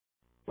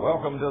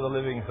Welcome to the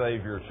Living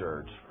Savior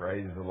Church.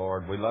 Praise the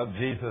Lord. We love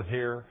Jesus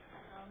here.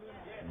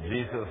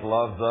 Jesus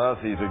loves us.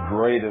 He's a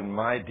great and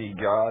mighty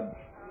God.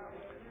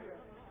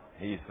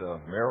 He's a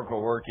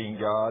miracle-working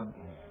God.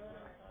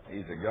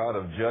 He's a God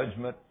of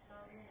judgment.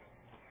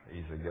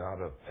 He's a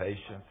God of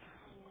patience.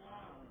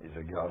 He's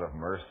a God of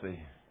mercy.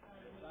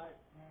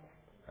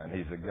 And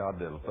He's a God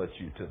that'll put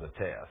you to the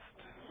test.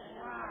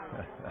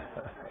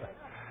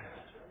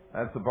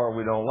 That's the part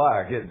we don't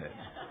like, isn't it?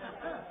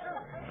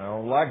 I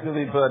don't like to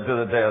be put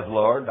to the test,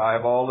 Lord. I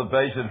have all the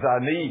patience I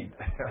need.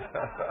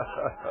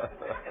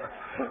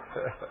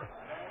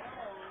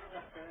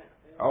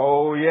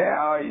 Oh,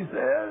 yeah, He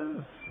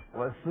says.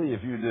 Let's see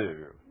if you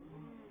do.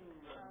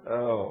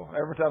 Oh,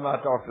 every time I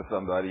talk to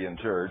somebody in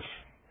church,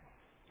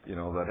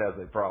 that has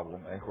a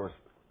problem, and of course,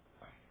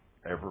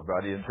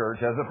 everybody in church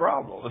has a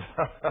problem.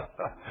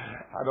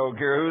 I don't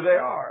care who they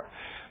are.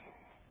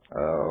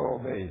 Oh,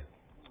 me.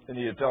 And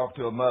you talk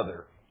to a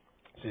mother.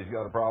 She's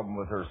got a problem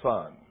with her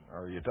son.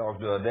 Or you talk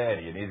to a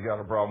daddy, and he's got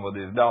a problem with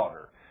his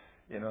daughter.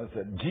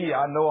 Said, gee,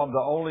 I know I'm the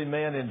only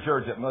man in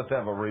church that must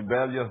have a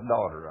rebellious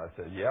daughter. I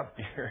said, yep,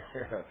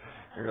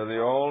 you're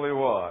the only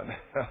one.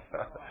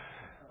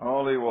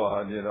 Only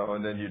one,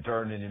 and then you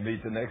turn and you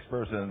meet the next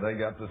person, and they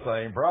got the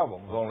same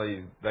problems,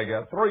 only they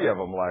got three of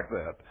them like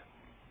that.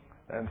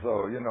 And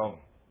so,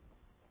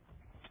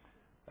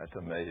 that's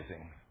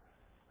amazing.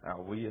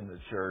 Now, we in the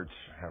church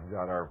have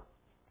got our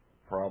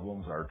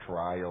problems, our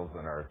trials,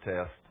 and our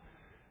tests.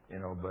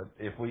 But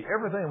if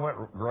everything went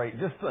great,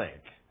 just think,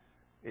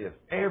 if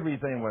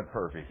everything went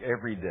perfect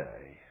every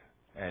day,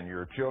 and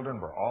your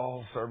children were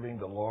all serving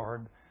the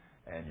Lord,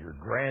 and your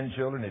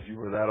grandchildren, if you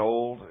were that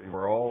old, you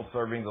were all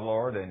serving the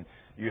Lord, and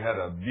you had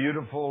a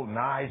beautiful,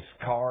 nice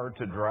car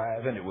to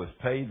drive, and it was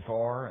paid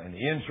for, and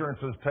the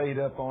insurance was paid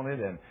up on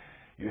it, and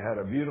you had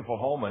a beautiful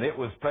home, and it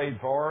was paid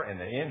for, and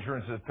the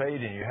insurance was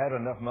paid, and you had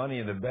enough money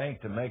in the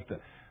bank to make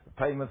the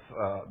payments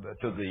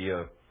to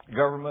the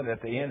government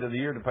at the end of the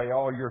year to pay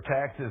all your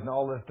taxes and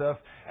all that stuff,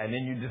 and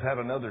then you just have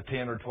another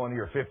 10 or 20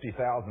 or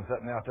 50,000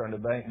 sitting out there in the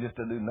bank just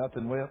to do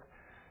nothing with.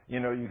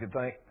 You could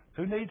think,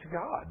 who needs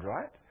God,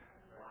 right?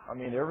 I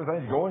mean,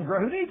 everything's going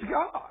great. Who needs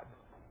God?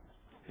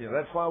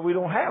 That's why we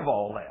don't have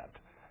all that.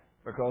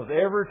 Because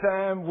every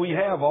time we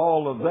have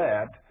all of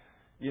that,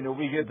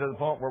 we get to the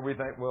point where we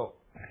think, well,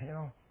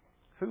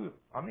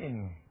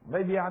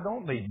 maybe I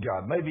don't need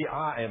God. Maybe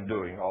I am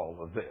doing all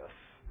of this.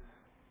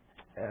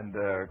 And,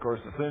 of course,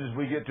 as soon as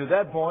we get to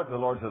that point, the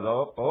Lord says,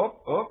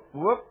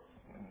 whoop.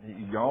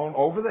 You've gone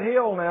over the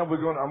hill now.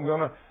 I'm going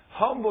to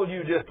humble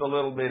you just a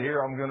little bit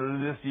here. I'm going to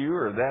do this to you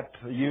or that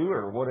to you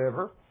or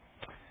whatever.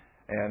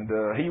 And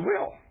He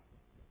will.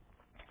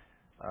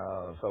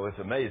 So it's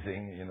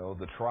amazing,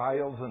 the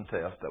trials and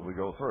tests that we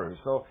go through.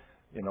 So,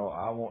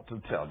 I want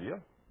to tell you,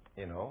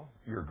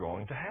 you're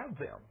going to have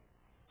them.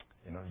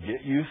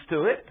 Get used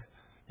to it.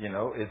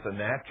 It's a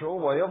natural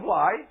way of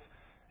life,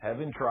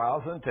 having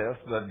trials and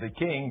tests. But the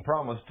King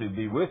promised to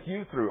be with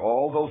you through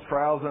all those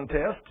trials and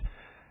tests.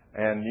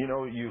 And,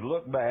 you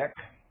look back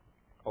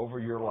over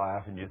your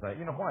life and you think,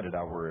 why did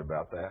I worry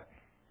about that?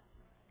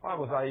 Why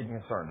was I even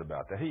concerned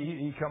about that?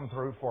 He come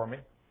through for me.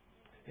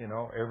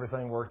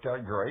 Everything worked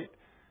out great.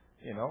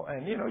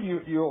 And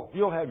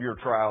you'll have your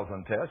trials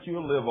and tests.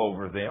 You'll live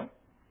over them.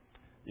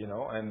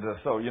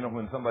 So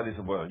when somebody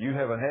says, well, you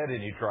haven't had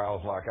any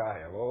trials like I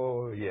have.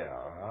 Oh, yeah,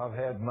 I've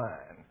had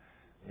mine.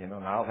 And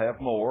I'll have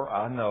more.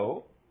 I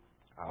know.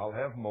 I'll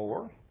have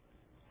more.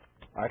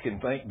 I can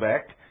think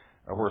back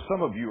where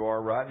some of you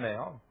are right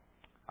now.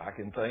 I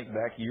can think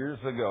back years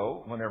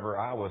ago whenever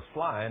I was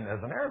flying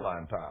as an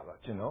airline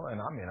pilot, and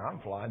I'm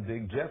flying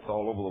big jets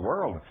all over the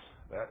world.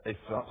 If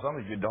some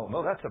of you don't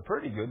know, that's a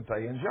pretty good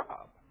paying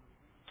job,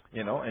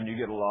 and you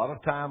get a lot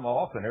of time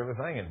off and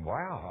everything. And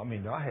wow,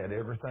 I had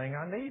everything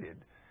I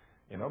needed,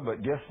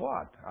 but guess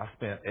what? I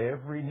spent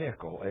every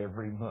nickel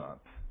every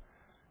month.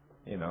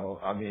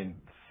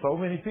 So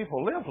many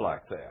people live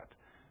like that.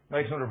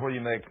 Makes me wonder whether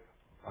you make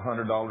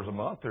 $100 a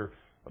month or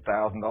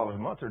 $1,000 a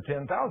month or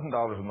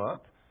 $10,000 a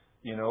month.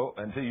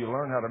 Until you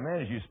learn how to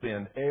manage, you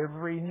spend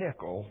every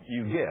nickel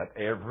you get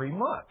every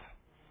month.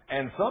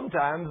 And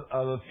sometimes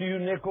a few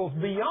nickels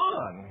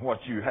beyond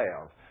what you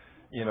have,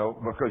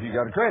 because you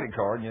got a credit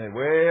card. And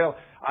well,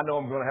 I know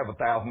I'm going to have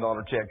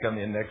 $1,000 check come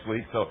in next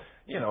week, so,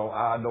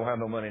 I don't have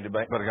no money in the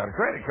bank, but I got a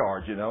credit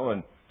card,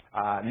 and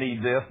I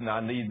need this and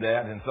I need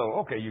that. And so,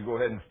 okay, you go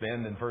ahead and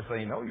spend, and first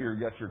thing you know, you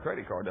got your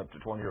credit card up to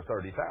 $20,000 or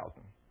 $30,000.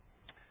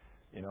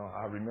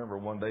 I remember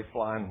one day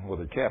flying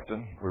with a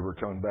captain. We were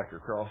coming back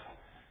across.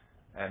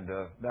 And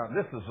now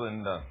this is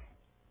in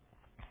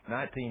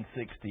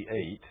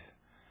 1968,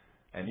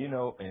 and in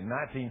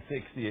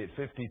 1968,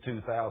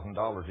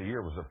 $52,000 a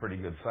year was a pretty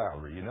good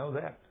salary. You know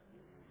that?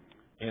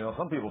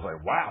 Some people say,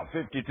 "Wow,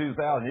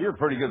 $52,000 a year,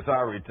 pretty good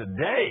salary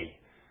today."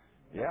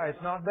 Yeah,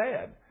 it's not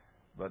bad.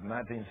 But in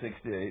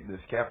 1968,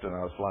 this captain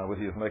I was flying with,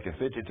 he was making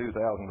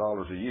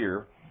 $52,000 a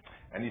year,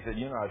 and he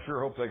said, "I sure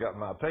hope they got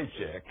my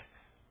paycheck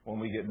when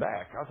we get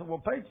back." I said, "Well,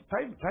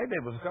 payday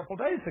was a couple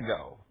days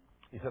ago."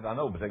 He said, "I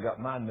know, but they got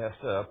mine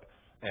messed up,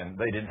 and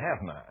they didn't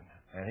have mine."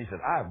 And he said,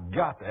 I've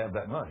got to have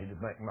that money to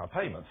make my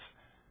payments.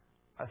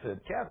 I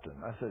said, Captain,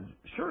 I said,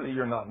 surely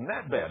you're not in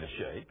that bad a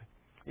shape.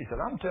 He said,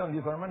 I'm telling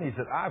you, Thurman, he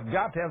said, I've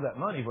got to have that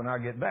money when I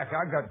get back.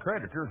 I've got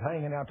creditors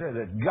hanging out there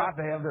that's got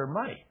to have their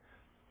money.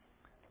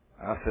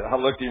 I said, I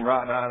looked him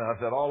right in the eye and I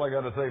said, all I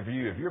got to say for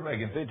you, if you're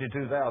making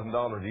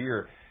 $52,000 a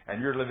year and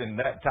you're living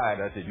that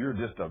tight, I said, you're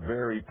just a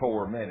very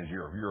poor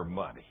manager of your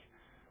money.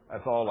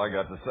 That's all I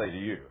got to say to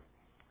you.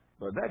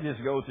 But that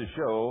just goes to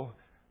show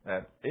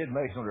that it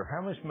makes no difference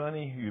how much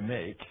money you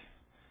make.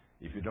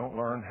 If you don't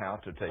learn how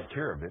to take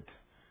care of it,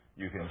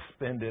 you can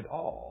spend it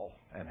all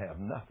and have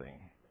nothing.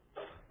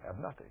 Have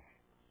nothing.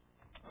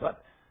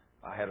 But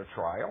I had a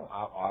trial.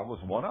 I was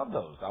one of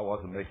those. I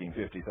wasn't making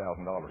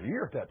 $50,000 a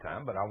year at that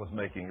time, but I was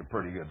making a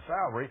pretty good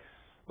salary.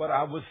 But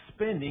I was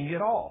spending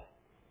it all.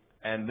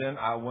 And then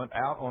I went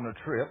out on a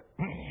trip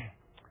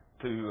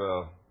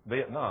to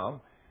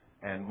Vietnam.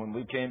 And when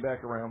we came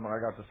back around, when I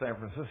got to San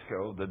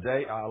Francisco, the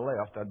day I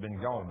left, I'd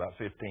been gone about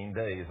 15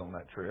 days on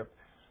that trip.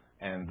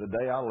 And the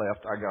day I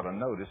left, I got a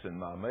notice in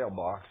my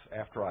mailbox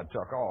after I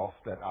took off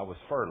that I was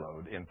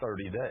furloughed in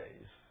 30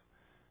 days.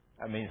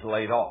 That means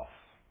laid off.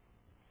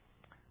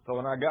 So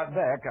when I got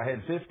back, I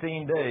had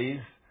 15 days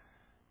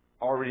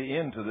already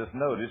into this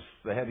notice.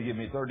 They had to give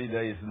me 30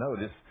 days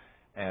notice.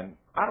 And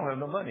I don't have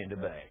no money in the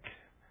bank.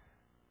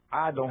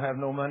 I don't have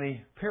no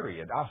money,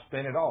 period. I've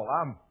spent it all.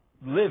 I'm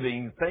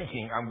living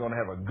thinking I'm going to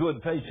have a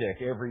good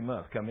paycheck every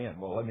month come in.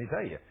 Well, let me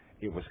tell you,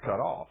 it was cut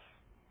off.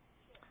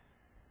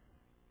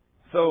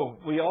 So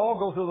we all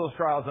go through those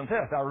trials and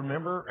tests. I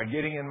remember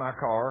getting in my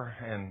car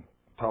and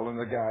telling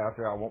the guy out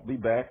there, I won't be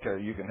back.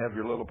 You can have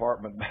your little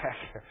apartment back.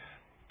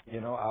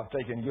 I've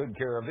taken good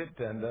care of it,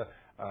 and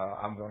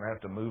I'm going to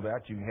have to move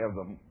out. You can have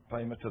the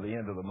payment to the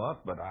end of the month,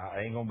 but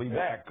I ain't going to be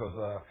back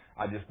because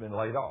I just been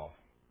laid off.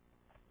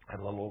 I had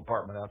a little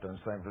apartment out there in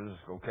San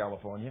Francisco,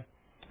 California.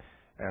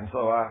 And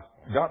so I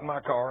got in my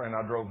car and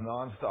I drove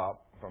nonstop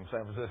from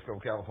San Francisco,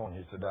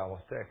 California to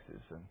Dallas,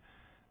 Texas, and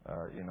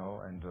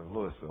and to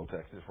Louisville,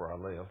 Texas, where I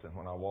lived. And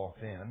when I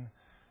walked in,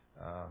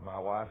 my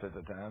wife at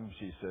the time,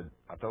 she said,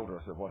 I told her,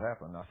 I said, what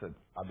happened? I said,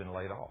 I've been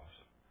laid off.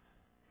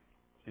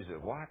 She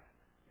said, what?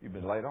 You've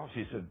been laid off?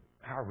 She said,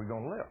 how are we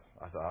going to live?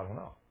 I said, I don't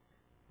know.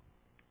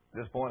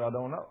 At this point, I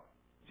don't know.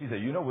 She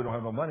said, we don't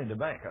have no money in the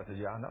bank. I said,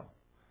 yeah,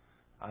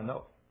 I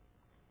know.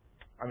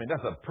 I mean,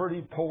 that's a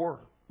pretty poor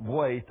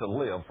way to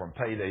live from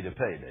payday to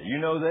payday. You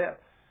know that?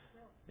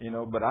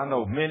 But I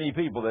know many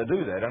people that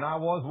do that, and I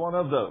was one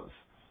of those.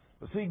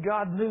 But see,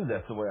 God knew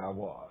that's the way I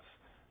was.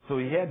 So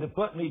He had to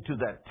put me to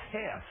that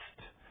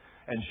test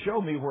and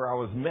show me where I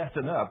was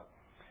messing up.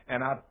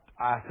 And I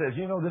said,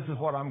 this is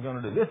what I'm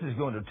going to do. This is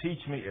going to teach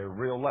me a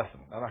real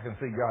lesson. And I can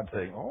see God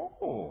saying,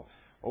 oh,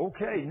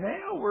 okay,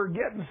 now we're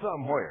getting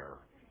somewhere.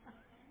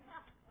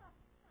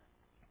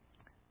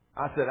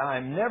 I said,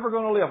 I'm never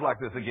going to live like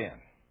this again.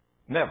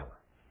 Never.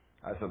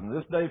 I said, from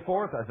this day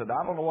forth, I said,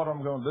 I don't know what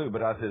I'm going to do,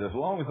 but I said, as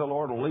long as the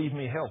Lord will leave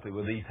me healthy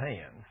with these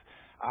hands,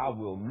 I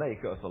will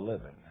make us a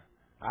living.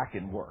 I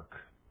can work.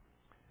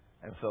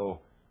 And so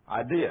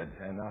I did,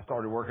 and I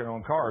started working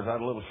on cars. I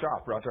had a little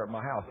shop right there at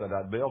my house that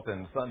I'd built,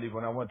 and Sunday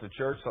when I went to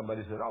church,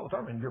 somebody said, oh,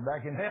 Thurman, you're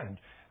back in town.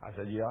 I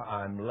said, yeah,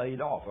 I'm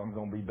laid off. I'm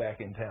going to be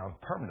back in town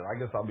permanently. I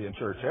guess I'll be in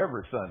church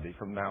every Sunday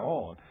from now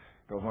on,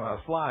 because when I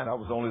was flying, I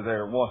was only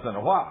there once in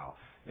a while,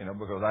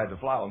 because I had to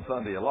fly on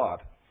Sunday a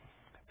lot.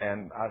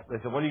 And they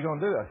said, what are you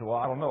going to do? I said, well,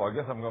 I don't know. I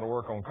guess I'm going to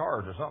work on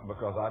cars or something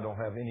because I don't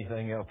have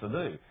anything else to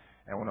do.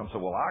 And when I said,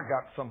 well, I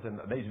got something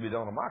that needs to be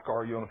done on my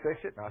car. You want to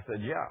fix it? And I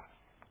said, yeah.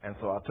 And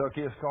so I took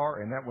his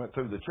car, and that went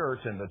through the church.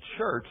 And the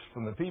church,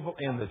 from the people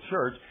in the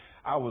church,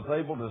 I was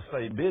able to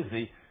stay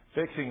busy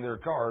fixing their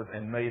cars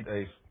and made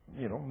a,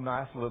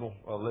 nice little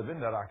living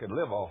that I could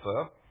live off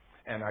of.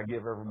 And I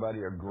give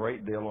everybody a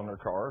great deal on their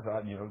cars.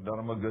 I'd, done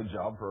them a good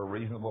job for a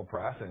reasonable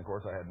price. And, of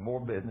course, I had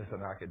more business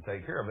than I could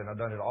take care of. And I'd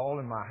done it all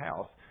in my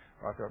house,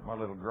 right there at my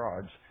little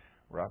garage,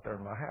 right there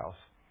in my house.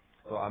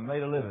 So I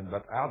made a living.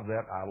 But out of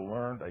that, I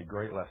learned a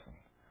great lesson.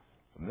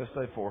 From this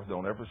day forth,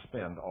 don't ever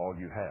spend all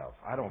you have.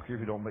 I don't care if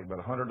you don't make but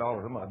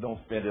 $100 a month. Don't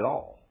spend it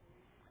all.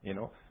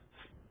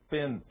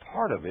 Spend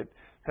part of it.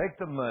 Take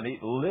the money.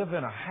 Live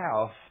in a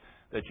house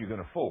that you can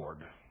afford.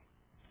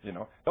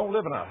 Don't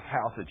live in a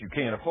house that you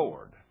can't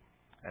afford.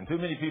 And too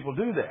many people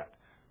do that.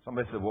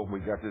 Somebody said, well,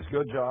 we've got this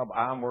good job.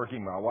 I'm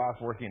working. My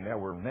wife's working. Now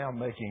we're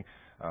making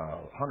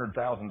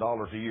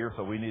 $100,000 a year,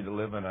 so we need to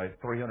live in a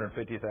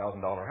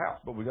 $350,000 house.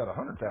 But we got a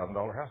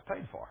 $100,000 house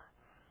paid for.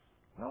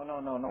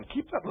 No.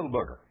 Keep that little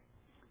booger.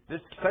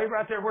 Just stay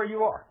right there where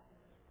you are.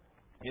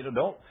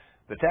 Don't.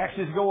 The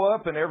taxes go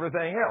up and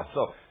everything else.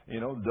 So,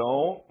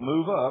 don't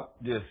move up.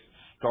 Just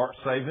start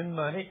saving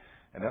money.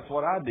 And that's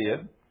what I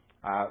did.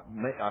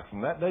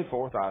 From that day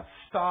forth, I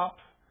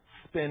stopped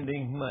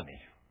spending money.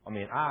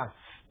 I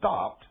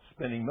stopped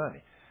spending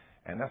money.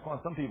 And that's why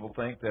some people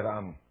think that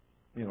I'm,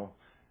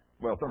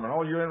 well, Thurman,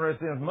 all you're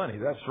interested in is money.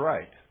 That's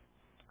right.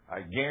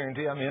 I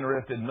guarantee I'm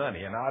interested in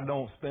money, and I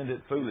don't spend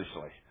it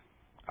foolishly.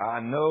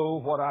 I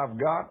know what I've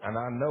got, and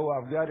I know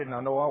I've got it, and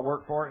I know I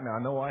work for it, and I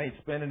know I ain't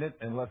spending it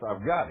unless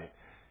I've got it.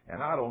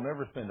 And I don't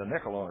ever spend a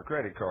nickel on a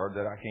credit card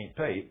that I can't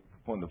pay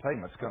when the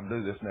payments come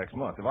due this next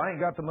month. If I ain't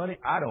got the money,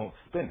 I don't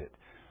spend it.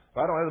 If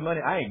I don't have the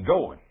money, I ain't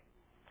going.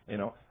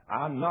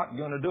 I'm not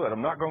going to do it.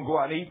 I'm not going to go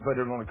out and eat, put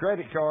it on a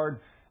credit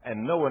card,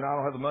 and knowing I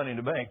don't have the money in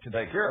the bank to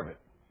take care of it.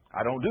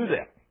 I don't do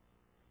that.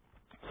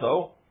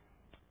 So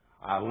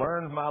I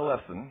learned my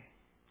lesson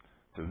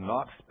to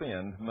not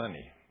spend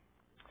money.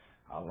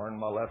 I learned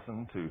my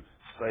lesson to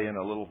stay in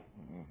a little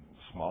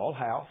small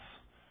house.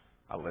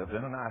 I lived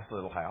in a nice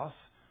little house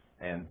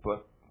and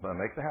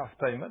make the house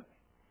payment,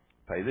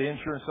 pay the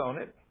insurance on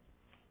it,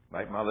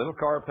 make my little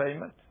car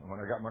payment. And when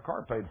I got my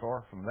car paid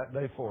for, from that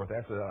day forth,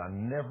 after that, I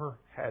never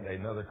had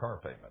another car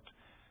payment.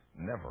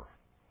 Never.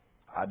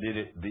 I did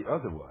it the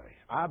other way.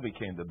 I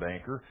became the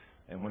banker,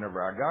 and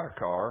whenever I got a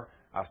car,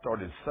 I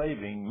started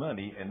saving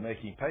money and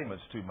making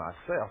payments to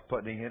myself,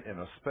 putting it in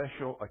a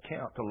special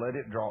account to let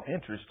it draw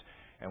interest.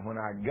 And when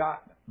I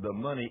got the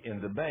money in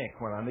the bank,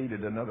 when I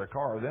needed another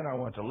car, then I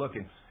went to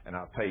looking, and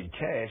I paid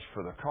cash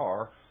for the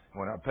car.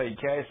 When I paid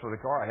cash for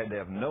the car, I had to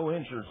have no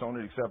insurance on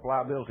it except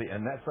liability,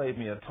 and that saved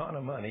me a ton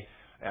of money.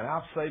 And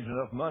I've saved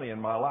enough money in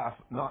my life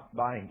not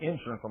buying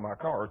insurance on my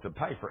car to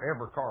pay for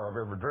every car I've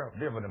ever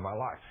driven in my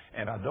life.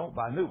 And I don't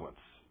buy new ones.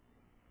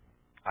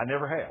 I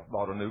never have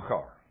bought a new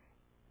car.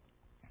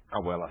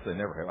 Well, I say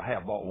never have. I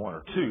have bought one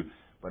or two,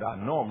 but I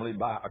normally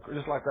buy,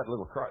 just like that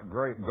little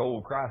great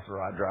gold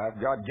Chrysler I drive.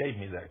 God gave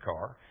me that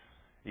car.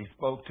 He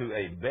spoke to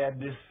a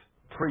Baptist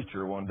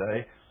preacher one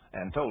day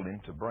and told him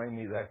to bring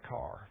me that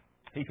car.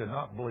 He could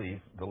not believe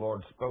the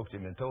Lord spoke to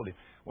him and told him.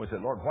 Well, he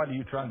said, Lord, what are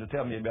you trying to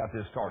tell me about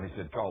this car? And he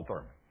said, call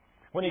Thurman.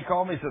 When he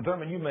called me, he said,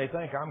 Thurman, you may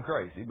think I'm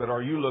crazy, but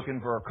are you looking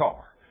for a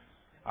car?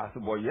 I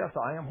said, well, yes,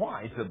 I am.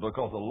 Why? He said,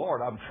 because the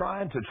Lord, I'm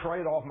trying to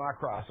trade off my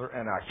Chrysler,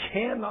 and I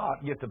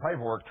cannot get the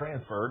paperwork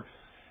transferred.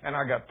 And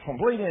I got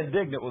completely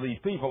indignant with these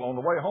people on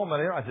the way home.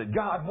 And I said,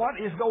 God, what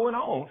is going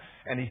on?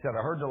 And he said,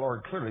 I heard the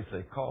Lord clearly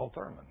say, call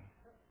Thurman.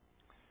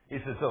 He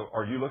said, so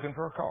are you looking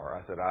for a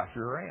car? I said, I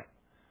sure am.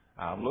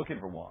 I'm looking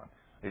for one.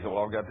 He said,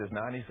 well, I've got this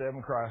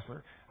 97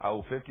 Chrysler. I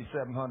owe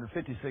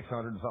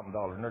 $5,600 and something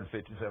dollars, another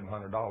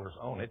 $5,700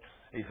 on it.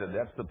 He said,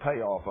 that's the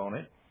payoff on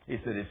it. He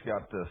said, it's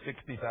got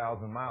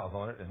 60,000 miles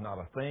on it. There's not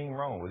a thing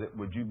wrong with it.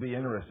 Would you be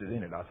interested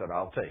in it? I said,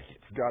 I'll take it.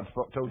 God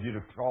told you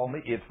to call me.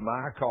 It's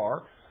my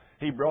car.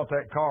 He brought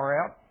that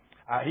car out.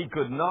 He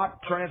could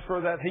not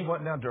transfer that. He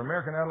went down to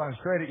American Airlines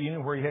Credit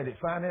Union where he had it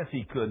financed.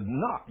 He could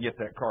not get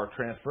that car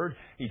transferred.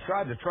 He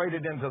tried to trade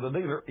it into the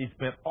dealer. He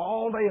spent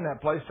all day in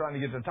that place trying to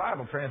get the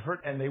title transferred,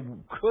 and they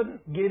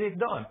couldn't get it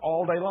done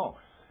all day long.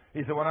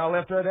 He said, when I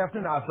left that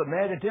afternoon, I was so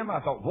mad at him.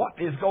 I thought, what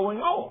is going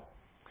on?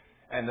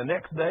 And the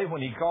next day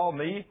when he called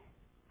me,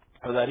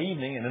 or that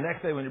evening, and the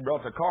next day when he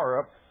brought the car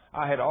up,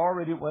 I had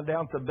already went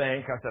down to the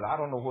bank. I said, I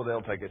don't know whether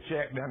they'll take a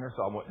check down there.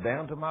 So I went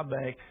down to my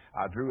bank.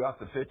 I drew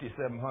out the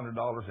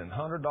 $5,700 in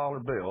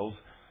 $100 bills.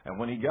 And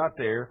when he got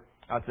there,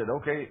 I said,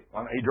 okay.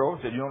 He drove.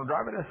 Said, you want to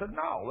drive it? I said,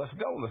 no, let's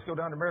go. Let's go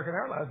down to American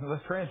Airlines and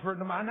let's transfer it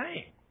to my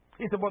name.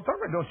 He said, well,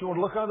 Thurman, don't you want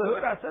to look under the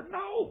hood? I said,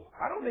 no,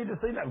 I don't need to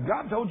see that.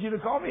 God told you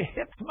to call me.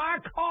 It's my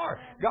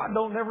car. God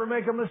don't never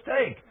make a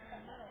mistake.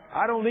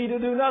 I don't need to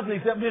do nothing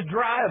except just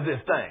drive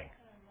this thing.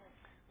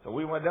 So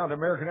we went down to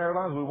American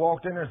Airlines. We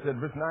walked in there and said,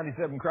 this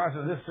 97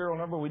 Chrysler, this serial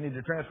number, we need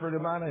to transfer to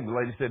my name. The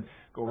lady said,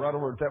 go right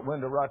over at that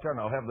window right there,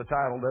 and I'll have the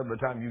title there by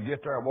the time you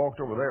get there. I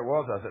walked over, there it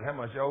was. I said, how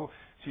much you owe?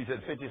 She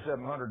said,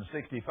 $5,765,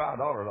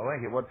 I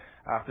think it was.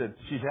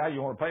 She said, how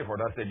you want to pay for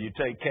it? I said, you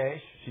take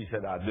cash? She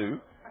said, I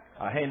do.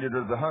 I handed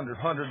her the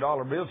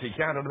 $100 bills. She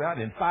counted them out.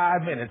 In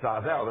 5 minutes,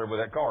 I was out there with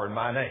that car in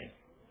my name.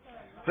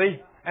 See?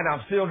 And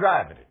I'm still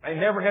driving it. I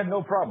never had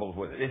no problems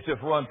with it. It's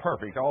just run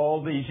perfect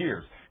all these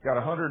years. Got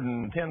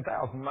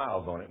 110,000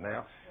 miles on it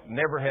now.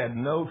 Never had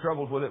no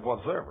troubles with it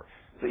whatsoever.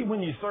 See,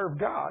 when you serve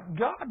God,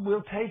 God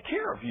will take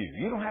care of you.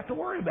 You don't have to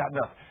worry about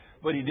nothing.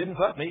 But He didn't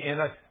put me in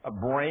a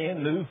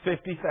brand new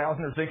 $50,000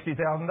 or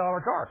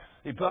 $60,000 car.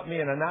 He put me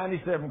in a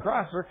 97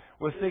 Chrysler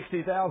with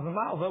 60,000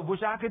 miles of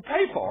which I could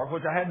pay for,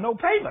 which I had no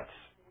payments.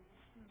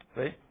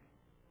 See?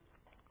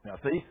 Now,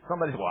 see,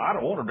 somebody says, well, I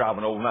don't want to drive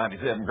an old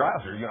 97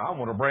 Chrysler. I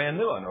want a brand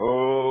new one.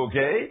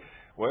 Okay.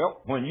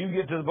 Well, when you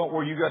get to the point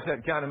where you got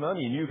that kind of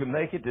money and you can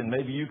make it, then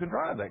maybe you can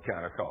drive that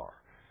kind of car.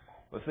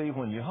 But see,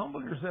 when you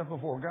humble yourself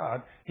before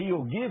God,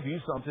 He'll give you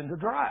something to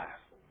drive.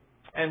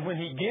 And when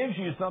He gives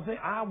you something,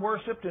 I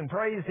worshiped and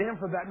praised Him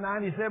for that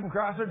 97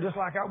 Chrysler just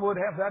like I would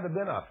have that have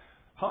been a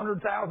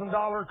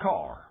 $100,000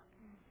 car.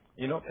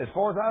 As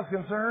far as I was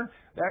concerned,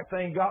 that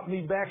thing got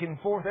me back and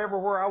forth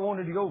everywhere I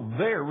wanted to go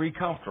very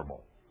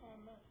comfortable.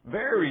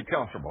 Very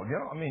comfortable.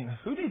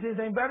 Who needs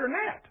anything better than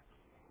that?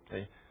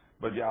 See?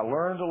 But I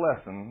learned a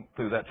lesson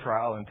through that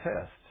trial and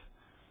test.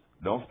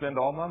 Don't spend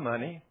all my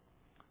money.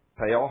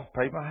 Pay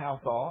my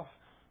house off.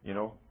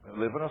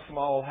 Live in a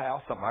small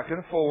house, something I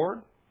can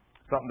afford.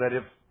 Something that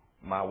if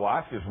my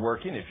wife is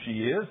working, if she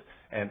is,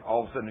 and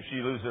all of a sudden if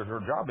she loses her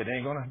job, it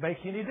ain't going to make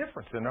any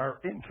difference in our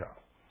income.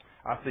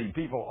 I see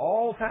people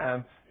all the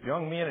time,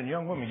 young men and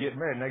young women get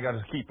married, and they got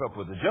to keep up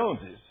with the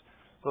Joneses.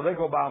 So they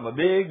go buy them a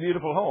big,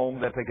 beautiful home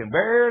that they can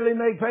barely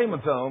make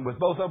payments on with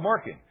both of them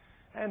working.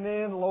 And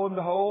then, lo and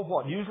behold,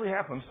 what usually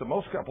happens to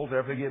most couples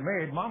after they get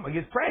married, Mama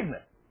gets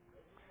pregnant.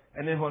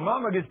 And then when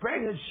Mama gets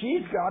pregnant,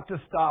 she's got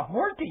to stop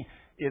working.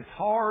 It's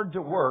hard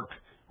to work.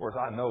 Of course,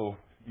 I know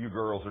you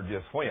girls are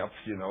just wimps,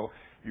 you know.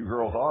 You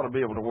girls ought to be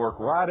able to work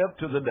right up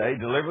to the day,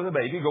 deliver the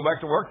baby, go back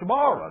to work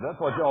tomorrow. That's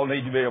what y'all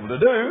need to be able to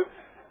do.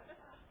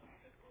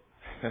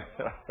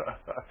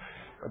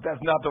 But that's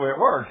not the way it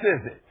works,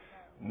 is it?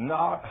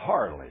 Not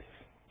hardly.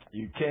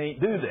 You can't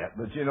do that.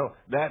 But, you know,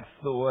 that's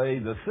the way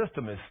the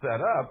system is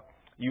set up.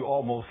 You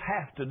almost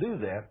have to do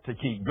that to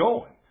keep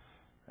going.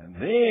 And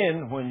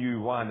then when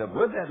you wind up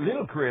with that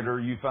little critter,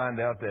 you find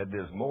out that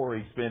there's more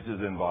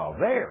expenses involved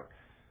there.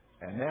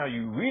 And now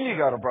you really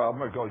got a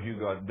problem because you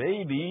got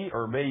baby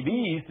or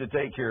babies to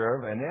take care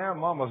of, and now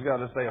Mama's got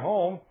to stay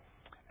home,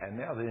 and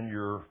now then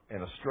you're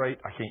in a straight,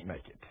 I can't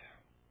make it.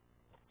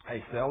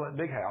 Hey, sell that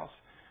big house,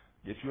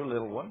 get you a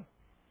little one,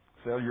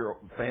 sell your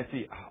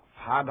fancy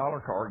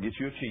high-dollar car, get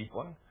you a cheap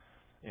one,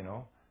 you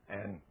know,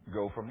 and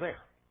go from there.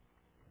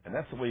 And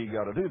that's the way you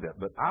got to do that.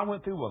 But I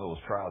went through one of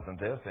those trials and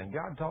tests, and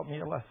God taught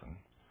me a lesson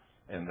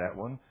in that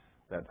one,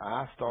 that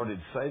I started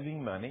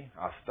saving money.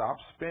 I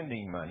stopped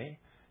spending money.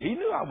 He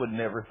knew I would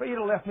never. If he'd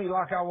have left me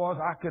like I was,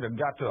 I could have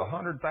got to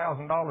 $100,000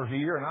 a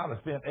year, and I'd have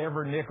spent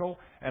every nickel,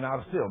 and I'd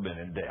have still been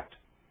in debt.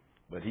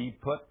 But he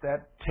put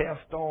that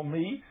test on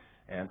me,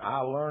 and I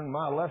learned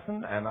my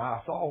lesson, and I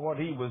saw what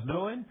he was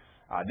doing.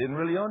 I didn't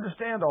really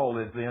understand all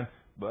this then,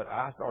 but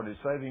I started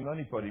saving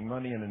money, putting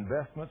money in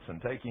investments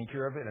and taking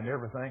care of it and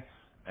everything.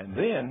 And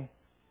then,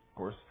 of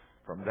course,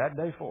 from that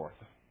day forth,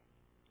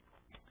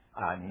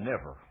 I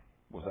never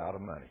was out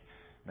of money.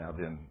 Now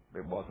then,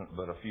 it wasn't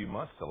but a few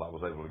months till I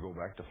was able to go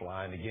back to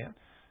flying again,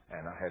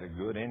 and I had a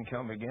good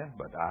income again,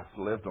 but I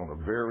lived on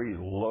a very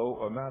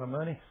low amount of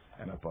money,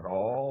 and I put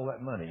all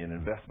that money in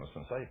investments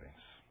and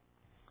savings.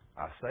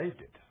 I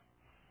saved it.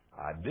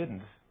 I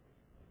didn't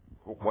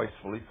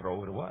wastefully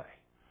throw it away.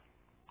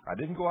 I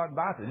didn't go out and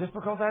buy things just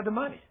because I had the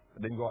money.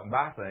 I didn't go out and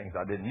buy things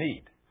I didn't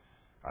need.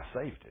 I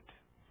saved it.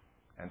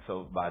 And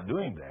so by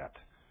doing that,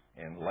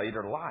 in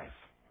later life,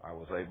 I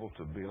was able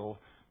to build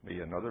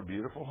me another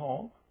beautiful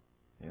home,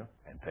 you know,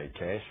 and pay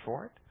cash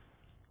for it.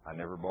 I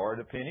never borrowed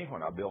a penny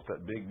when I built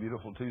that big,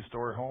 beautiful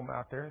 2-story home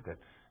out there that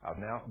I've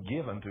now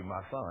given to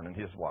my son and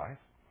his wife.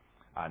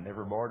 I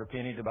never borrowed a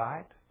penny to buy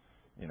it,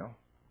 you know,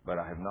 but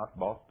I have not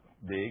bought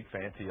big,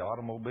 fancy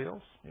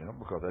automobiles, you know,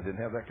 because I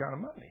didn't have that kind of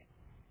money.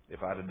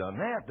 If I'd have done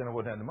that, then I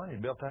wouldn't have the money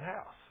to build that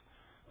house.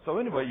 So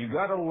anyway, you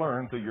got to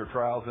learn through your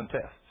trials and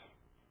tests.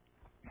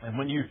 And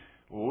when you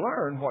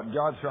learn what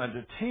God's trying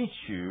to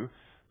teach you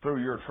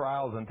through your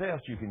trials and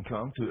tests, you can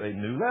come to a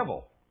new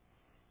level.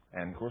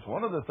 And, of course,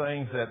 one of the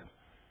things that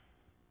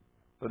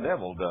the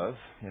devil does,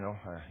 you know,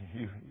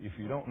 if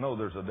you don't know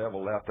there's a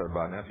devil out there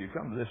by now, if you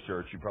come to this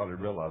church, you probably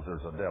realize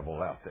there's a devil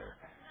out there.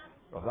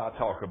 Because I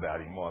talk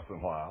about him once in a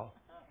while.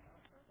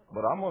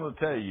 But I'm going to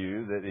tell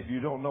you that if you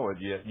don't know it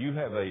yet, you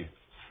have a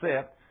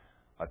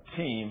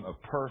team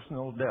of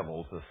personal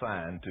devils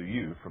assigned to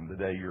you from the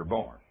day you're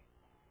born.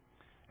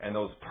 And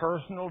those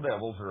personal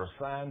devils are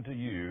assigned to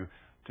you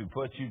to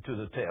put you to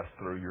the test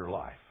through your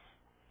life.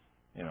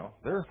 You know,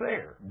 they're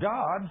there.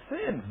 God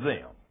sends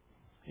them.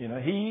 You know,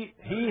 He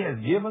has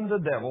given the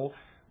devil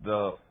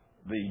the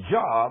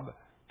job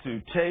to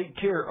take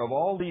care of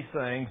all these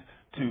things,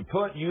 to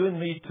put you and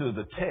me to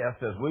the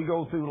test as we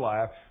go through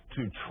life,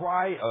 to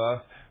try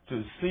us,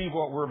 to see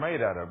what we're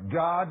made out of.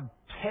 God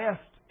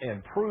tests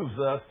and proves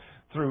us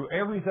through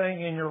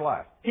everything in your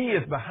life. He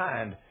is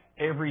behind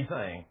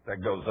everything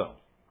that goes on.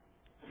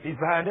 He's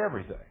behind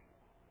everything.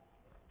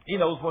 He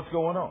knows what's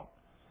going on.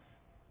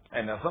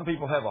 And now some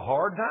people have a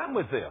hard time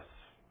with this,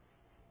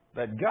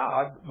 that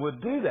God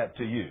would do that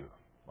to you.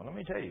 Well, let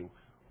me tell you,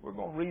 we're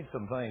going to read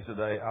some things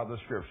today out of the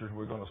Scriptures.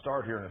 We're going to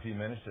start here in a few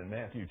minutes in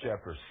Matthew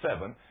chapter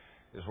 7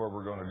 is where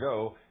we're going to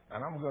go.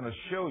 And I'm going to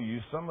show you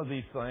some of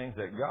these things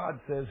that God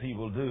says He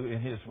will do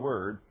in His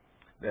Word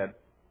that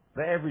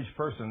the average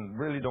person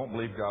really don't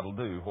believe God will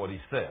do what He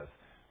says.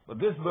 But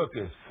this book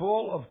is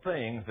full of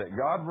things that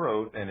God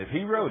wrote, and if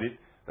He wrote it,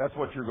 that's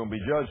what you're going to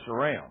be judged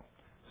around.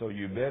 So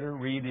you better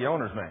read the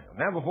owner's manual.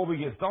 Now, before we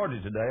get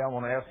started today, I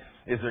want to ask,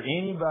 is there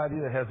anybody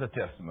that has a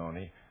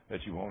testimony that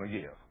you want to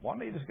give?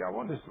 Juanita's got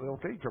one, this little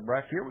teacher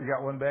back here. We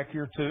got one back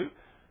here, too.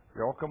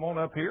 Y'all come on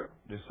up here.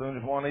 As soon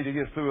as Juanita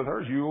gets through with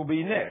hers, you will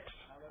be next.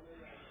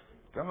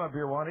 Come up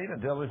here, Juanita,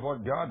 and tell us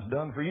what God's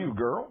done for you,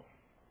 girl.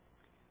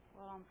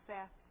 Well, I'm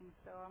fasting,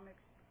 so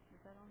is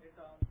that on?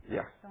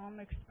 Yeah. So I'm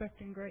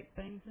expecting great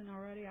things, and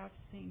already I've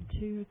seen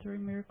 2 or 3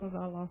 miracles.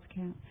 I lost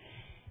count.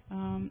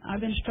 I've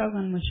been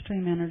struggling with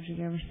Stream Energy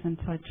ever since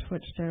I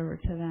switched over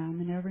to them.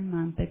 And every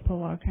month they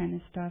pull all kind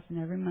of stuff. And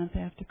every month I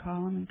have to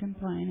call them and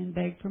complain and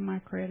beg for my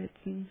credits.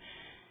 And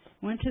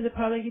went to the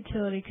Public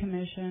Utility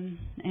Commission.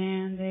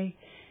 And they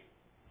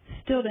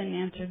still didn't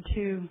answer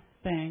 2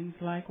 things.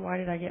 Like, why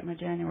did I get my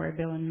January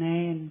bill in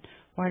May? And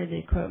why did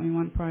they quote me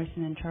one price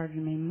and then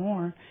charging me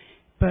more?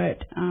 But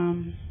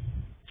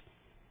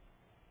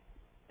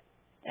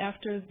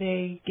after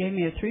they gave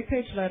me a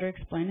 3-page letter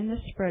explaining the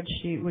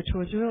spreadsheet, which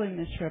was really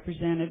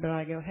misrepresented, but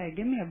I go, hey,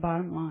 give me a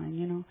bottom line,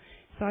 you know.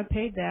 So I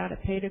paid that. I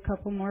paid a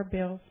couple more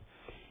bills.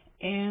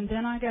 And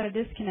then I got a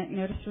disconnect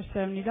notice for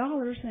 $70,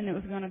 and it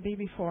was going to be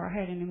before I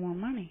had any more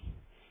money.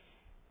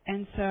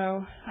 And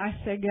so I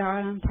said, God,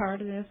 I'm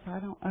tired of this. I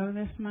don't owe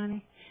this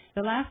money.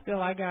 The last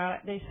bill I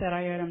got, they said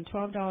I owed them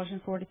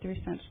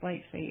 $12.43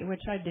 late fee,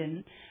 which I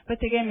didn't. But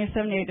they gave me a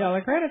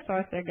 $78 credit, so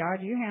I said,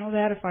 God, you handle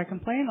that. If I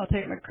complain, they'll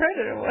take my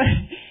credit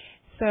away.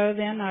 So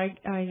then I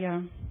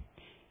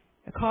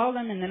called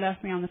them, and they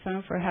left me on the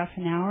phone for a half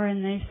an hour,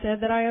 and they said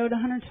that I owed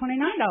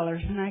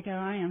 $129. And I go,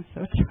 I am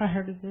so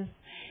tired of this.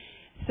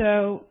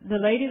 So the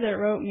lady that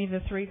wrote me the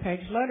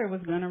 3-page letter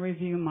was going to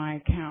review my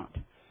account.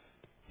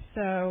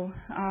 So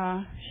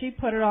she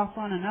put it off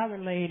on another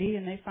lady,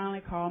 and they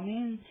finally called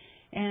me,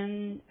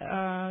 and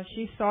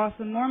she saw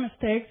some more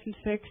mistakes and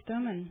fixed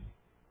them.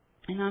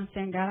 And I'm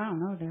saying, God, I don't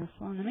know this.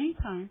 Well, in the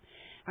meantime,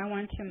 I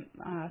went to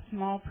a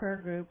small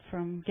prayer group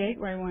from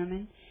Gateway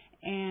Women,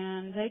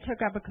 and they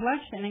took up a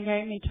collection and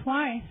gave me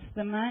twice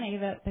the money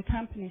that the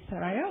company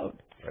said I owed.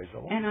 Praise the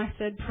Lord. And I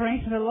said,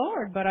 praise the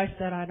Lord. But I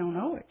said, I don't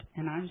know it.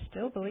 And I'm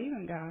still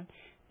believing, God,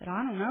 that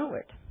I don't know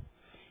it.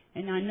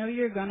 And I know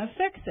you're going to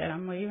fix it.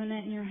 I'm leaving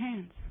it in your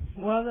hands.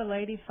 Well, the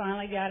lady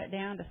finally got it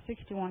down to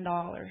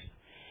 $61.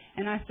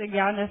 And I said,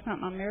 God, that's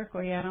not my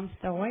miracle yet. I'm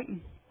still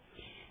waiting.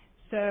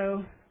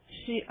 So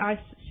she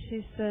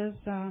says,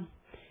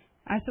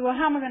 I said, well,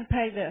 how am I going to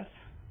pay this?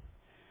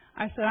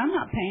 I said, I'm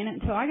not paying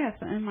it until I got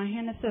something in my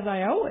hand that says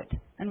I owe it.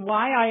 And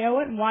why I owe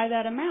it and why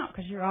that amount,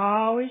 because you're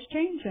always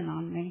changing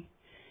on me.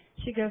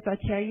 She goes, I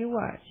tell you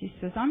what. She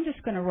says, I'm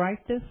just going to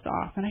write this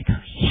off. And I go,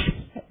 yes,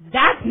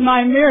 that's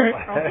my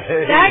miracle.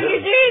 Thank you,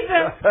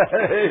 Jesus.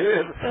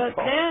 But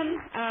then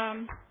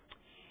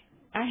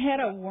I had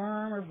a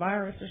worm or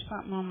virus or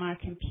something on my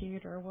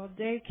computer. Well,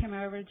 Dave came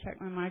over to check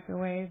my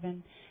microwave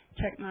and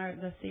check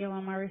the seal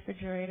on my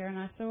refrigerator. And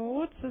I said, well,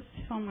 what's this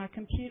on my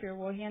computer?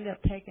 Well, he ended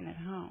up taking it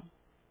home.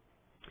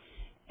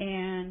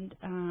 And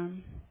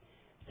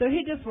so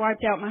he just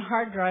wiped out my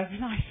hard drive,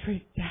 and I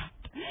freaked out.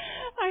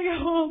 I go,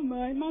 oh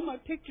my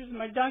pictures,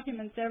 my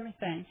documents,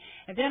 everything.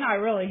 And then I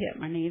really hit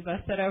my knees.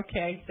 I said,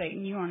 okay,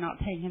 Satan, you are not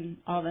taking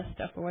all this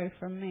stuff away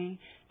from me.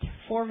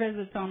 4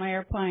 visits on the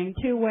airplane,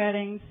 2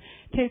 weddings,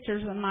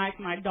 pictures of Mike,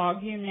 my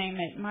dog, you name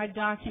it, my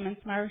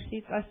documents, my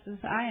receipts. I said,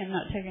 I am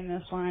not taking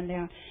this line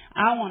down.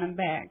 I want them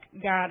back.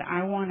 God,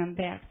 I want them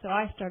back. So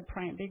I started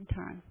praying big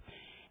time.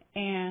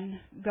 And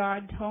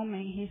God told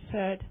me, he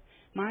said,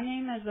 my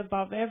name is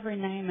above every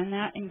name, and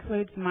that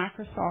includes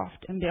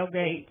Microsoft and Bill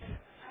Gates.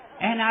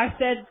 And I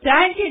said,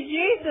 thank you,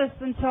 Jesus.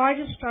 And so I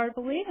just started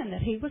believing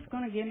that he was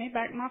going to give me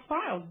back my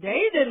files.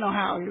 Dave didn't know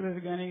how he was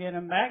going to get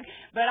them back,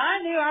 but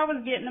I knew I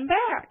was getting them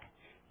back.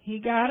 He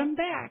got them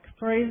back.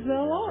 Praise the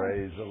Lord.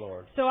 Praise the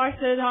Lord. So I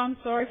said, I'm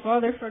sorry,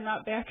 Father, for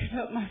not backing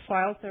up my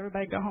files.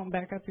 Everybody go home,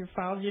 back up your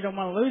files. You don't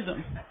want to lose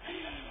them.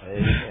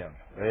 Amen.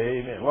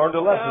 Amen. Learned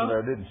a lesson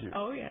there, didn't you?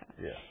 Oh, yeah.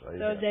 Yes. Amen.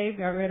 So Dave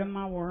got rid of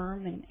my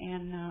worm,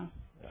 and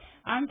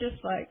I'm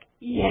just like,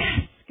 yes,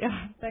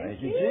 God,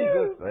 thank you.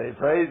 Jesus. Hey,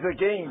 praise the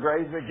King,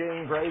 praise the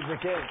King, praise the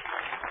King.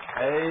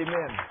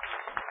 Amen.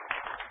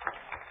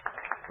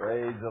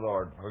 Praise the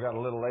Lord. We got a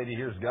little lady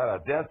here's got a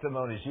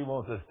testimony. She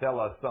wants to tell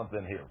us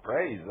something here.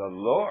 Praise the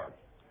Lord.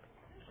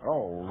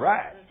 All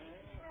right.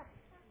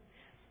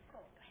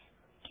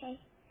 Okay.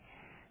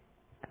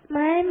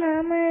 My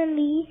mama and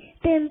me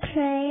been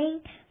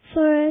praying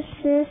for a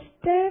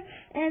sister,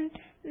 and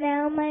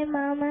now my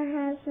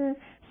mama has a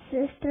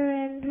sister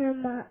in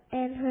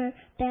her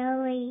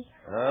belly.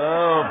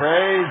 Oh,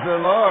 praise the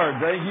Lord.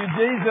 Thank you,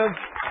 Jesus.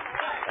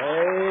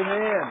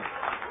 Amen.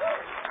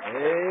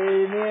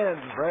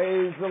 Amen.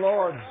 Praise the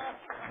Lord.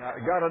 Now,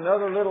 got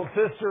another little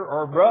sister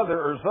or brother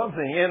or something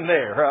in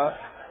there, huh?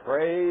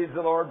 Praise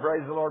the Lord,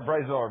 praise the Lord,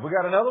 praise the Lord. We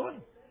got another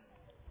one?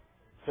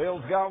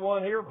 Phil's got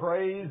one here.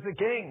 Praise the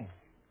King.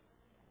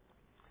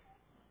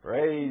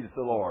 Praise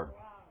the Lord.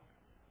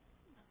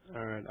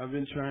 All right. I've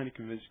been trying to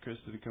convince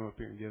Krista to come up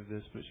here and give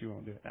this, but she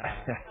won't do it.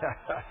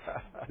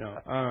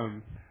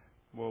 No.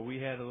 Well, we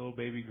had a little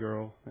baby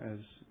girl, as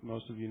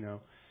most of you know,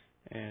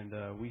 and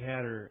we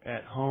had her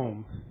at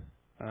home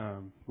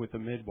with a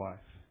midwife,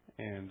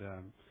 and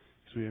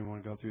because we didn't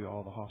want to go through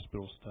all the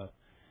hospital stuff.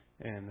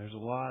 And there's a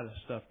lot of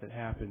stuff that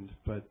happened,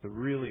 but the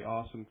really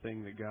awesome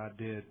thing that God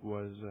did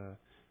was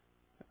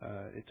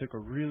it took a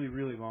really,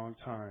 really long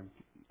time.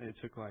 It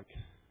took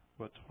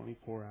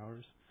 24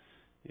 hours?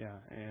 Yeah,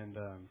 and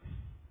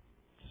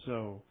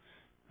so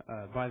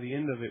by the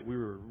end of it, we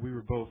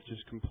were both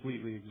just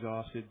completely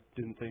exhausted.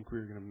 Didn't think we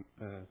were going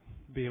to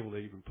be able to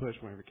even push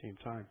whenever it came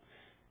time,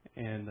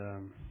 and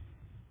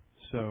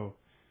so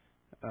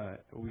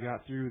we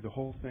got through the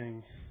whole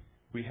thing.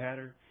 We had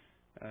her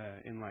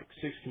in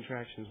 6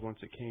 contractions once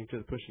it came to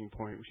the pushing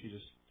point. She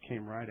just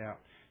came right out,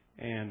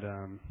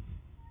 and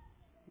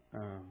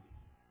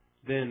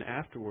then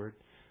afterward,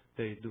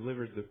 they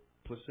delivered the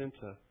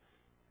placenta,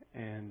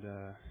 and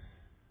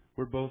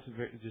we're both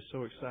just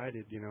so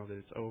excited, that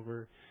it's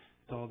over,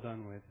 it's all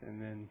done with.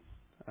 And then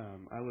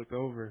I look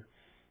over,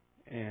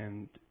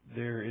 and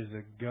there is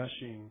a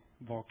gushing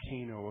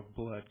volcano of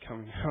blood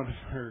coming out of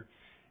her.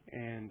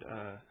 And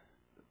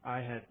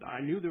I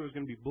knew there was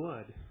going to be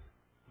blood,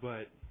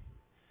 but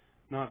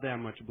not that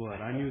much blood.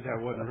 I knew that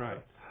wasn't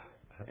right.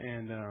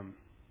 And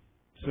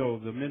so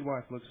the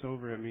midwife looks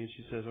over at me and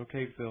she says,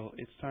 "Okay, Phil,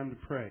 it's time to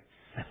pray."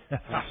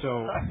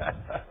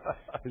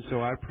 And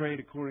so I prayed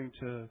according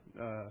to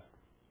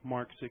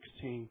Mark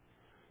 16,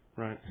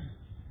 right?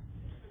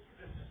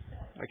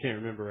 I can't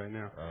remember right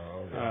now.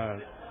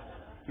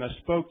 And I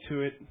spoke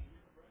to it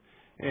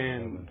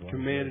and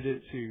commanded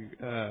it to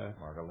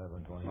Mark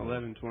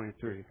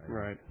 11:23.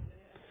 Right.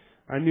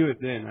 I knew it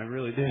then. I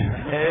really did.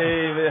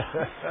 Amen.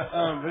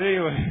 But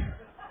anyway,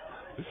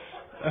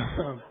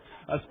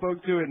 I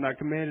spoke to it and I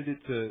commanded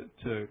it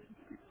to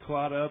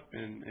clot up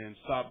and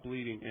stop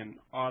bleeding, and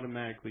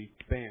automatically,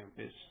 bam,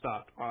 it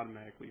stopped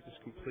automatically,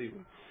 just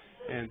completely.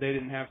 And they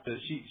didn't have to.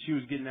 She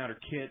was getting out her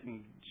kit,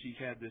 and she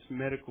had this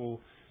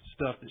medical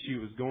stuff that she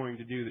was going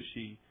to do that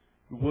she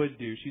would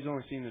do. She's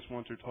only seen this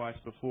once or twice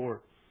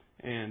before,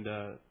 and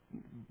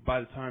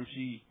by the time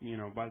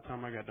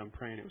I got done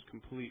praying, it was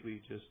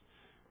completely just,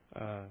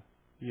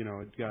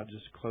 God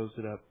just closed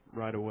it up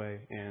right away.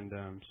 And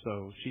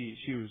so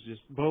she was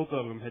just, both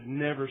of them had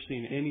never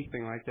seen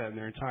anything like that in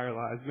their entire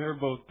lives. They were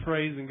both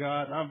praising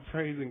God, and I'm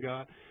praising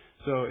God.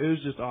 So it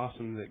was just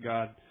awesome that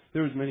God.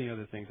 There was many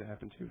other things that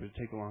happened too, but it'd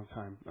take a long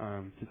time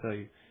to tell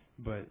you.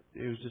 But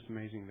it was just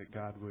amazing that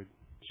God would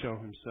show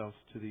Himself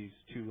to these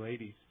two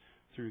ladies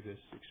through this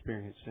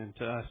experience, and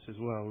to us as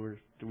well.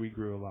 We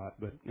grew a lot.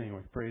 But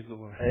anyway, praise the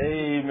Lord.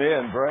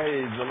 Amen.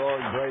 Praise the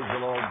Lord. Praise the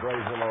Lord.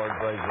 Praise the Lord.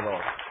 Praise the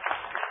Lord.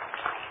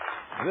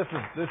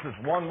 This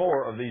is one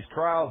more of these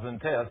trials and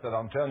tests that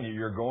I'm telling you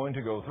you're going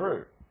to go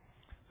through.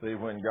 See,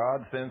 when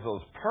God sends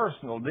those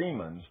personal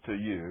demons to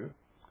you,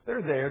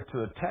 they're there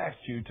to attack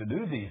you to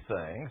do these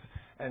things.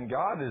 And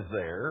God is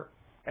there,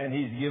 and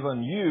He's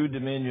given you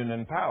dominion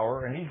and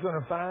power, and He's going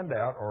to find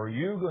out, are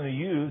you going to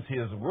use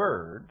His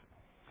Word,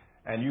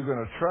 and you're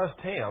going to trust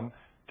Him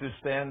to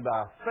stand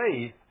by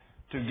faith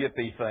to get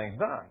these things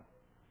done.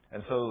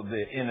 And so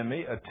the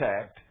enemy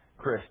attacked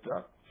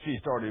Krista. She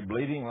started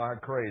bleeding like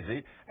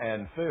crazy,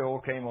 and Phil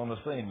came on the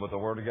scene with the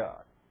Word of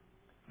God.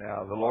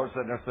 Now, the Lord's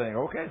sitting there saying,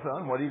 "Okay,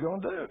 son, what are you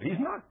going to do?" He's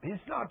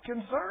not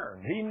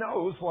concerned. He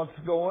knows what's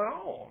going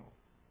on.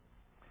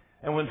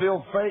 And when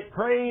Phil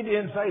prayed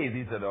in faith,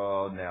 he said,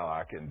 "Oh, now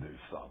I can do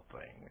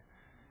something."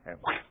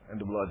 And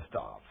the blood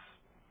stops.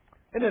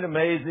 Isn't it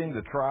amazing,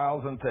 the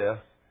trials and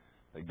tests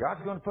that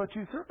God's going to put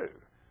you through?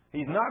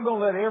 He's not going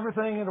to let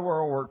everything in the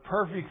world work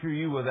perfect for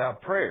you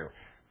without prayer,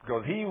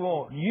 because He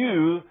wants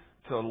you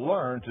to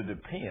learn to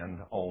depend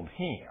on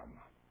Him.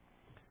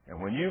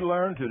 And when you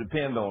learn to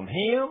depend on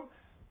Him,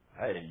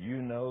 hey,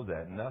 you know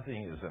that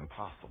nothing is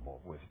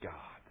impossible with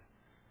God.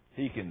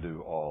 He can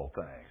do all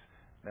things.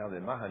 Now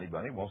then, my honey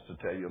bunny wants to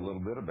tell you a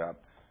little bit about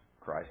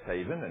Christ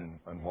Haven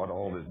and what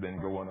all has been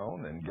going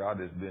on, and God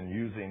has been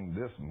using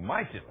this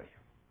mightily.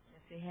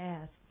 Yes, He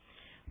has.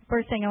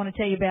 First thing I want to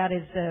tell you about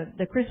is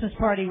the Christmas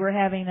party we're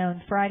having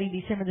on Friday,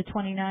 December the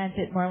 29th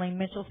at Marlene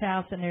Mitchell's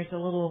house, and there's a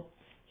little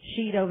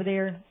sheet over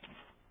there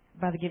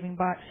by the giving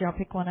box. Y'all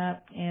pick one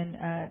up, and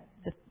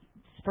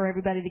for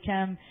everybody to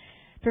come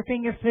for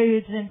finger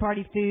foods and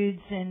party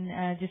foods,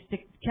 and just to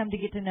come to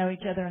get to know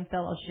each other and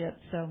fellowship.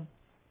 So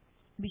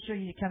be sure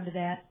you come to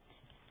that.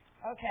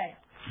 Okay.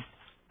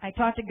 I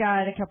talked to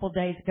God a couple of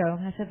days ago,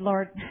 and I said,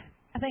 "Lord,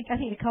 I think I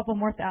need a couple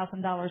more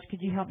 $1,000.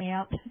 Could you help me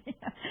out?"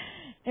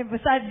 And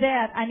besides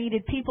that, I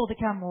needed people to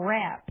come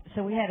wrap.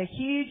 So we had a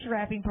huge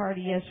wrapping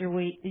party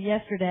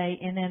yesterday,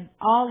 and then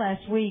all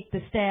last week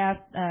the staff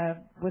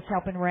was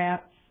helping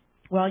wrap.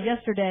 Well,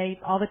 yesterday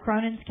all the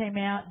Cronins came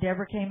out,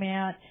 Deborah came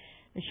out,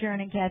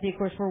 Sharon and Kathy, of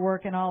course, were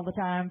working all the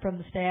time from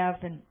the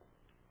staff, and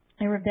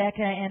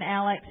Rebecca and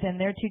Alex and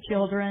their two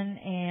children,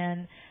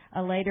 and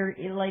a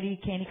lady,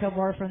 Candy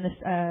Kovar from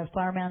the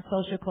Flower Mound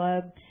Social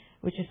Club,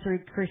 which is through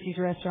Chrissy's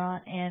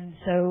Restaurant. And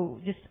so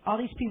just all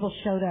these people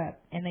showed up,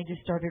 and they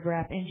just started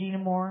wrapping. And Gina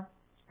Moore,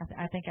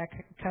 I think I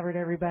covered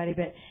everybody,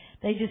 but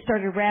they just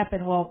started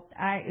wrapping. Well,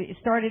 it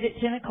started at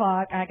 10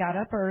 o'clock. I got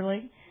up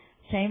early,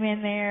 came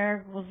in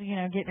there, was,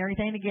 getting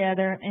everything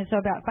together. And so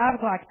about 5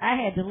 o'clock, I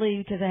had to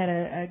leave because I had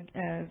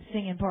a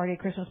singing party, a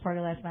Christmas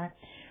party last night.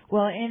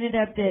 Well, it ended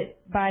up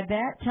that by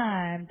that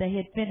time, they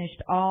had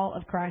finished all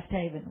of Christ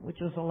Haven, which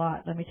was a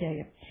lot, let me tell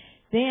you.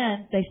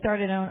 Then they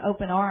started on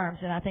Open Arms,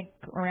 and I think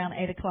around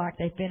 8 o'clock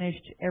they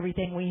finished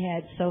everything we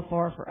had so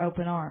far for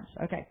Open Arms.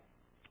 Okay.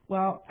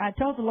 Well, I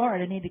told the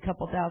Lord I need a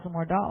couple $1,000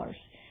 more.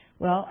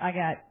 Well, I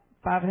got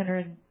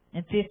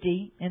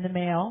 $550 in the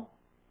mail,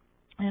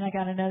 and I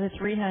got another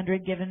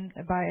 $300 given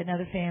by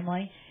another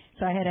family.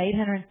 So I had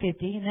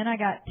 $850, and then I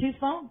got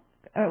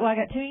I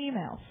got two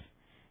emails.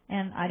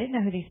 And I didn't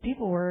know who these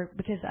people were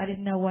because I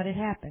didn't know what had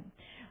happened.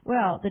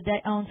 Well,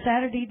 on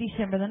Saturday,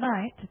 December the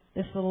 9th,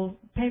 this little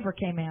paper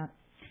came out.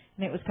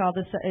 And it was called,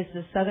 it's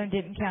the Southern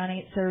Denton County.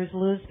 It serves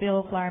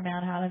Louisville, Flower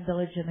Mound, Highland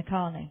Village, and the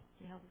Colony.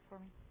 Can you hold this for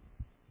me?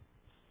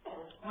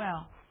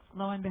 Well,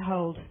 lo and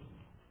behold.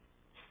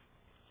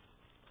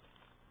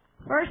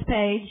 First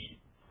page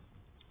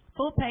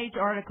full-page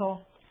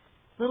article,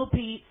 Little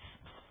Pete's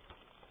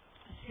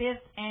 5th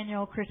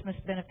Annual Christmas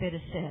Benefit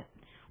is Set,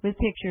 with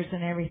pictures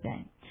and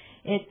everything.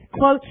 It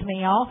quotes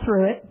me all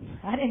through it.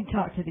 I didn't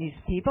talk to these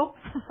people.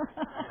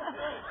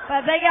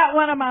 But they got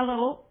one of my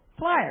little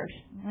flyers.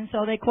 And so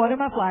they quoted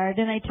my flyer.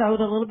 Then they told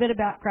a little bit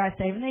about Christ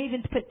Haven. They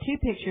even put 2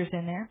 pictures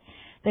in there.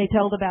 They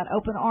told about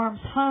Open Arms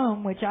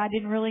Home, which I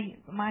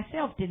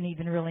myself didn't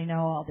even really know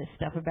all this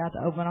stuff about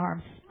the Open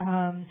Arms.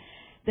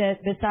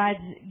 That besides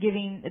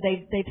giving,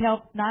 they've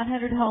helped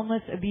 900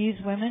 homeless,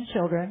 abused women and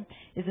children.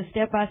 Is a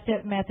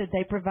step-by-step method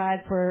they provide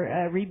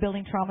for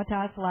rebuilding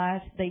traumatized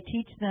lives. They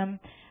teach them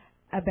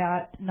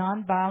about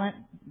nonviolent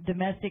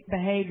domestic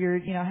behavior,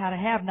 how to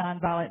have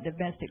nonviolent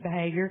domestic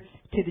behavior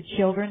to the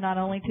children, not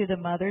only to the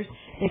mothers.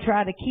 They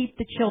try to keep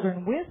the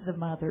children with the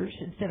mothers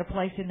instead of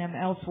placing them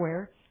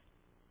elsewhere.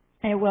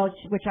 And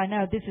which I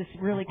know this is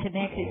really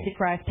connected to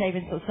Christ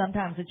Haven, so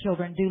sometimes the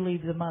children do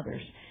leave the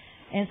mothers.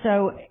 And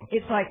so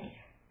it's like,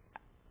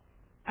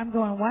 I'm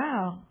going,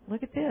 wow,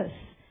 look at this.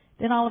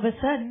 Then all of a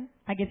sudden,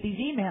 I get these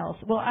emails.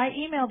 Well, I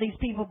email these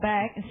people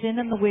back and send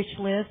them the wish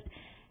list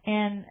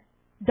and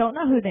don't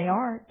know who they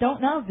are,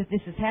 don't know that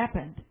this has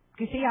happened.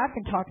 You see, I've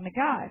been talking to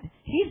God.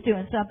 He's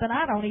doing something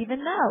I don't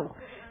even know.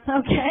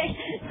 Okay?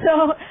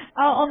 So,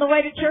 on the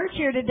way to church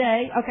here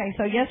today,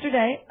 so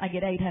yesterday, I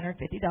get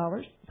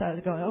 $850. So I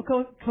was going, oh,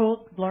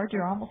 cool, Lord,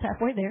 you're almost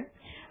halfway there.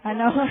 I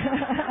know,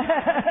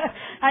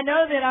 I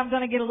know that I'm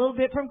going to get a little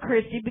bit from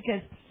Christy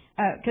because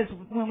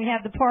when we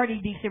have the party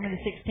December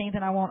the 16th,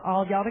 and I want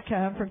all of y'all to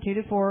come from 2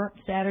 to 4,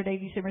 Saturday,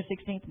 December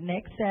 16th,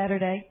 next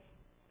Saturday,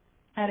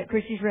 out at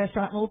Christy's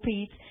Restaurant, Little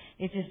Pete's.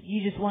 It's just,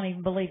 you just won't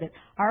even believe it.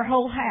 Our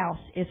whole house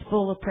is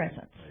full of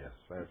presents. Yes,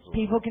 absolutely.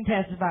 People can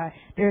testify.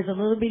 There's a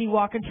little bitty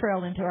walking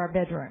trail into our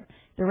bedroom.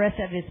 The rest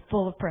of it is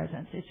full of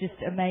presents. It's just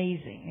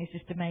amazing. It's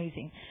just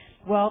amazing.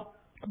 Well,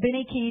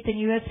 Benny Keith and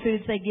U.S.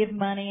 Foods, they give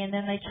money, and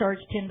then they charge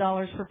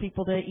 $10 for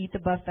people to eat the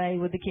buffet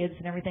with the kids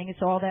and everything. And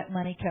so all that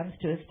money comes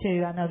to us,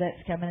 too. I know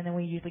that's coming, and then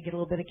we usually get a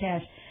little bit of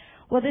cash.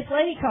 Well, this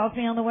lady calls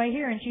me on the way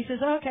here, and she says,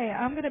 okay,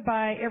 I'm going to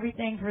buy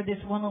everything for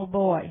this one little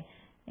boy.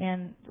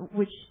 And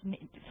which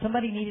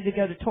somebody needed to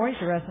go to Toys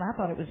R Us, and I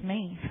thought it was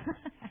me.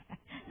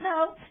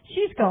 No,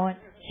 she's going.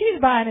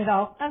 She's buying it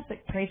all. I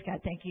said, praise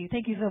God, thank you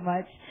so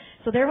much.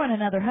 So there went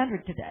another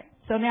 100 today.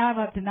 So now I'm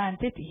up to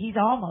 950. He's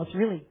almost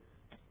really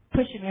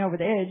pushing me over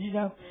the edge,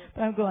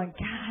 But I'm going,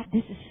 God,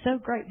 this is so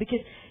great because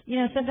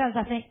sometimes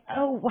I think,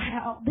 oh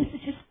wow, this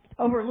is just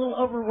a little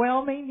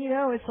overwhelming.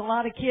 It's a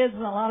lot of kids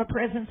and a lot of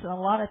presents and a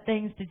lot of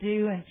things to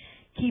do and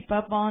keep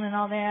up on and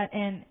all that.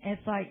 And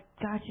it's like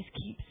God just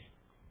keeps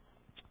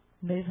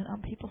moving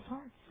on people's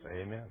hearts.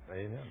 Amen.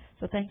 Amen.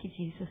 So thank you,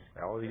 Jesus.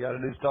 All you got to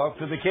do is talk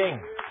to the King.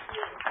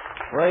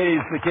 Praise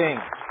the King.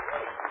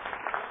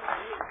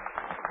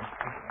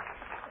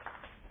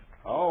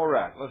 All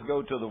right, let's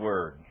go to the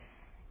Word.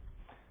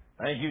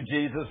 Thank you,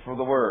 Jesus, for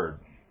the Word.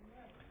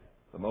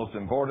 The most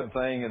important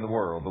thing in the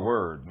world, the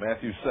Word.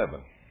 Matthew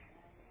 7.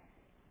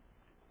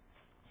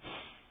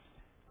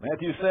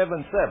 Matthew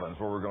 7:7 is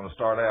where we're going to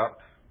start out.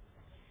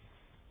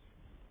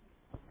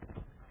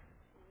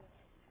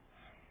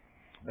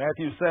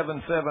 Matthew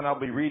 7:7, I'll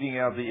be reading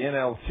out the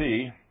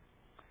NLT,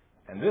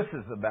 and this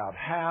is about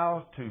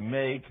how to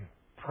make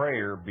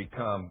prayer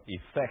become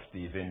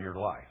effective in your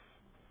life.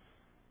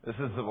 This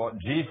is what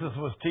Jesus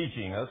was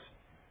teaching us,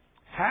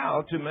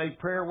 how to make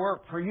prayer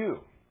work for you.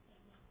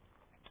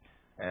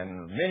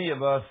 And many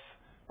of us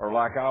are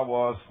like I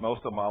was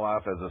most of my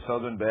life as a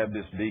Southern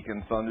Baptist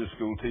deacon, Sunday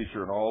school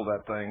teacher, and all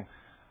that thing,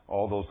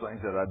 all those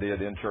things that I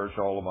did in church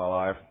all of my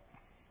life.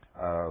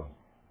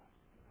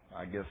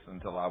 I guess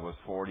until I was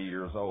 40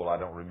 years old, I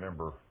don't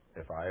remember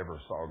if I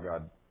ever saw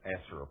God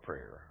answer a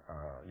prayer,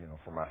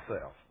 for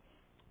myself.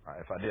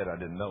 If I did, I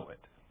didn't know it.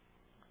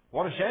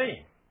 What a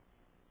shame.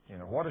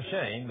 What a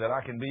shame that I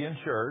can be in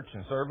church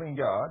and serving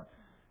God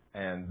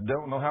and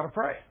don't know how to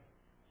pray.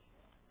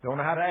 Don't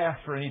know how to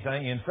ask for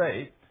anything in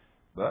faith,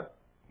 but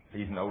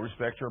He's no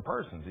respecter of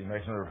persons. He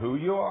makes no difference who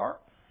you are.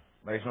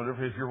 Makes no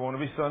difference if you're one of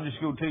His Sunday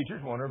school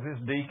teachers, one of His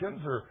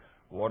deacons, or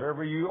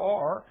whatever you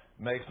are.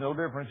 Makes no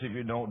difference if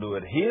you don't do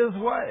it His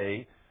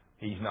way.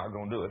 He's not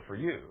going to do it for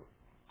you.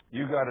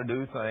 You got to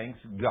do things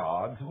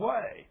God's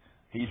way.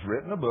 He's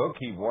written a book.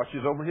 He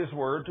watches over His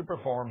Word to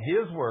perform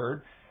His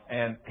Word,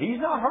 and He's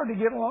not hard to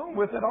get along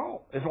with at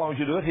all, as long as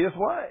you do it His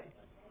way.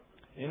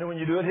 When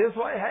you do it His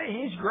way, hey,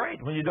 He's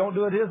great. When you don't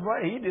do it His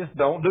way, He just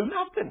don't do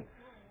nothing.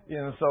 He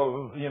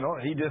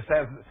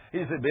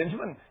said,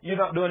 Benjamin, you're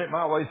not doing it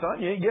my way, son.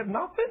 You ain't getting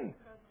nothing.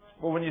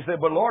 Well, when you said,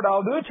 but Lord,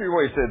 I'll do it your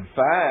way, He said,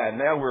 fine,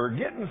 now we're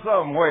getting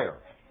somewhere.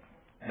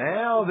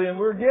 Now then,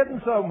 we're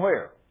getting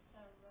somewhere.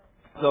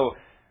 So,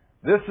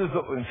 this is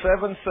in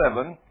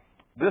 7:7.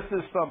 This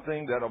is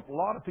something that a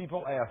lot of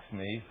people ask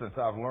me since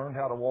I've learned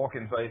how to walk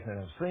in faith and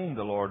have seen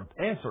the Lord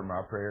answer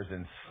my prayers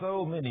in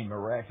so many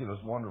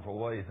miraculous, wonderful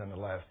ways in the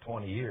last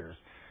 20 years.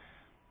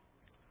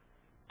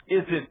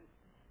 Is it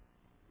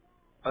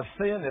a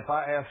sin if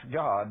I ask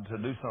God to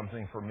do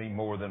something for me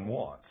more than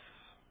once?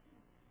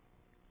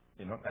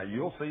 Now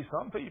you'll see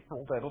some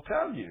people that'll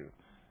tell you,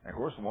 And of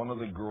course, one of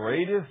the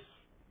greatest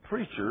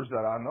preachers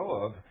that I know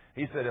of,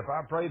 he said, if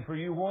I prayed for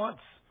you once,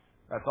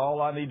 that's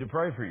all I need to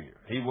pray for you.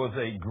 He was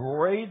a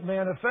great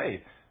man of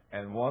faith.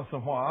 And once in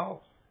a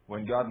while,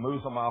 when God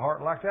moves on my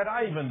heart like that,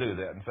 I even do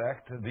that. In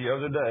fact, the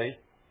other day,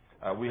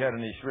 we had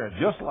an experience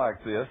just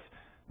like this.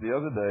 The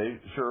other day,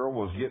 Cheryl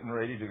was getting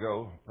ready to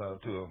go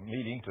to a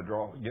meeting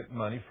to get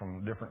money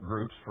from different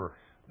groups for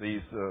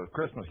these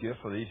Christmas gifts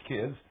for these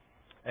kids.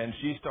 And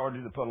she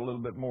started to put a little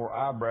bit more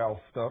eyebrow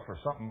stuff or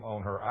something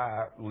on her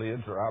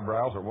eyelids or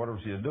eyebrows or whatever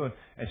she was doing,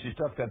 and she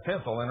stuck that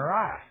pencil in her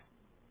eye.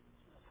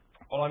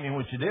 Well, I mean,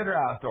 when she did, her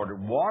eyes started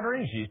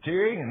watering, she's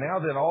tearing, and now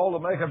then all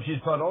the makeup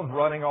she's put on is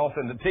running off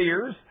into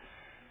tears.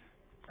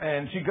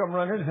 And she come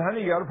running and said,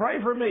 honey, you got to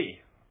pray for me.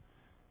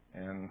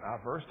 And I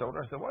first told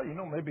her, I said, well, you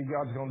know, maybe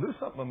God's going to do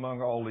something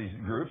among all these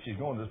groups. He's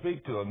going to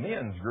speak to a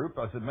men's group.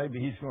 I said,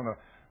 maybe he's going to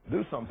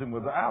do something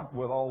with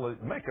all the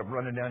makeup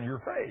running down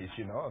your face,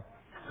 you know.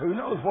 Who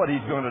knows what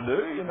he's going to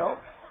do, you know.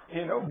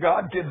 You know,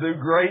 God can do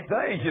great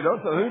things, you know,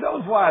 so who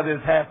knows why this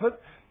happened.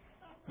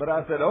 But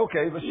I said,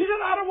 okay. But she said,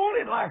 I don't want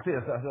it like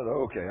this. I said,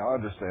 okay, I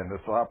understand this,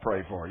 so I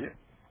pray for you.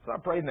 So I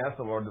prayed and asked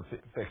the Lord to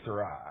fix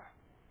her eye.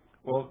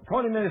 Well,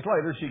 20 minutes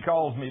later, she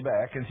calls me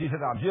back, and she said,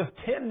 I'm just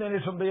 10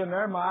 minutes from being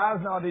there. My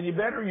eye's not any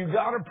better. You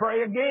got to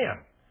pray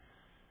again.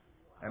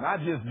 And I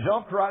just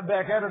jumped right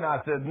back at her, and I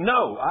said,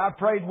 no, I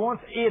prayed once.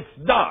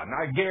 It's done.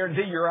 I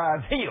guarantee your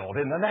eye's healed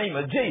in the name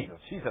of Jesus.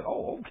 She said,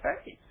 oh,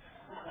 okay.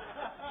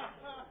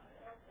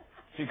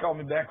 She called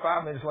me back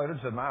 5 minutes later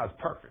and said, my eye's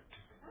perfect.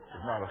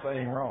 There's not a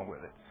thing wrong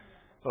with it.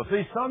 So,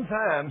 see,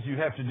 sometimes you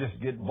have to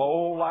just get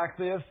bold like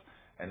this,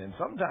 and then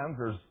sometimes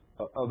there's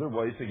other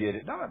ways to get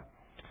it done.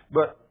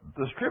 But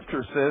the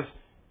Scripture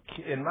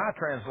says, in my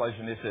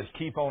translation, it says,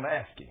 keep on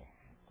asking.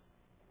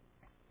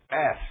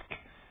 Ask.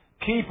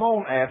 Keep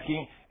on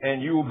asking,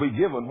 and you will be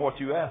given what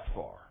you ask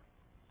for.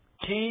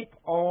 Keep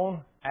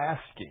on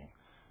asking.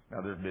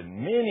 Now, there's been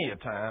many a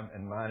time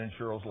in mine and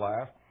Cheryl's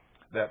life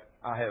that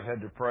I have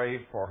had to pray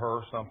for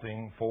her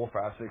something 4,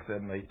 5, 6,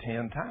 7, 8,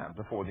 10 times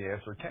before the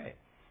answer came.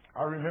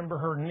 I remember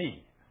her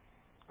knee.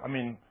 I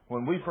mean,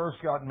 when we first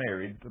got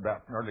married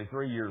about nearly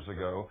 3 years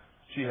ago,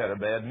 she had a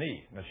bad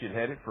knee. Now, she'd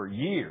had it for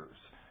years,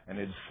 and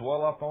it'd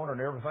swell up on her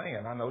and everything,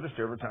 and I noticed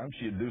every time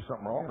she'd do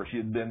something wrong or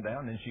she'd bend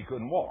down and she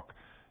couldn't walk.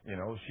 You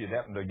know, she'd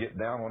happen to get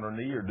down on her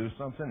knee or do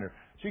something, or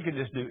she could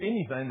just do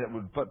anything that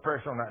would put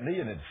pressure on that knee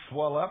and it'd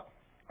swell up.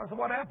 I said,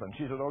 what happened?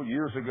 She said, oh,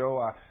 years ago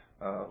I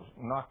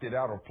knocked it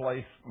out of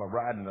place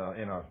riding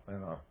in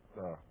a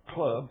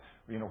club,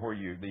 you know,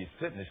 these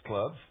fitness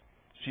clubs.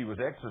 She was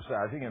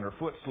exercising and her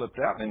foot slipped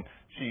out and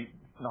she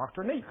knocked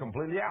her knee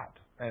completely out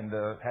and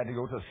had to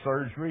go to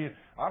surgery.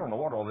 I don't know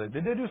what all that.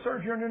 Did they do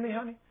surgery on your knee,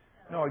 honey?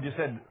 No, I just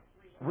had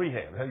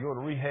rehab. Had to go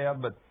to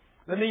rehab, but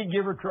the knee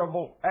gave her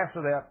trouble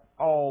after that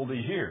all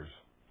these years.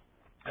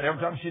 And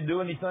every time she'd do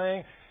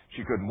anything,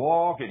 she couldn't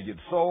walk, it'd get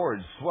sore,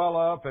 it'd swell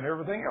up and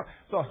everything else.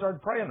 So I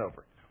started praying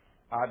over it.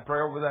 I'd pray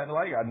over that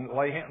leg, I'd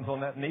lay hands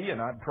on that knee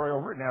and I'd pray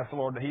over it and ask the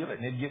Lord to heal it,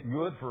 and it'd get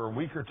good for a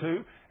week or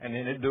two, and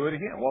then it'd do it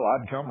again. Well,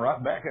 I'd come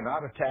right back and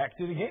I'd attack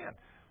it again.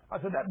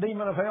 I said, that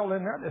demon of hell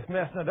in there that's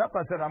messing it up,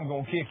 I said, I'm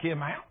going to kick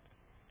him out.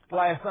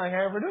 Last thing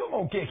I ever do, I'm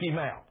going to kick him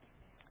out.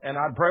 And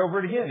I'd pray over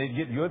it again. It'd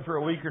get good for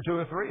a week or 2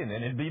 or 3, and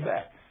then it'd be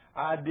back.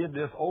 I did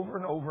this over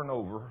and over and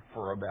over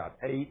for about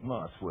 8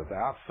 months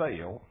without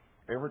fail.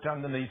 Every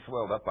time the knee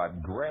swelled up,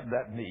 I'd grab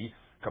that knee,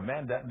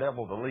 command that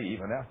devil to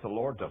leave, and ask the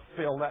Lord to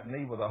fill that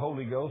knee with the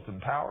Holy Ghost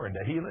and power and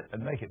to heal it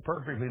and make it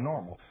perfectly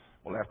normal.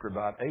 Well, after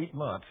about 8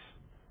 months,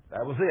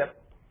 that was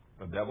it.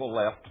 The devil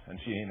left, and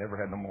she ain't never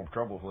had no more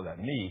troubles with that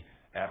knee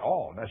at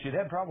all. Now, she'd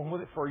had problems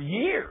with it for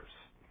years.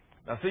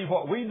 Now, see,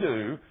 what we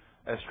do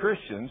as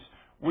Christians,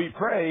 we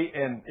pray,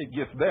 and it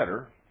gets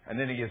better, and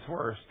then it gets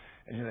worse,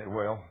 and you say,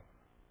 well,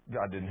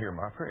 God didn't hear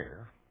my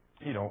prayer.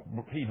 He's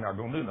not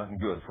going to do nothing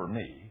good for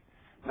me.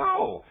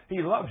 No,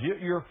 He loves you.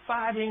 You're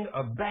fighting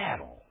a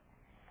battle.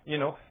 You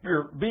know,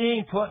 you're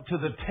being put to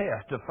the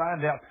test to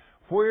find out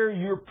where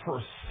your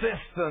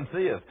persistence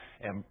is.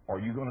 And are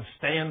you going to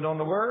stand on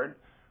the Word?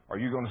 Are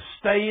you going to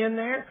stay in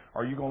there?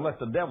 Or are you going to let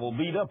the devil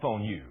beat up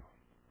on you?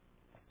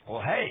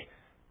 Well, hey,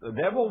 the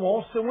devil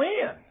wants to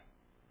win.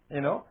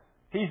 You know,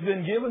 he's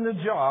been given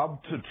the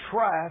job to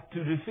try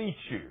to defeat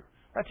you.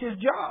 That's his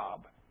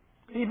job.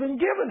 He's been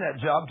given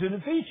that job to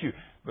defeat you.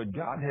 But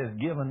God has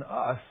given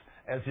us,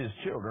 as His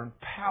children,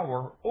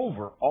 power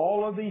over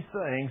all of these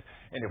things.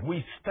 And if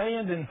we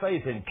stand in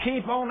faith and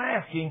keep on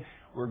asking,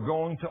 we're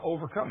going to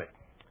overcome it.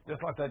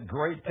 Just like that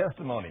great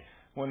testimony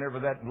whenever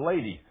that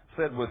lady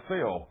said with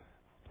Phil,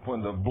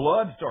 when the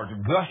blood starts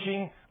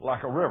gushing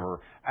like a river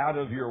out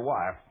of your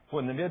wife,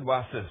 when the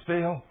midwife says,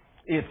 Phil,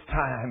 it's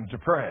time to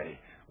pray.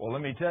 Well,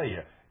 let me tell you,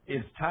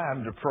 it's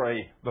time to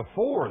pray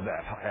before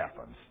that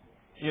happens.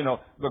 You know,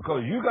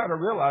 because you got to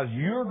realize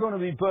you're going to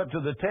be put to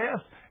the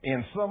test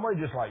in some way,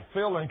 just like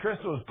Phil and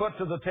Crystal was put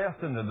to the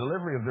test in the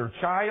delivery of their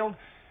child.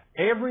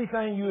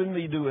 Everything you and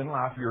me do in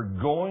life, you're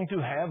going to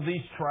have these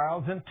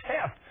trials and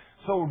tests.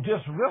 So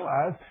just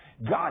realize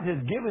God has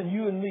given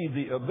you and me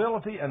the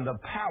ability and the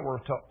power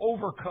to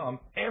overcome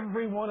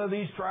every one of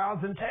these trials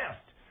and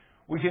tests.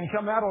 We can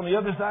come out on the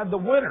other side the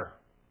winner.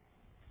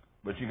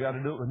 But you got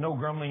to do it with no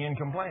grumbling and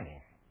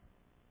complaining.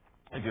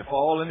 If you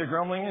fall into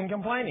grumbling and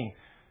complaining,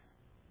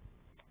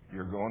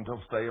 you're going to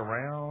stay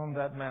around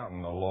that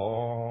mountain a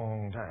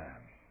long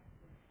time.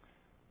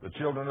 The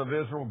children of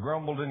Israel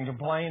grumbled and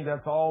complained.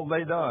 That's all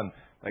they done.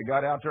 They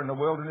got out there in the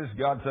wilderness.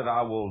 God said,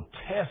 I will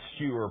test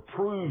you or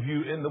prove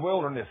you in the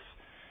wilderness.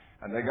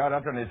 And they got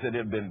out there and they said,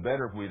 it'd been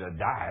better if we'd have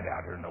died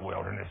out there in the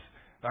wilderness.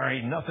 There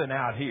ain't nothing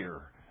out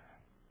here.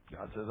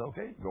 God says,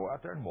 okay, go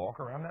out there and walk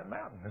around that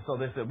mountain. And so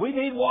they said, we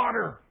need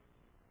water.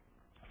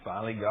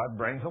 Finally, God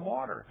brings them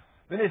water.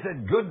 Then they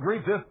said, good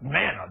grief, this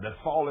manna that's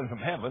falling from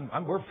heaven,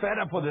 we're fed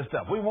up with this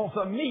stuff. We want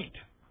some meat.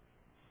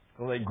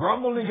 So they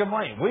grumbled and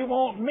complained. We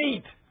want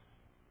meat.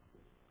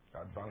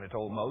 God finally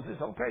told Moses,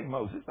 okay,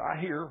 Moses, I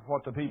hear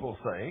what the people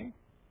are saying.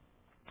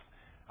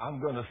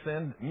 I'm going to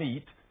send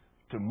meat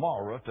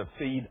tomorrow to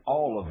feed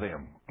all of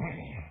them.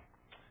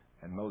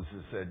 And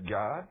Moses said,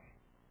 God,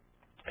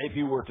 if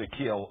you were to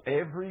kill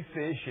every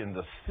fish in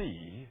the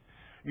sea,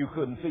 you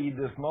couldn't feed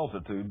this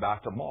multitude by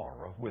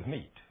tomorrow with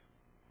meat.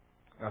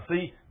 Now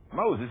see,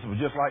 Moses was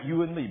just like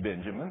you and me,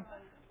 Benjamin.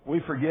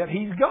 We forget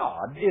he's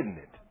God, isn't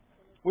it?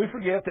 We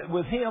forget that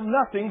with him,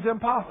 nothing's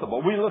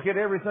impossible. We look at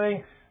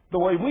everything the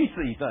way we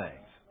see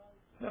things.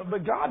 No,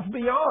 but God's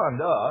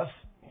beyond us.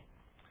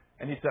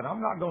 And he said,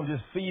 I'm not going to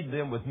just feed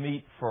them with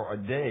meat for a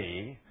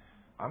day.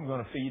 I'm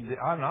not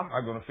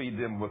going to feed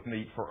them with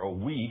meat for a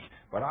week,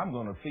 but I'm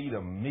going to feed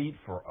them meat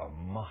for a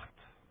month.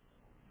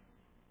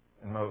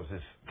 And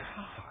Moses,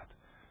 God,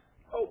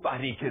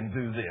 nobody can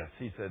do this.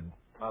 He said,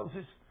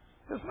 Moses,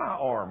 is my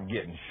arm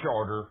getting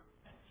shorter?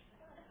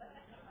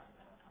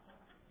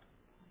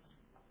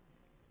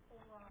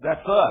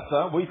 That's us,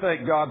 huh? We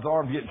think God's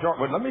arm's getting short.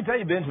 But let me tell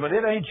you, Benjamin,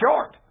 it ain't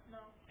short. No.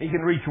 He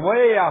can reach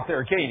way out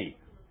there, can't he?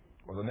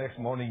 Well, the next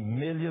morning,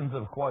 millions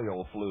of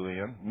quail flew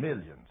in.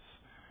 Millions.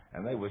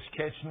 And they was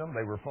catching them.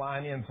 They were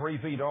flying in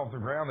 3 feet off the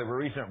ground. They were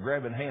reaching up,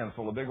 grabbing hands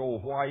full of big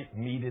old white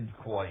meated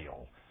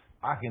quail.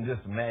 I can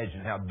just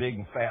imagine how big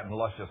and fat and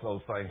luscious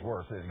those things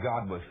were since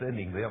God was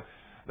sending them.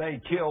 They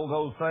killed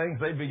those things.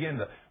 They began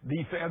to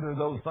defeather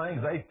those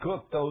things. They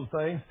cooked those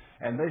things.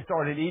 And they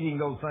started eating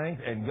those things.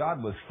 And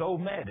God was so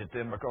mad at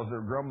them because they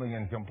were grumbling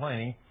and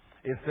complaining.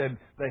 It said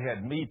they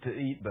had meat to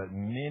eat, but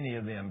many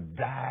of them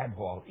died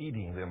while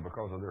eating them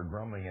because of their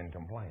grumbling and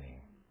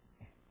complaining.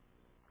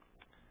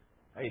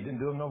 Hey, it didn't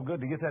do them no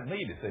good to get that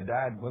meat if they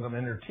died with them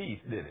in their teeth,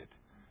 did it?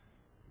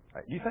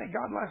 You think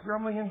God likes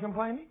grumbling and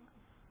complaining?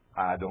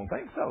 I don't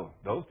think so.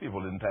 Those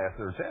people didn't pass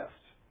their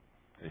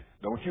tests.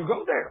 Don't you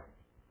go there.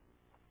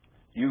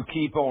 You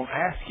keep on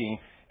asking,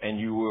 and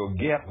you will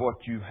get what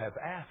you have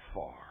asked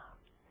for.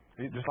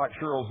 Just like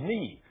Cheryl's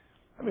knee.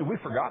 I mean, we've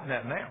forgotten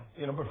that now.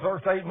 But the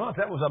first 8 months,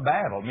 that was a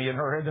battle me and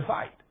her had to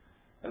fight.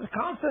 It was a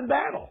constant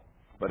battle.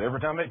 But every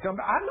time it comes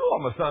back, I know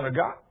I'm a son of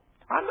God.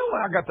 I know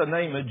I got the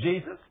name of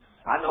Jesus.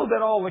 I know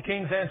that all the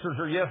king's answers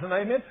are yes and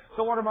amen.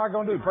 So what am I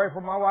going to do? Pray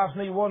for my wife's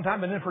knee one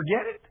time and then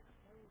forget it?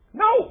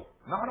 No,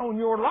 not on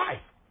your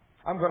life.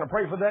 I'm going to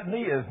pray for that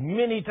knee as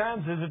many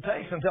times as it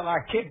takes until I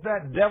kick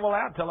that devil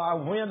out, till I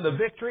win the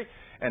victory,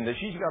 and that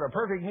she's got a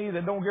perfect knee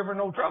that don't give her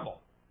no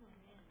trouble.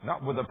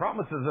 Not with the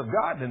promises of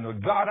God and the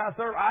God I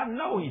serve. I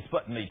know he's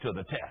putting me to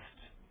the test.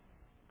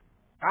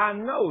 I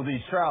know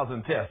these trials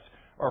and tests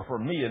are for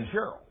me and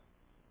Cheryl.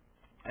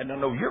 And I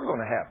know you're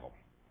going to have them.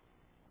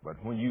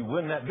 But when you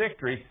win that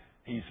victory,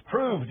 he's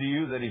proved to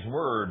you that his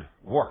word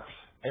works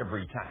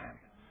every time.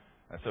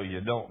 And so you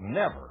don't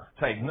never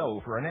take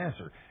no for an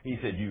answer. He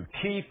said, you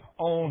keep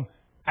on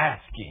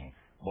asking,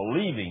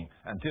 believing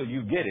until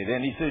you get it.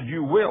 And he said,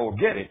 you will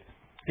get it.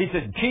 He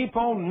said, keep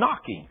on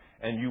knocking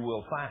and you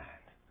will find.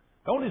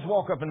 Don't just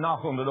walk up and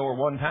knock on the door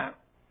one time.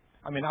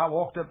 I mean, I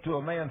walked up to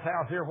a man's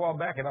house here a while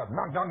back and I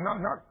knock, knock,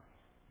 knock, knock.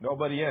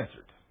 Nobody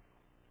answered.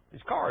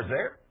 His car's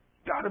there.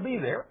 Got to be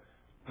there.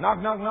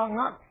 Knock, knock, knock,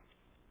 knock.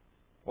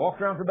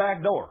 Walked around the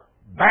back door.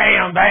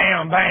 Bam,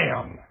 bam,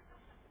 bam.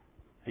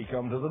 He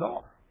come to the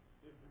door.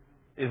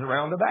 Is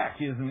around the back.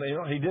 He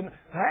didn't.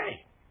 Hey,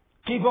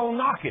 keep on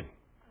knocking.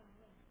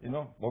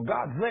 Well,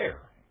 God's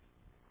there.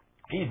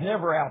 He's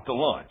never out to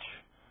lunch.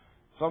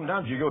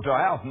 Sometimes you go to a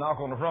house and knock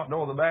on the front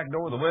door, the back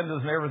door, the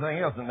windows, and everything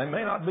else, and they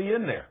may not be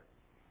in there.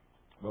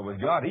 But with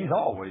God, he's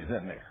always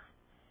in there.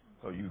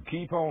 So you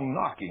keep on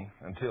knocking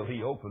until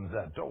he opens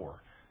that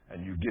door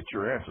and you get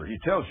your answer. He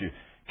tells you,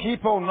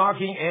 keep on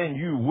knocking and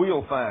you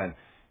will find.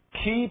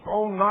 Keep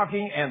on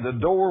knocking and the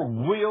door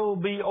will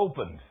be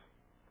opened.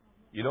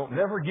 You don't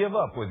never give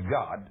up with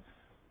God.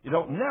 You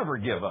don't never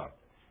give up.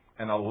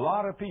 And a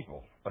lot of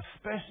people,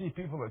 especially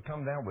people that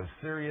come down with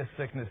serious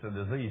sickness and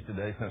disease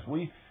today, since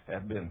we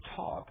have been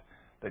taught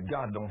that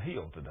God don't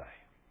heal today.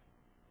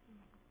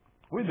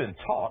 We've been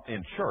taught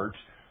in church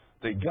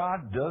that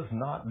God does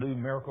not do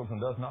miracles and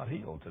does not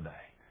heal today.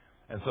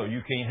 And so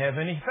you can't have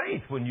any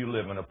faith when you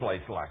live in a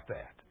place like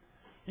that.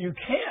 You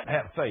can't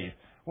have faith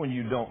when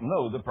you don't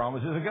know the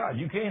promises of God.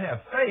 You can't have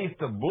faith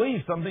to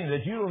believe something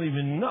that you don't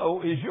even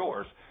know is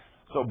yours.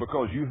 So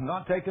because you've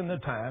not taken the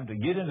time to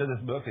get into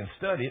this book and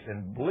study it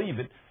and believe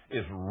it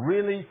is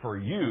really for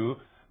you,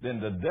 then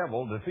the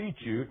devil defeats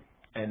you.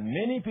 And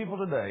many people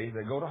today,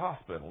 they go to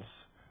hospitals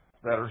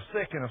that are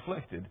sick and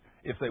afflicted,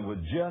 if they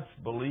would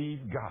just believe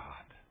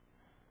God,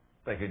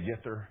 they could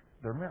get their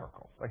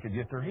miracle. They could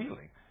get their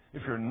healing.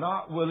 If you're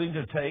not willing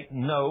to take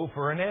no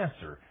for an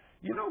answer,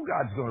 you know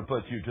God's going to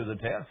put you to the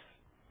test.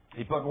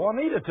 He put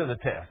Juanita to the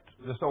test,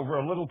 just over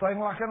a little thing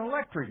like an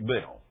electric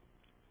bill.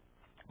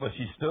 But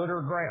she stood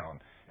her ground,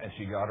 and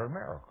she got her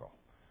miracle.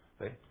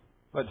 See?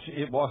 But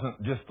it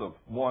wasn't just the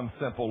one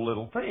simple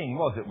little thing,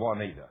 was it,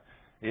 Juanita?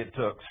 It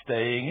took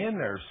staying in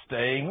there,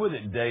 staying with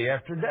it day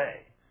after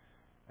day.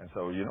 And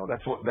so, you know,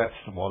 that's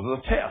one of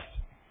the tests.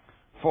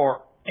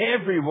 For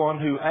everyone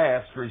who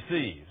asks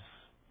receives.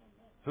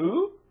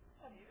 Who?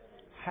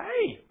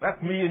 Hey,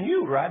 that's me and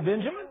you, right,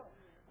 Benjamin?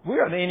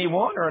 We're an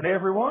anyone or an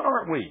everyone,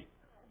 aren't we?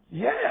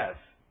 Yes.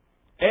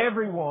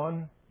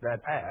 Everyone that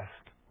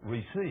asks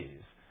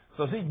receives.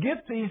 So see,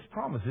 get these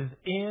promises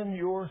in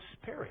your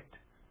spirit.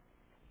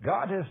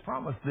 God has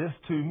promised this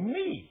to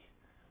me.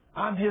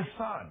 I'm His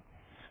son.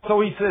 So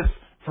He says,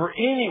 for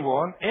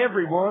anyone,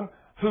 everyone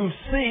who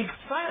seeks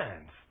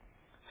finds.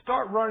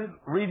 Start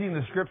reading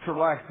the scripture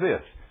like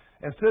this.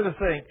 Instead of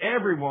saying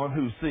everyone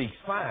who seeks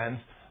finds,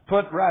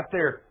 put right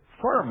there,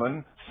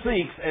 Furman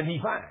seeks and he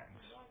finds.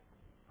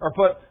 Or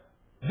put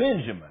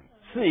Benjamin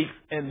seeks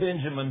and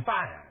Benjamin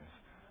finds.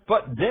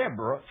 Put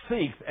Deborah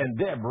seeks and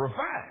Deborah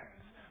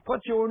finds.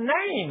 Put your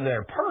name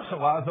there.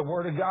 Personalize the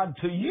Word of God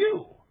to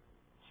you.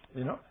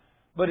 You know?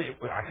 But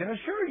I can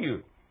assure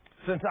you,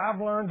 since I've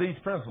learned these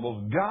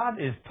principles,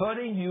 God is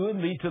putting you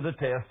and me to the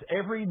test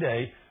every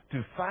day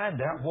to find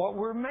out what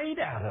we're made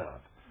out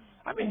of.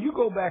 I mean, you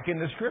go back in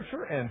the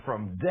Scripture, and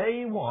from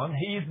day one,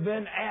 He's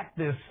been at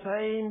this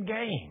same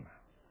game.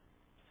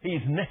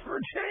 He's never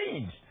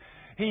changed.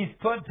 He's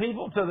put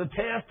people to the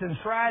test and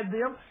tried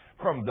them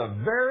from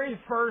the very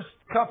first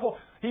couple.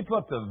 He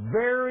put the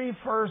very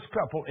first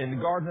couple in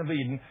the Garden of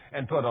Eden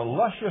and put a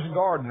luscious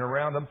garden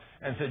around them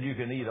and said, you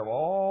can eat of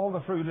all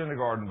the fruit in the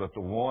garden but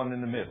the one in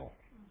the middle.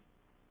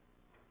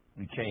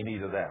 You can't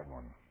eat of that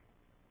one.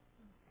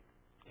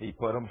 He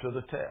put them to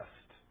the test.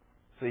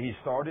 See, He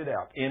started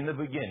out in the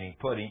beginning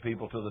putting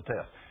people to the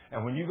test.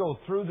 And when you go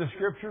through the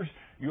Scriptures,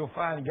 you'll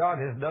find God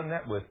has done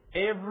that with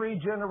every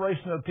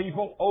generation of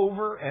people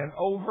over and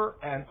over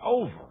and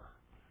over.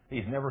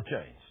 He's never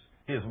changed.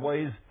 His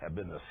ways have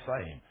been the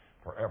same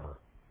forever.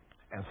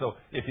 And so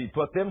if He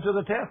put them to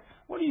the test,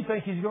 what do you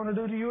think He's going to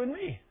do to you and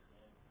me?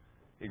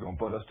 He's going to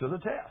put us to the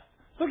test.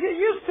 So get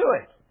used to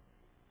it.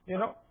 You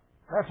know,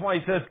 that's why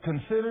He says,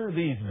 consider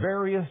these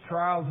various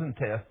trials and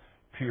tests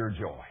pure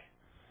joy.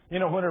 You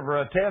know, whenever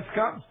a test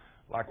comes,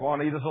 like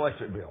Juanita's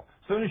electric bill,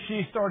 as soon as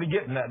she started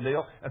getting that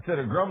deal, instead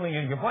of grumbling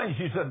and complaining,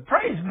 she said,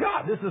 praise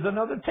God, this is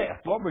another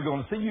test. Lord, we're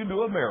going to see you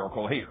do a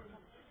miracle here.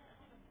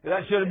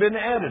 That should have been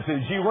the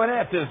attitude she went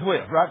at this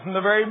with right from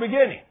the very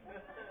beginning.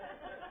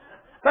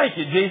 Thank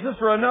you, Jesus,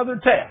 for another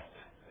test.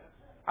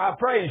 I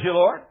praise you,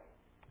 Lord.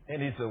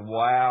 And He said,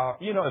 wow.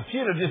 You know, if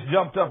she'd have just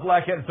jumped up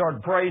like that and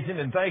started praising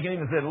and thanking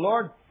Him and said,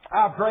 Lord,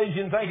 I praise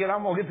you and thank you, and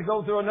I'm going to get to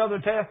go through another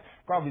test,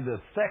 probably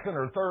the second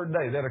or third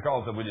day, they'd have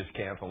called and said, we just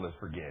cancel this,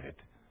 forget it.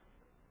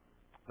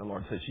 The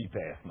Lord said, she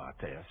passed my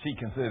test. She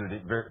considered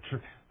it very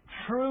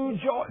true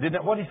joy. Isn't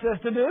that what He says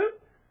to do?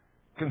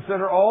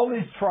 Consider all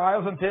these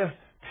trials and tests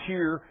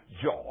pure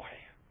joy.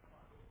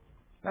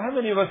 Now, how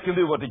many of us can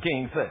do what the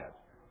King said?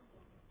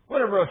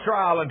 Whenever a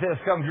trial and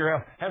test comes to your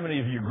house, how many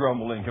of you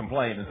grumble and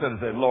complain instead of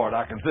saying, Lord,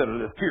 I consider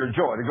this pure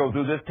joy to go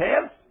through this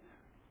test?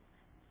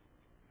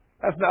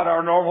 That's not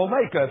our normal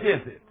makeup,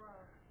 is it?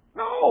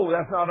 No,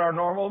 that's not our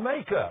normal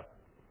makeup.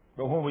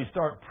 But when we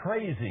start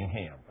praising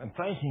Him and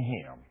thanking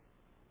Him,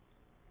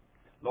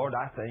 Lord,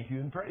 I thank you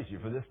and praise you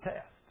for this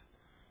test.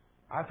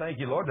 I thank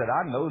you, Lord, that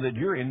I know that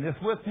you're in this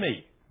with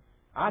me.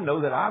 I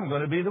know that I'm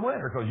going to be the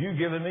winner because you've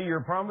given me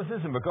your promises,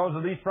 and because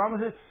of these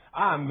promises,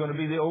 I'm going to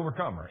be the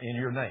overcomer in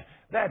your name.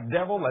 That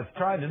devil that's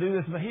trying to do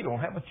this, he don't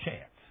have a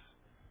chance.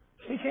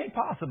 He can't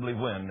possibly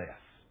win this.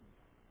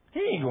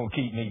 He ain't going to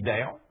keep me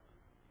down.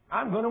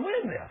 I'm going to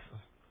win this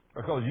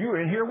because you're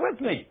in here with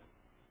me.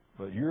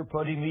 But you're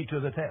putting me to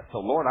the test. So,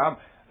 Lord,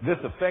 this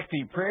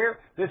effective prayer,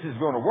 this is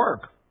going to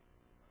work.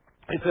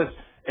 It says,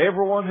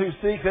 everyone who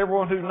seeks,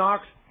 everyone who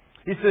knocks.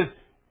 He says,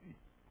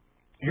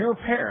 your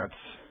parents,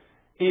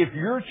 if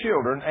your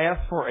children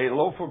ask for a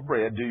loaf of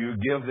bread, do you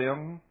give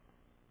them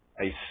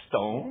a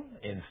stone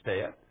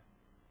instead?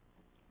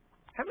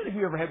 How many of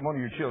you ever had one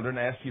of your children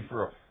ask you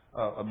for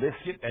a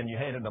biscuit and you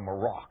handed them a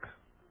rock?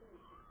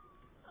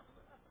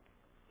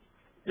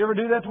 You ever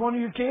do that to one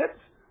of your kids?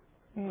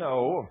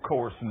 No, of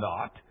course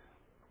not.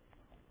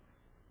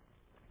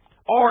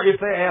 Or if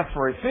they ask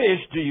for a fish,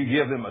 do you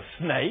give them a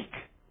snake?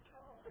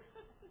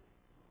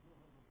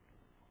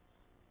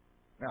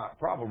 Now,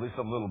 probably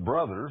some little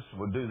brothers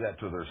would do that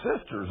to their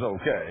sisters,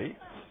 okay.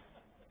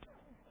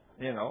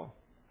 You know.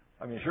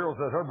 I mean, Cheryl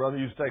says her brother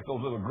used to take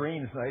those little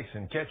green snakes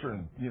and catch her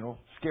and,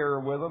 scare her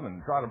with them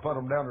and try to put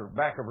them down the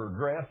back of her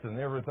dress and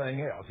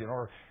everything else,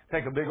 or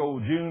take a big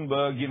old June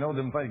bug,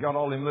 them things got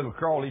all them little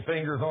crawly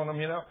fingers on them,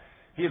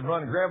 He'd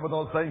run and grab with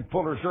those things,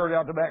 pull her shirt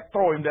out the back,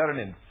 throw him down and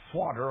then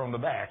swat her on the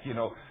back,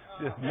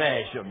 just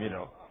mash him,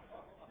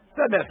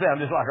 Doesn't that sound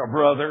just like a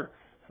brother?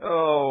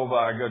 Oh,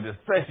 my goodness,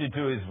 especially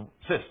to his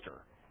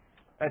sister.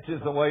 That's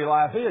just the way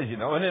life is,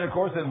 And then, of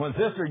course, when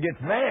sister gets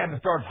mad and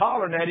starts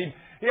hollering at him,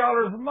 he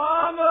hollers,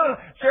 Mama,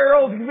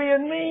 Cheryl's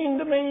being mean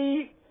to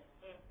me.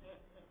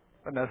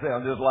 Doesn't that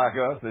sound just like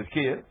us as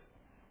kids?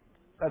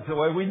 That's the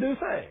way we do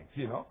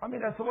things, I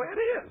mean, that's the way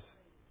it is.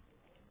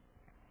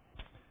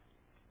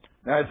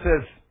 Now, it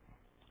says,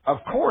 of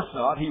course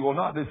not, he will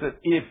not do this.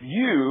 If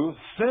you,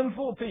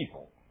 sinful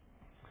people,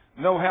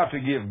 know how to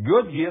give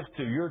good gifts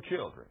to your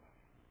children,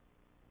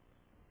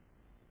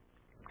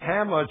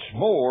 how much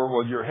more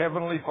will your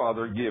Heavenly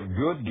Father give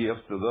good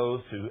gifts to those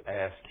who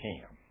ask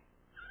Him?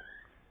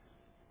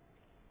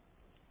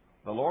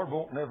 The Lord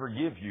won't never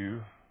give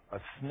you a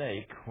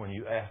snake when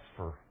you ask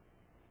for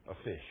a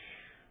fish.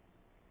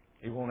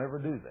 He won't ever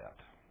do that.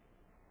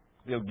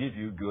 He'll give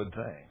you good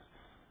things.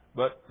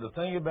 But the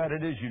thing about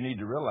it is you need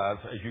to realize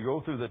as you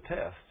go through the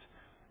test,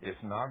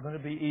 it's not going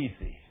to be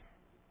easy.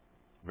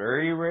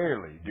 Very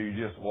rarely do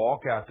you just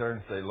walk out there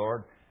and say,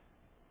 Lord,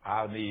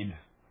 I need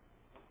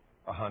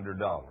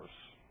 $100.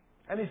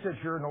 And He said,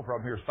 sure, no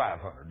problem. Here's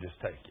 $500. Just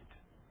take it.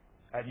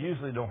 That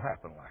usually don't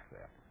happen like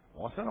that.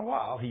 Once in a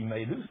while, He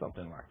may do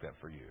something like that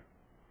for you.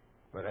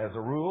 But as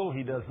a rule,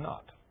 He does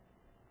not.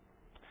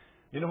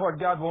 You know what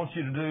God wants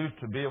you to do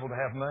to be able to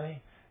have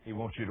money? He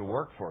wants you to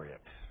work for it.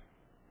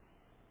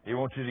 He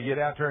wants you to get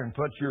out there and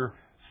put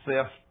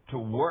yourself to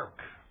work.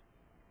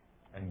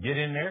 And get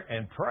in there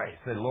and pray.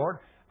 Say, Lord,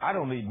 I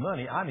don't need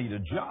money. I need a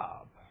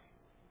job.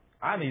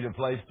 I need a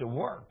place to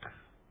work.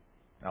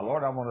 Now,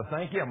 Lord, I want to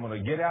thank You. I'm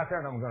going to get out there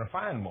and I'm going to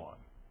find one.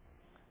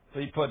 So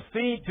He put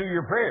feet to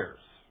your prayers.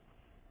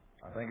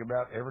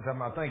 Every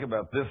time I think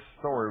about this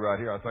story right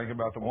here, I think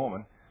about the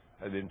woman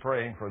that had been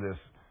praying for this,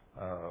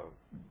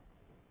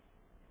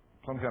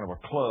 some kind of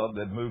a club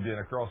that moved in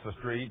across the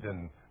street,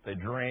 and they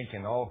drank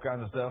and all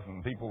kinds of stuff,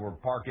 and people were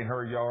parking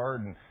her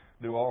yard and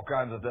do all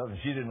kinds of stuff, and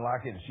she didn't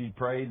like it, and she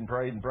prayed and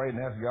prayed and prayed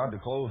and asked God to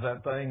close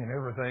that thing and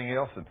everything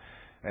else,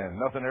 and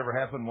nothing ever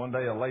happened. One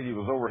day a lady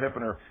was over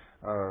helping her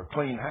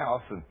clean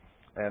house,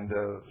 and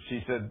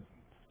she said,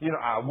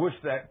 I wish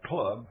that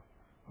club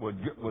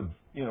would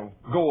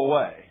go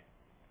away.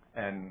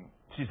 And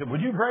she said,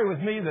 would you pray with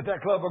me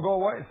that club will go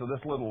away? So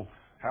this little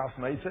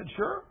housemaid said,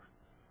 sure.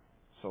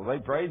 So they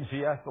prayed, and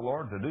she asked the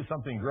Lord to do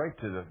something great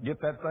to get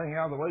that thing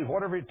out of the way,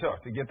 whatever it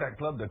took to get that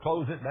club to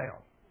close it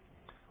down.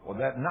 Well,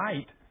 that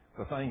night,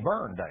 the thing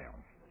burned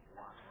down.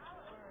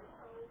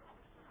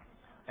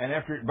 And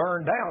after it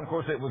burned down, of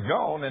course, it was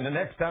gone. And the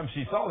next time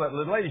she saw that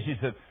little lady, she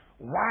said,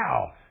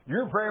 wow,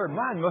 your prayer and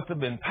mine must have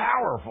been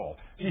powerful.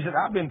 She said,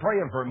 I've been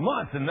praying for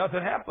months and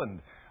nothing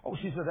happened. Oh,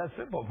 she said, that's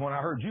simple. When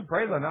I heard you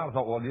pray that night, I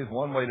thought, well, there's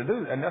one way to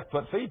do it, and that's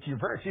put feet to your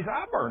prayer. She said,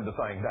 I burned the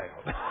thing down.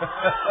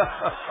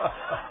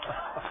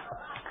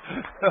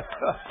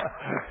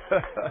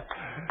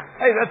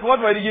 Hey, that's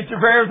one way to get your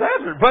prayers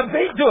answered. Put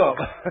feet to them.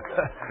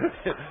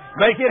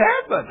 Make it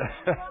happen.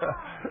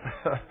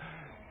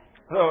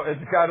 So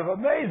it's kind of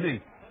amazing.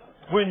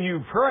 When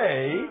you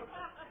pray,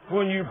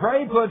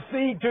 put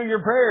feet to your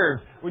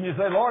prayers. When you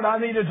say, Lord, I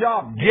need a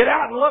job, get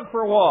out and look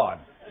for one.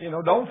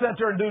 Don't sit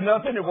there and do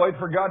nothing and wait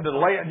for God to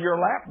lay it in your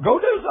lap. Go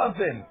do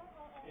something.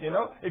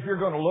 If you're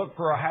going to look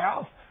for a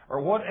house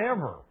or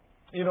whatever,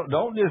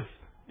 don't just,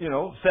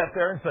 sit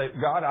there and say,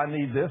 God, I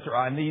need this or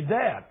I need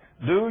that.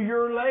 Do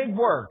your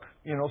legwork.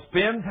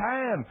 Spend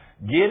time.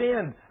 Get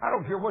in. I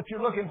don't care what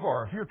you're looking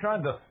for. If you're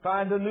trying to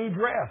find a new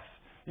dress,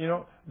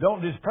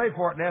 don't just pray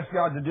for it and ask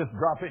God to just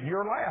drop it in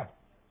your lap.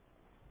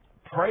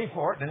 Pray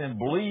for it and then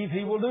believe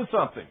He will do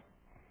something.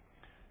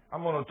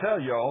 I'm going to tell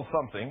you all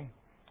something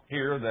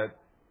here that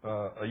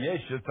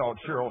Ayesha taught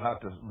Cheryl how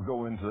to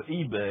go into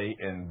eBay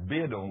and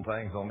bid on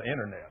things on the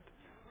internet.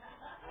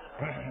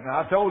 Now,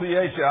 I told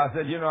Ayesha, I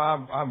said,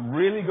 I'm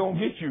really going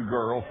to get you,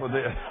 girl, for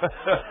this.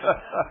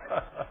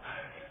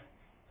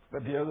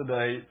 But the other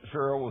day,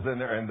 Cheryl was in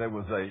there, and there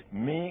was a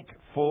mink,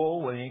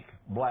 full-length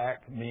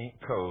black mink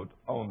coat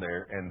on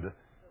there, and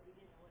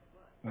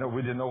no,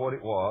 we didn't know what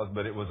it was,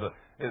 but it was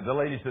the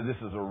lady said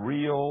this is a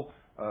real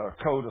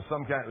coat of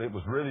some kind. It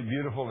was really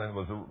beautiful, and it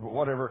was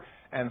whatever.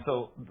 And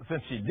so,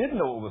 since she didn't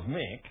know it was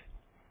mink,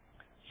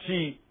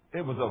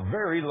 it was a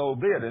very low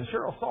bid, and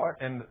Cheryl saw it,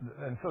 and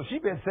so she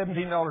bid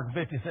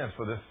 $17.50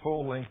 for this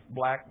full-length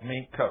black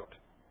mink coat.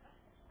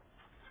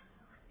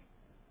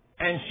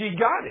 And she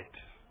got it.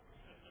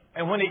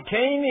 And when it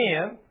came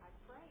in,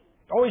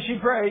 she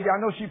prayed. I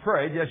know she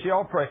prayed. Yeah, she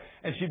all prayed.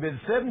 And she bid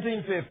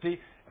 $17.50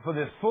 for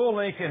this full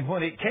length. And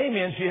when it came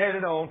in, she had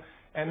it on.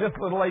 And this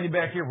little lady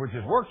back here, which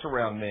works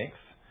around minks,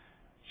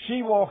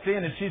 she walked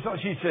in and she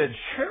said,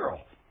 Cheryl,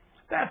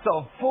 that's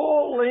a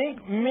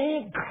full-length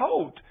mink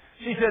coat.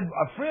 She said,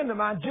 a friend of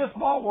mine just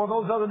bought one of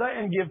those the other day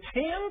and gave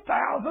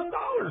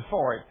 $10,000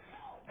 for it.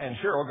 And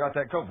Cheryl got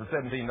that coat for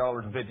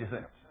 $17.50. Is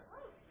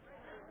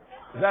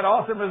that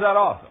awesome? Is that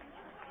awesome?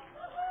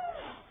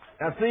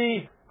 Now,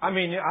 see, I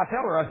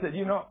tell her, I said,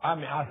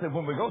 I said,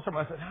 when we go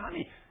somewhere, I said,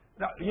 honey,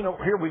 now,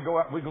 here we go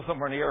out, we go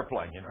somewhere in the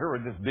airplane. Here we're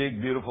this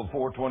big, beautiful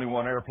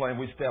 421 airplane.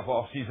 We step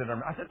off. She said,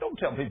 I said, don't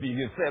tell people you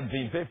get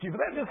 $17.50 for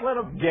that. Just let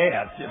them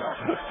guess,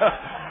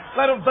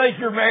 Let them think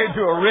you're married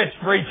to a rich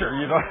preacher,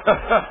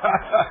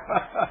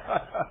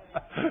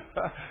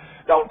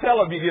 Don't tell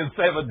them you get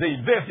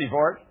 $17.50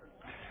 for it.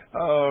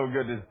 Oh,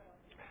 goodness.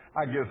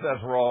 I guess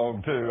that's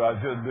wrong, too. I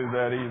shouldn't do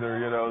that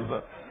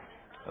either,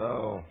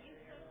 So,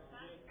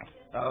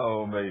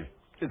 oh, me.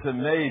 It's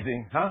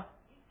amazing. Huh?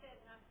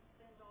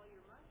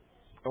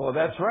 Well,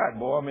 that's right,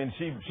 boy.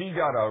 She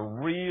got a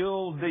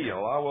real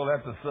deal, I will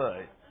have to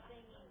say.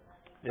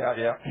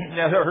 Yeah.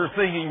 Now, her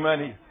singing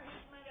money.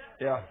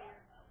 Yeah.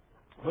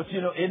 But,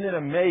 isn't it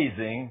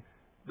amazing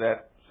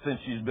that since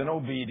she's been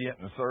obedient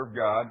and served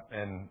God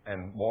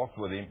and walked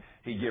with Him,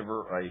 He gave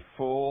her a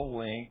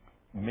full-length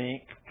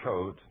mink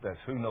coat that's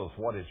who knows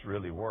what it's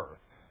really worth,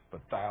 but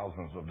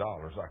thousands of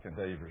dollars, I can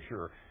tell you for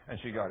sure. And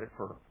she got it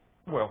for,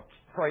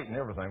 freight and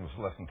everything was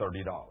less than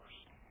 $30.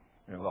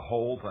 The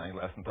whole thing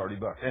less than $30.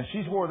 And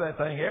she's wore that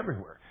thing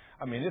everywhere.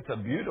 It's a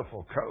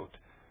beautiful coat.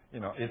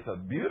 It's a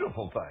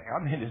beautiful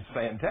thing. It's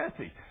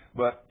fantastic.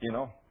 But,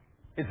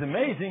 it's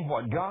amazing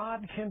what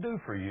God can do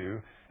for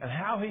you and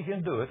how He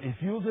can do it if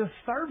you'll just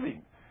serve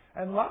Him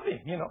and love Him,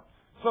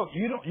 So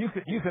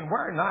you can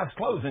wear nice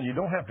clothes and you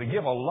don't have to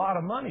give a lot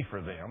of money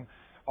for them.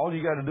 All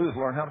you got to do is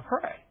learn how to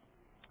pray.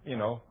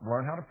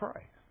 Learn how to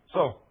pray.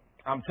 So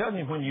I'm telling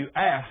you, when you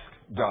ask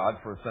God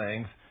for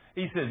things,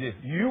 He says, if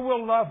you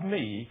will love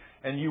me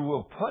and you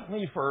will put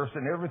me first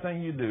in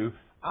everything you do,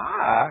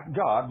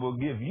 God, will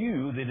give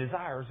you the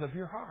desires of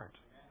your heart.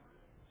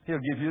 He'll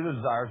give you the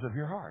desires of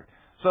your heart.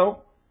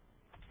 So,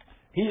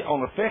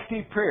 on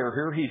effective prayer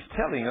here, He's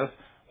telling us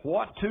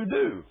what to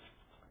do.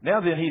 Now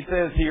then, He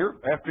says here,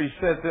 after He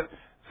says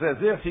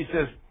this, He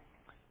says,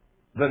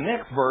 the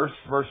next verse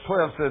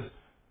 12 says,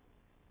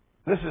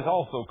 this is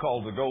also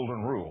called the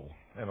golden rule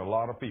in a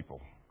lot of people.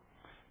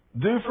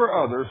 Do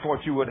for others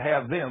what you would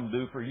have them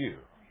do for you.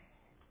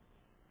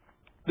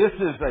 This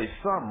is a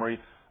summary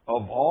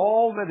of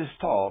all that is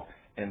taught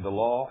in the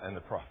law and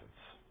the prophets.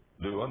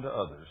 Do unto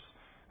others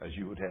as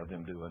you would have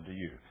them do unto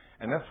you.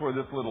 And that's where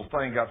this little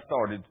thing got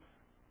started.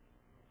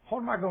 How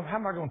am I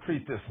going to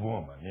treat this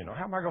woman?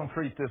 How am I going to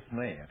treat this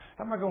man?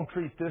 How am I going to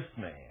treat this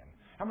man?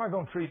 How am I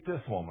going to treat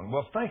this woman?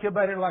 Well, think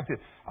about it like this.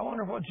 I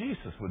wonder what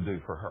Jesus would do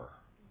for her.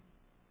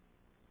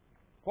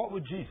 What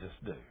would Jesus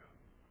do?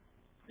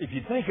 If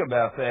you think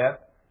about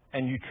that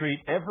and you treat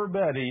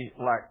everybody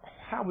like,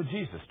 how would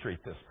Jesus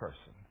treat this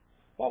person?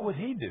 What would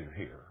He do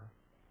here?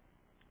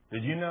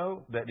 Did you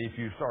know that if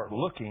you start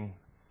looking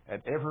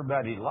at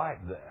everybody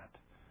like that,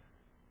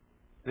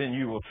 then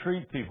you will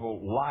treat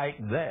people like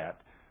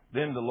that.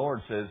 Then the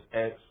Lord says,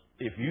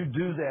 if you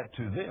do that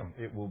to them,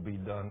 it will be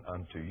done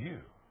unto you.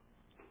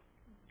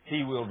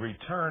 He will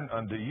return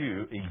unto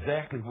you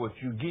exactly what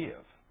you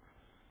give.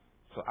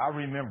 So I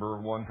remember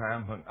one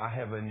time when I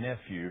have a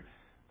nephew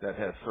that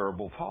has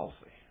cerebral palsy.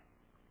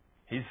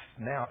 He's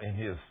now in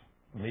his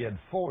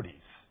mid-40s.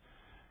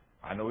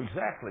 I know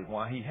exactly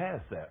why he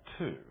has that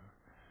too.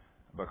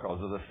 Because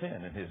of the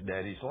sin in his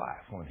daddy's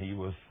life when he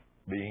was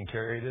being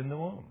carried in the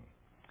womb.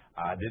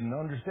 I didn't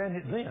understand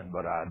it then,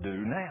 but I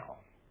do now.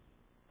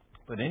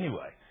 But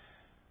anyway,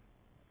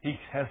 he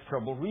has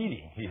trouble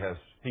reading.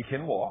 He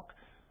can walk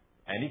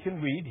and he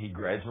can read. He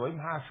graduated from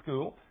high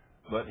school,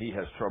 but he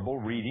has trouble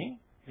reading.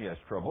 He has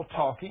trouble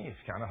talking.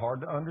 It's kind of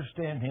hard to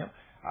understand him.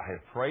 I have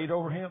prayed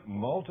over him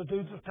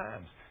multitudes of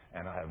times,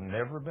 and I have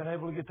never been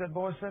able to get that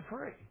boy set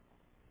free.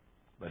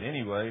 But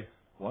anyway,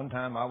 one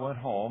time I went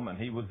home, and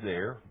he was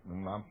there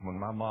when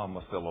my mom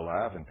was still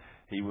alive, and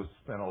he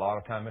spent a lot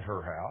of time at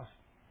her house.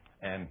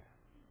 And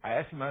I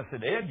asked him, I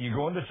said, Ed, you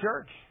going to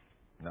church?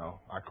 No,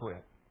 I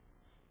quit.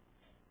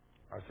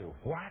 I said,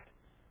 what?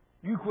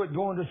 You quit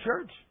going to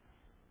church?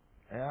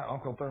 Yeah,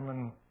 Uncle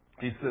Thurman,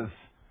 he says,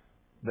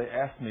 they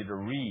asked me to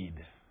read,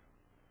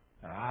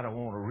 and I don't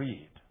want to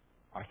read.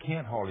 I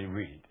can't hardly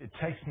read. It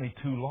takes me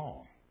too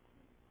long.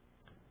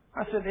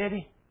 I said,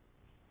 Eddie,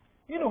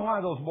 you know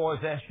why those boys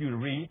ask you to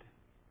read?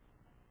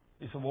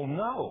 He said, well,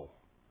 no.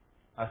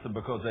 I said,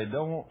 because they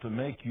don't want to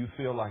make you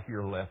feel like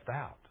you're left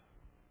out.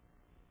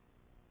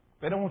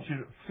 They don't want you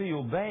to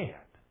feel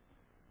bad.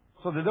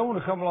 So they don't want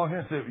to come along here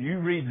and say, you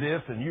read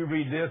this and you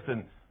read this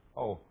and,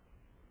 oh,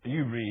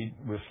 you read,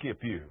 we'll skip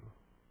you.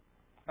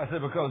 I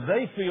said, because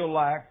they feel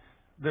like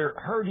they're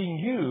hurting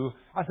you.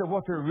 I said,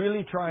 what they're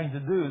really trying to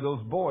do,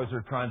 those boys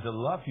are trying to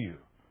love you.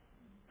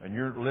 And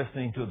you're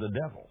listening to the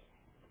devil.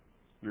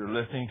 You're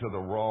listening to the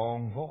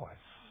wrong voice.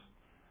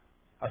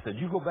 I said,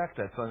 you go back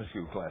to that Sunday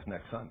school class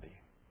next Sunday.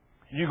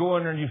 You go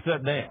in there and you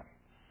sit down.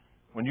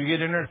 When you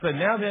get in there and say,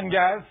 now then,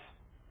 guys,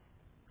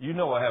 you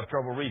know I have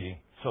trouble reading,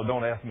 so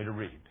don't ask me to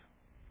read.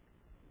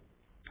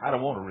 I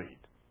don't want to read.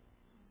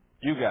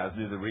 You guys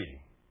do the reading.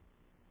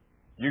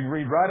 You can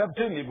read right up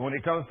to me, but when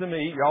it comes to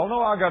me, y'all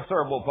know I got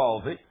cerebral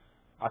palsy.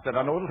 I said,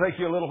 I know it'll take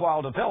you a little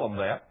while to tell them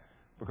that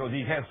because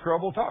he has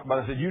trouble talking. But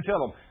I said, you tell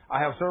them,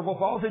 I have cerebral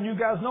palsy, and you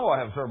guys know I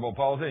have cerebral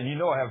palsy, and you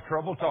know I have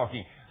trouble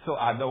talking. So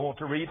I don't want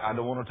to read. I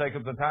don't want to take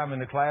up the time in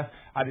the class.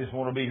 I just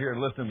want to be here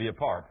and listen and be a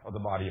part of the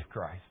body of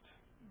Christ.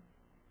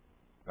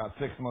 About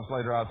 6 months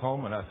later, I was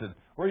home, and I said,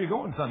 where are you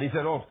going Sunday? He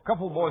said, oh, a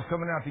couple of boys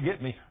coming out to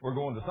get me. We're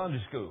going to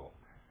Sunday school.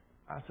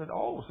 I said,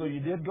 oh, so you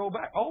did go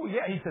back? Oh,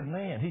 yeah. He said,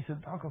 man. He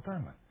said, Uncle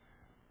Thurman,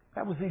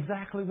 that was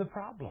exactly the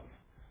problem.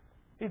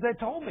 They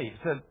told me. He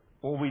said,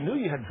 well, we knew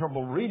you had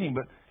trouble reading,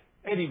 but,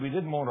 Eddie, we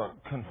didn't want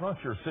to confront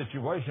your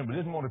situation. We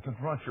didn't want to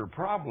confront your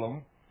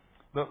problem,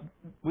 but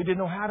we didn't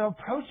know how to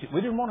approach it.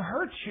 We didn't want to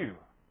hurt you.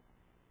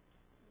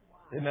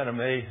 Isn't that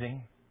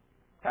amazing?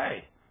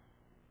 Hey,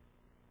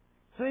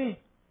 see,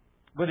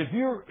 but if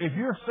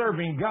you're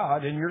serving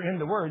God and you're in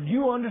the Word,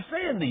 you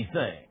understand these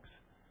things.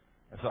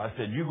 And so I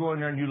said, you go in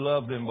there and you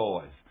love them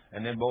boys,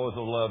 and them boys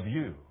will love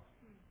you.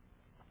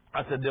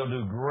 I said, they'll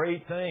do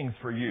great things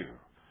for you.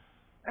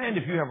 And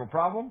if you have a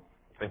problem,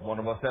 if one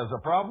of us has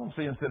a problem,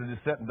 see, instead of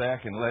just sitting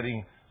back and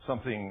letting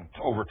something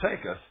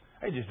overtake us,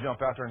 hey, just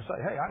jump out there and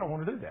say, hey, I don't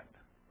want to do that.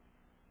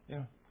 You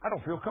know, I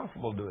don't feel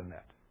comfortable doing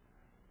that.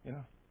 You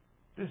know,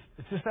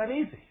 it's just that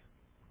easy.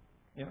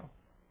 You know,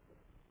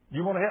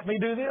 you want to help me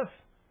do this?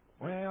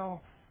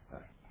 Well,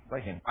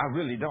 thinking, I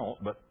really don't,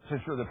 but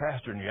since you're the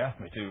pastor and you asked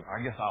me to,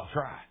 I guess I'll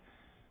try.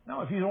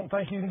 No, if you don't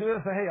think you can do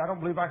it, say, hey, I don't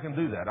believe I can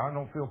do that. I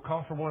don't feel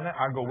comfortable in that.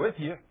 I'll go with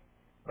you,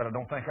 but I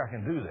don't think I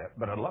can do that.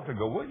 But I'd love to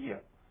go with you.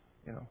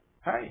 You know,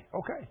 hey,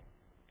 okay.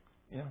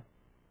 You know,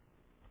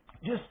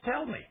 just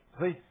tell me.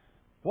 See,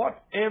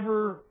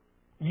 whatever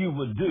you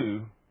would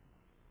do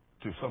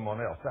to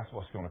someone else, that's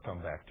what's going to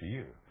come back to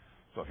you.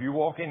 So if you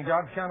walk in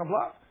God's kind of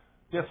love,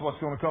 guess what's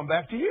going to come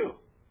back to you?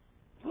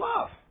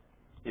 Love.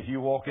 If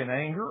you walk in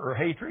anger or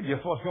hatred, guess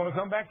what's going to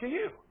come back to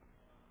you?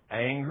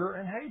 Anger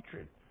and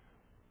hatred.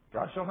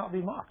 God shall not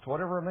be mocked.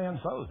 Whatever a man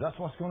sows, that's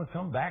what's going to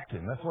come back to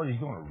him. That's what he's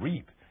going to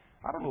reap.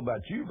 I don't know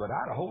about you, but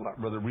I'd a whole lot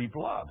rather reap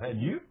love.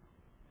 Hadn't you?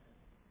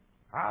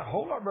 I'd a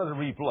whole lot rather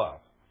reap love.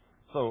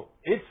 So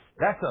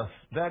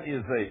that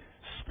is a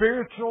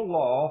spiritual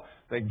law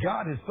that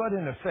God has put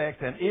in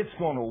effect, and it's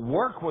going to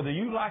work whether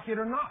you like it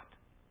or not.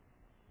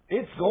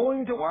 It's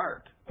going to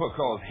work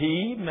because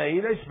He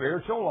made a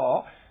spiritual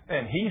law,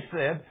 and He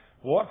said,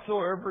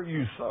 whatsoever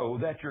you sow,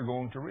 that you're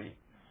going to reap.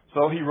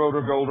 So He wrote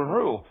a golden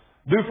rule.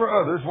 Do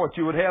for others what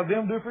you would have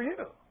them do for you.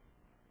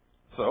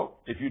 So,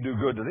 if you do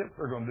good to them,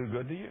 they're going to do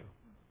good to you.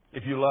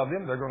 If you love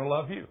them, they're going to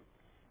love you.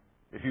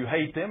 If you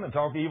hate them and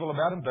talk evil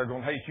about them, they're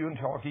going to hate you and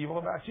talk evil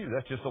about you.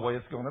 That's just the way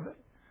it's going to be.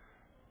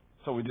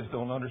 So we just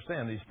don't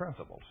understand these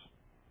principles.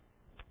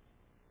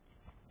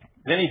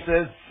 Then he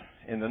says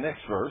in the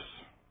next verse,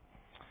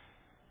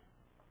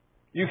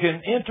 you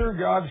can enter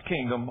God's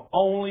kingdom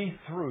only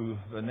through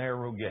the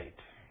narrow gate.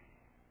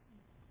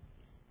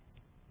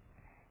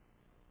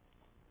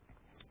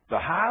 The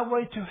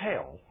highway to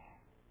hell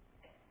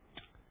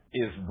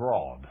is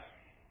broad,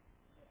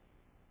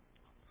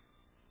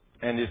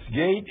 and its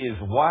gate is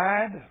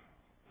wide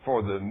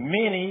for the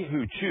many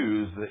who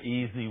choose the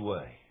easy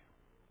way.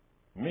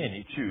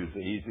 Many choose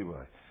the easy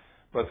way.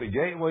 But the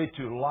gateway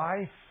to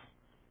life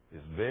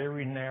is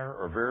very narrow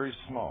or very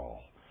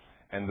small,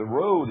 and the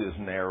road is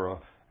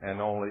narrow,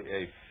 and only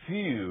a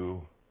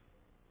few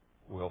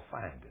will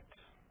find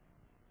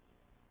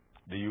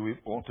it. Do you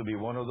want to be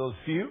one of those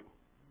few?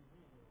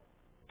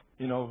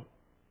 You know,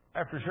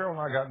 after Cheryl and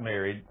I got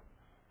married,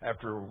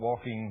 after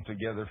walking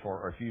together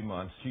for a few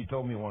months, she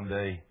told me one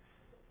day,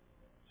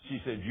 she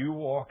said, you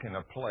walk in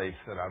a place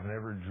that I've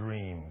never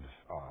dreamed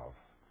of.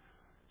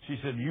 She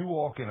said, you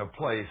walk in a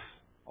place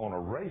on a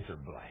razor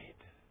blade.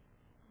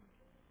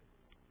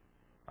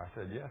 I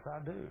said, yes,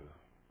 I do.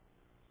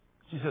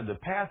 She said, the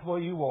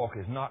pathway you walk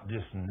is not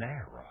just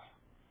narrow.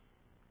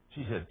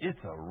 She said, it's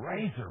a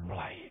razor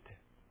blade.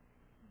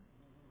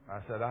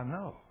 I said, I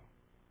know.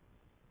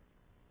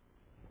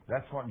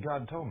 That's what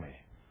God told me.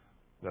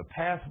 The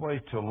pathway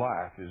to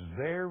life is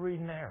very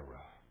narrow.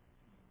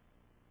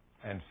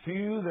 And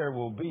few there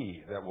will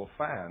be that will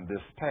find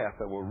this path,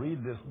 that will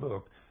read this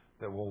book,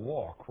 that will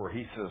walk where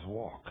He says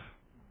walk.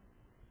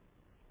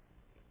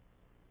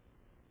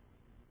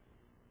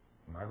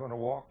 Am I going to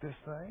walk this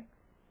thing?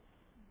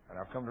 And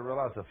I've come to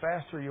realize the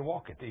faster you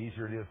walk it, the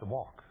easier it is to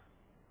walk.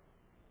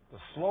 The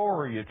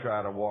slower you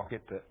try to walk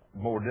it, the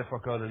more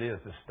difficult it is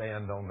to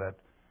stand on that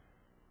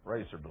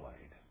razor blade.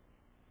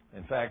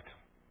 In fact,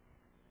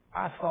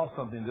 I saw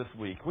something this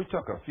week. We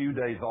took a few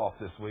days off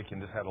this week and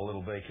just had a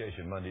little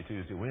vacation Monday,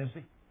 Tuesday,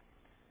 Wednesday.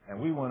 And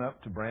we went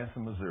up to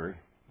Branson, Missouri.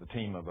 The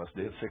team of us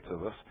did, 6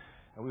 of us.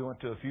 And we went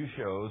to a few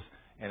shows.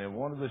 And in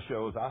one of the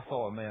shows, I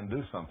saw a man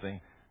do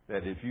something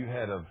that if you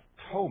had have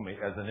told me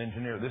as an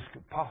engineer this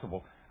could be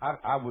possible,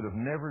 I would have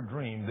never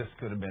dreamed this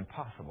could have been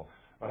possible.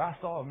 But I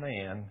saw a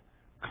man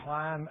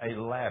climb a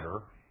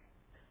ladder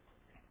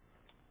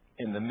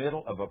in the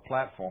middle of a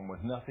platform with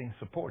nothing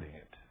supporting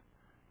it.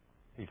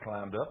 He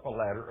climbed up a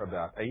ladder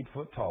about 8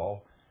 foot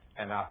tall,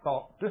 and I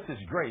thought, this is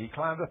great. He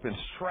climbed up and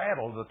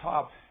straddled the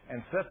top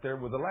and sat there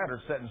with the ladder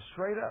sitting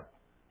straight up.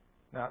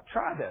 Now,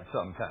 try that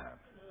sometime.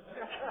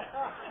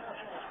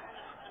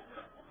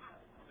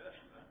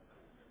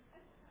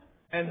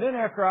 And then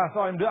after I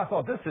saw him do it, I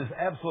thought, this is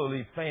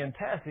absolutely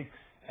fantastic.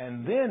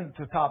 And then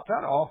to top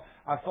that off,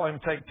 I saw him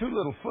take two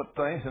little foot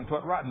things and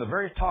put right in the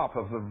very top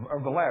of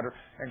the ladder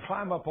and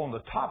climb up on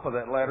the top of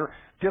that ladder,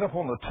 get up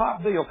on the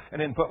top deal,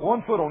 and then put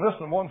one foot on this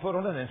and one foot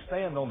on it and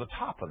stand on the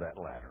top of that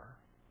ladder.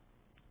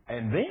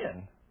 And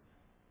then,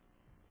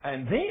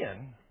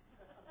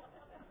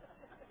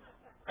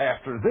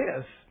 after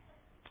this,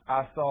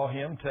 I saw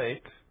him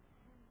take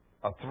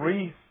a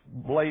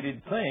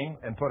three-bladed thing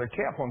and put a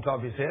cap on top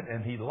of his head,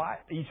 and he light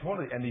each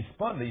one of and he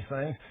spun these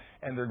things,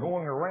 and they're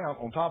going around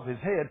on top of his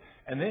head,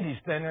 and then he's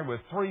standing there with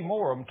three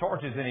more of them,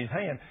 torches in his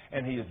hand,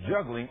 and he is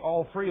juggling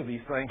all three of these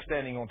things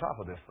standing on top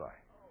of this thing.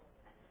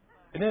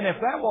 And then if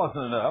that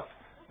wasn't enough,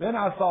 then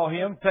I saw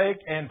him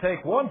take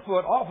 1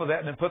 foot off of that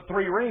and then put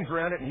 3 rings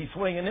around it, and he's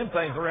swinging them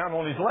things around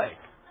on his leg.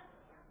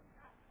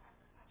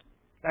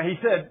 Now he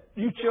said,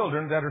 you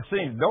children that are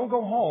seniors, don't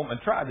go home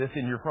and try this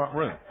in your front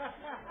room.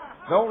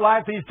 Don't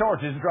light these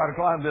torches and try to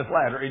climb this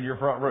ladder in your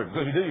front room.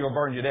 Because if you do, you'll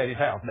burn your daddy's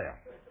house down.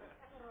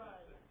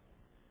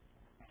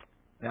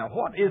 Now,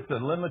 what is the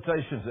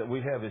limitations that we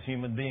have as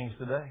human beings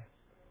today?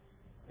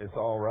 It's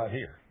all right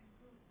here.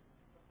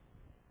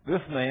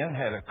 This man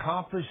had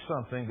accomplished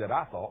something that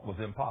I thought was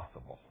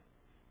impossible.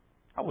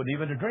 I wouldn't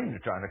even have dreamed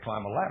of trying to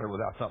climb a ladder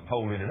without something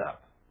holding it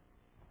up.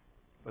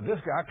 But this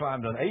guy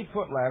climbed an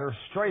 8-foot ladder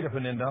straight up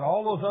and then done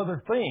all those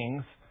other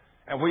things,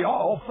 and we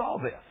all saw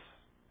this.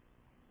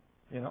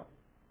 You know?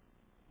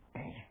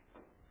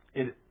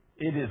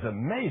 It is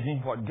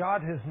amazing what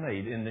God has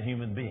made in the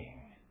human being.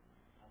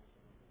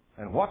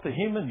 And what the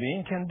human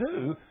being can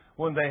do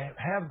when they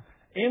have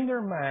in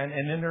their mind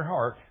and in their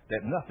heart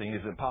that nothing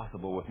is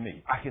impossible with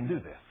me. I can do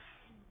this.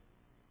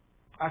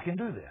 I can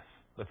do this.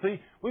 But see,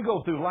 we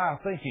go through life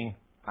thinking,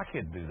 I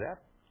can't do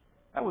that.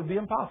 That would be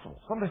impossible.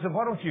 Somebody said,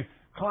 why don't you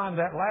climb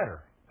that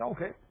ladder?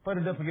 Okay, put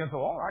it up against the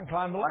wall. I can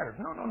climb the ladder.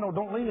 No,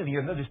 don't lean it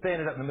against it. Just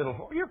stand it up in the middle of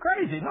the floor. You're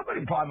crazy. Nobody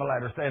can climb a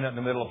ladder standing up in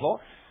the middle of the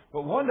floor.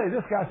 But one day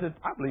this guy said,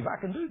 I believe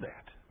I can do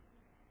that.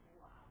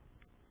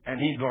 And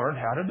he learned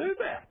how to do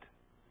that.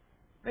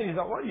 And he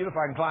thought, well, if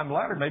I can climb the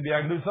ladder, maybe I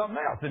can do something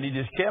else. And he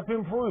just kept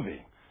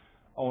improving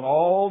on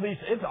all these.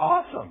 It's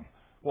awesome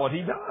what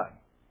he done.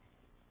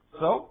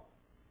 So,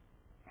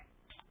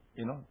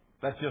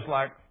 that's just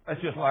like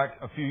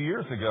a few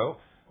years ago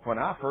when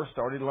I first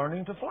started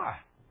learning to fly.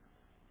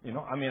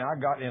 I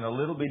got in a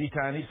little bitty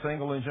tiny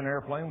single engine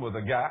airplane with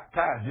a guy.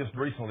 Ty's just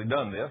recently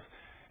done this.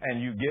 And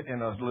you get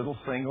in a little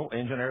single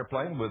engine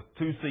airplane with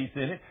 2 seats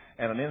in it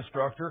and an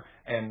instructor,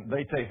 and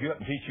they take you up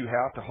and teach you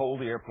how to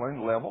hold the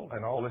airplane level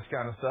and all this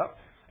kind of stuff.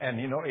 And,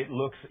 it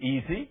looks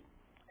easy.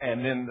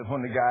 And then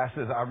when the guy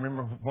says, I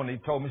remember when he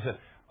told me, he said,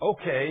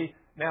 okay,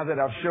 now that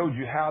I've showed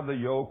you how the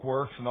yoke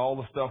works and all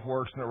the stuff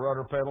works and the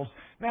rudder pedals,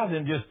 now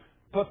then just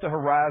put the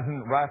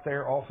horizon right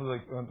there off of the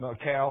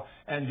cow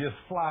and just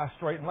fly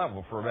straight and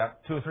level for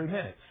about 2 or 3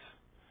 minutes.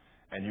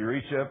 And you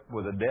reach up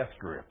with a death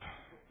grip.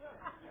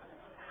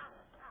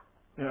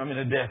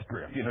 A death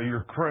grip.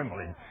 You're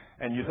trembling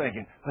and you're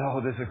thinking, oh,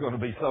 this is going to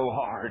be so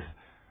hard.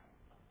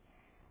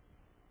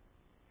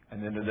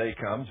 And then the day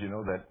comes,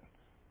 that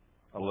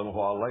a little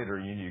while later,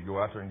 you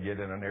go out there and get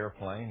in an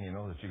airplane,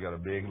 that you got a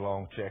big,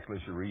 long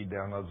checklist. You read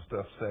down other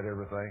stuff, set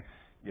everything,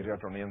 get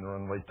out on the end of the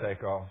runway,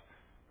 take off,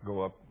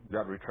 go up,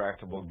 got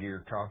retractable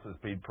gear, constant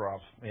speed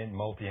props,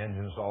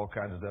 multi-engines, all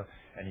kinds of stuff.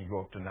 And you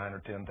go up to 9,000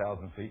 or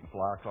 10,000 feet and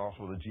fly across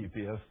with a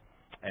GPS.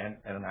 And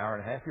in an hour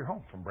and a half, you're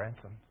home from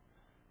Branson.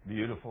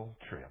 Beautiful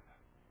trip.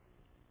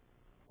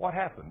 What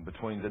happened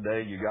between the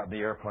day you got in the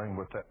airplane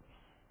with that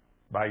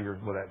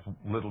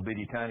little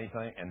bitty tiny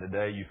thing and the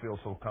day you feel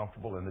so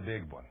comfortable in the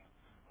big one?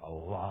 A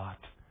lot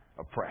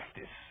of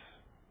practice.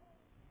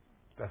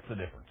 That's the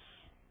difference.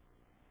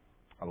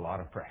 A lot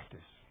of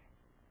practice.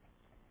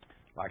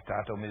 Like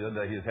Ty told me the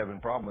other day, he was having a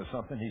problem with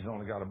something. He's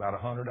only got about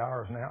 100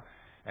 hours now,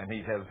 and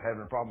he's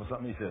having a problem with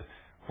something. He says,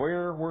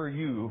 where were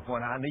you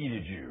when I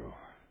needed you?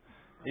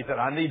 He said,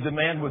 I need the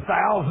man with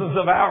thousands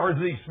of hours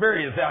of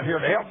experience out here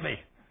to help me.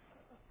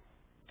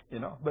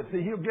 But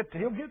see, he'll get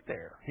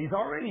there. He's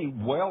already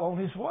well on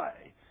his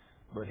way.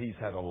 But he's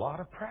had a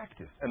lot of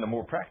practice. And the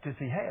more practice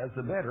he has,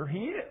 the better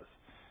he is.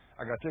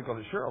 I got tickled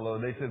at Cheryl the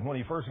other day. They said when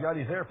he first got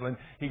his airplane,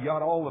 he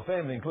got all the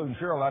family, including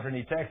Cheryl, out there and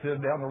he taxied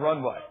them down the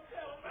runway.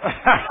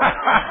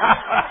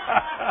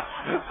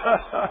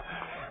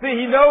 See,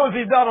 he knows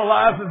he's not a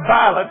licensed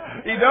pilot.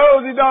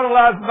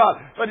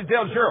 But he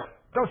tells Cheryl,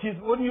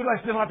 wouldn't you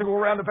like to go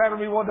around the pattern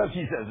me one time?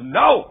 She says,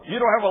 no, you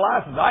don't have a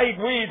license.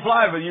 We ain't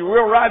flying with you.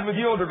 We'll ride with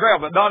you on the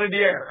ground, but not in the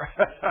air.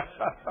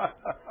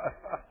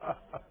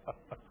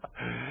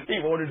 He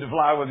wanted to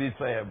fly with his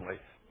family.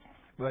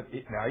 But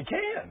now he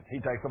can. He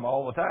takes them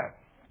all the time.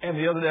 And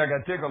the other day I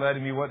got tickled at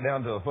him. He went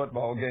down to a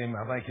football game,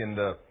 I think in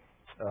the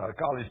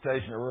College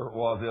Station or wherever it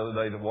was the other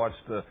day to watch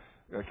the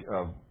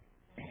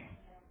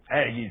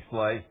Aggies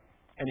play.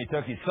 And he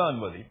took his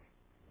son with him.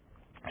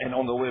 And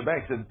on the way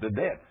back, he said, the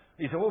dad.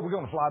 He said, well, we're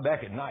going to fly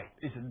back at night.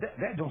 He said,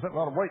 Dad, don't think we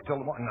ought to wait till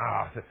the morning. No,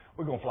 I said,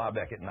 we're going to fly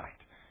back at night.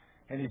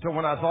 And he told,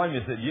 when I saw him, he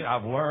said,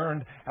 I've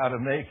learned how to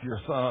make your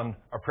son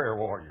a prayer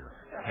warrior.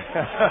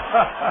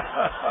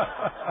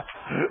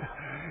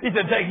 He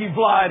said, take him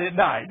flying at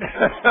night.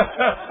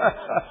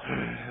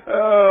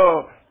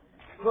 Oh.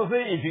 So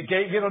see, if you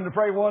can't get them to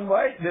pray one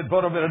way, then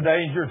put them in a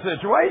dangerous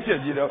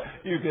situation.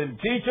 You can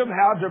teach them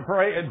how to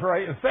pray and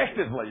pray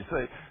effectively.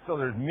 See, so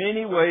there's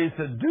many ways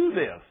to do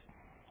this.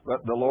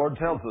 But the Lord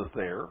tells us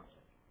there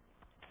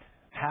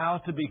how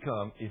to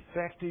become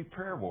effective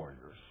prayer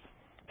warriors.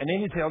 And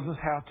then He tells us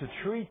how to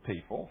treat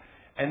people.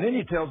 And then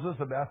He tells us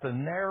about the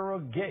narrow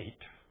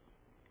gate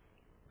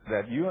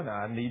that you and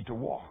I need to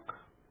walk.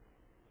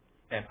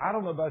 And I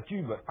don't know about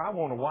you, but I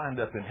want to wind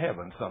up in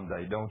heaven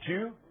someday, don't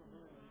you?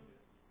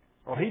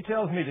 Well, He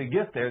tells me to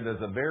get there.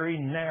 There's a very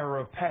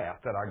narrow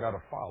path that I got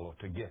to follow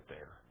to get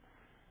there.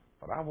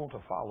 But I want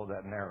to follow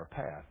that narrow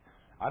path.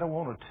 I don't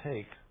want to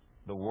take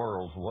the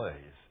world's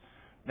ways.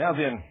 Now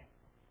then,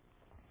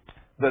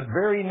 the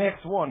very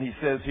next one He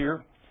says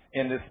here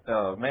in this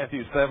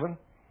Matthew 7,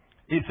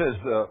 He says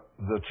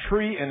the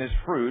tree and its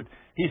fruit.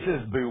 He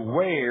says,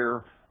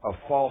 beware of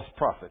false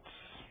prophets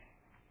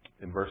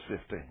in verse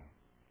 15.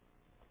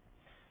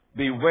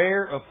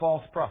 Beware of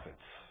false prophets.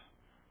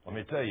 Let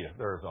me tell you,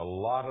 there's a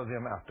lot of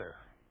them out there.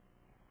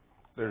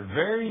 There's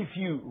very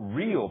few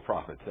real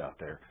prophets out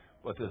there,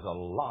 but there's a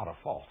lot of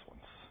false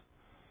ones.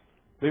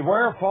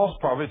 Beware of false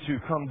prophets who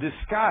come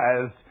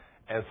disguised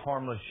as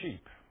harmless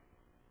sheep.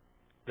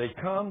 They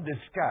come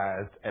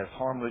disguised as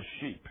harmless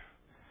sheep.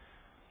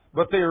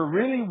 But they are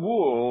really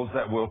wolves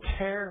that will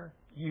tear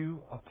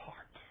you apart.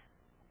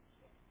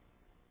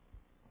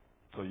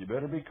 So you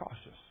better be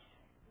cautious.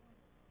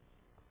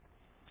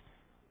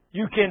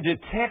 You can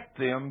detect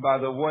them by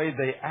the way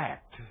they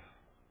act.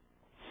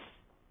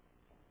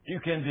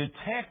 You can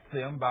detect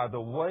them by the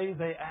way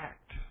they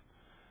act.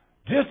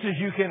 Just as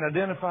you can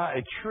identify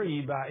a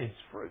tree by its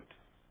fruit.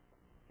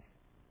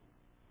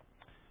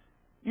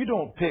 You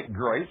don't pick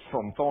grapes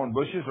from thorn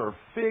bushes or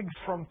figs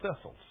from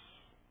thistles.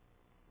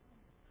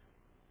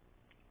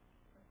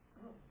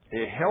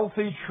 A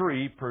healthy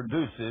tree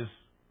produces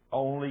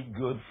only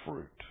good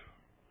fruit.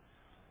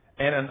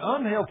 And an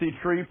unhealthy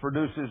tree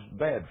produces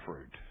bad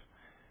fruit.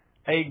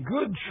 A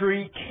good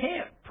tree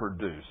can't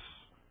produce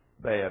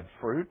bad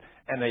fruit,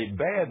 and a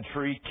bad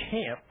tree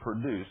can't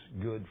produce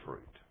good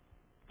fruit.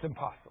 It's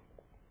impossible.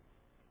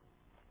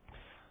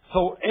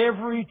 So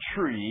every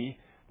tree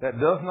that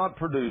does not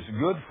produce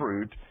good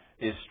fruit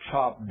is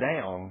chopped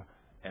down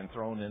and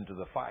thrown into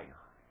the fire.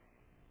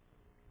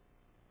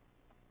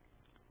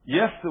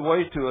 Yes, the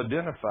way to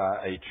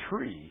identify a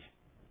tree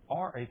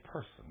or a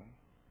person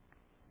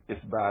is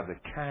by the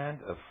kind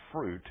of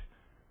fruit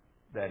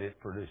that it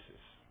produces.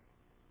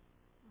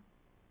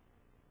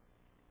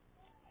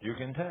 You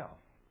can tell.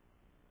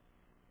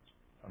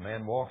 A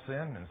man walks in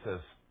and says,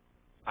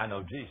 I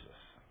know Jesus.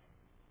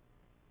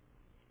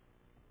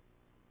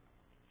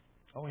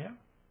 Oh, yeah?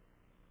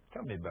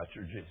 Tell me about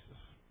your Jesus.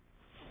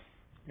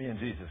 Me and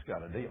Jesus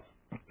got a deal.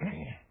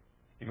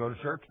 You go to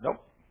church? Nope.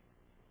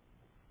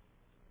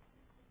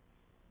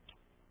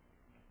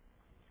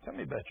 Tell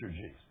me about your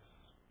Jesus.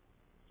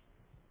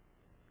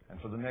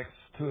 And for the next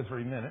 2 or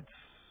 3 minutes,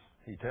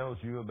 he tells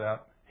you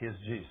about his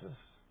Jesus.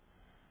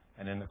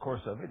 And in the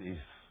course of it, he's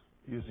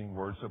using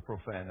words of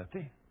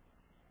profanity.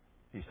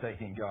 He's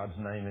taking God's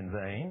name in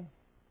vain.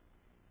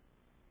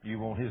 You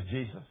want his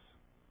Jesus?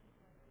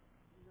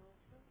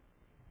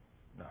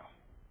 No.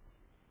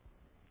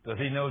 Does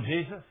he know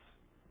Jesus?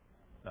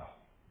 No.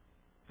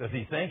 Does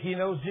he think he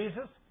knows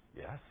Jesus?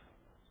 Yes.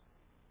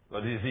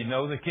 But does he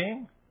know the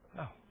King?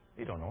 No.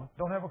 He don't know him.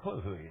 Don't have a clue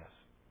who he is.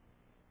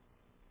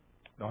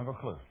 Don't have a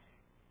clue.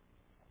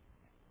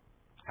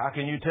 How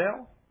can you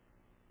tell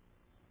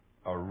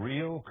a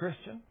real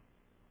Christian?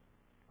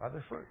 By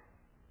their fruit.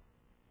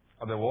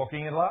 Are they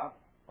walking in love?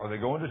 Are they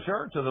going to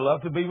church? Do they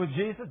love to be with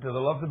Jesus? Do they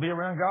love to be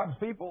around God's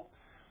people?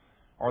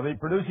 Are they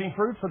producing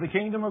fruit for the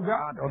kingdom of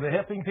God? Are they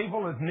helping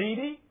people that's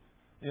needy?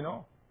 You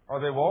know? Are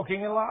they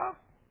walking in love?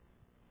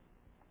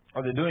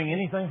 Are they doing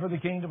anything for the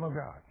kingdom of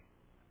God?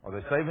 Are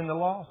they saving the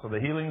lost? Are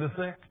they healing the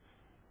sick?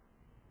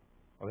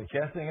 Are they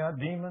casting out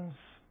demons?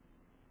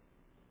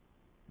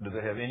 Do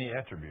they have any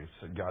attributes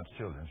that God's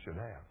children should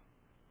have?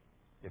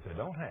 If they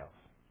don't have,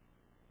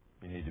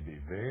 you need to be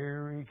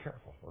very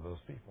careful with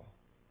those people.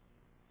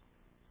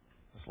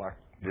 It's like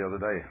the other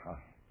day, a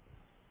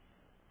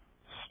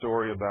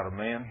story about a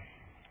man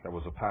that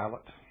was a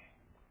pilot,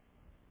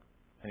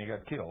 and he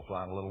got killed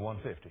flying a little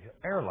 150.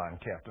 Airline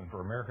captain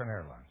for American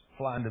Airlines,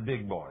 flying the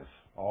big boys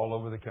all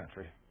over the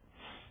country.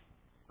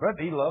 But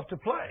he loved to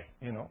play,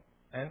 you know,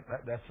 and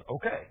that's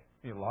okay.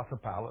 You know, lots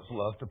of pilots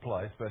love to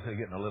play, especially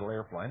getting a little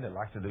airplane. They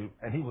like to do,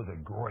 and he was a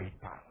great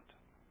pilot.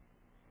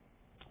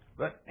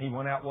 But he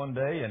went out one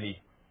day, and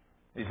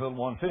his little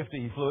 150,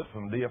 he flew it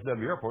from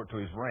DFW Airport to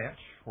his ranch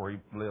where he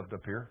lived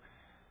up here.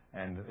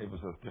 And it was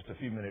just a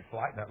few minute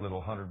flight, that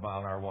little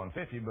 100-mile-an-hour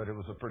 150, but it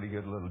was a pretty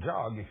good little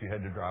jog if you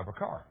had to drive a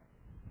car.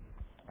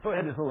 So he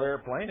had his little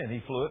airplane, and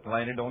he flew it and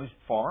landed on his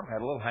farm,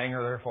 had a little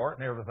hangar there for it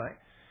and everything.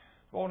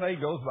 Well, one day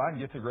he goes by and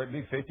gets a great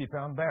big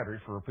 50-pound battery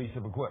for a piece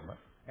of equipment,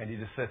 and he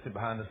just sets it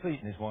behind the seat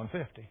in his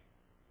 150.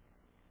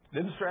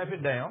 Didn't strap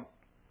it down,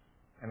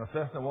 and a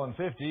Cessna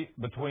 150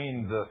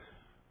 between the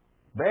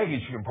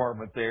baggage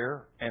compartment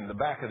there and the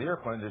back of the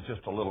airplane, there's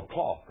just a little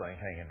cloth thing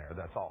hanging there.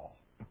 That's all.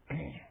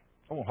 It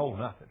won't hold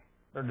nothing.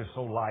 They're just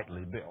so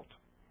lightly built.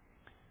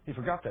 He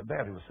forgot that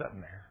battery was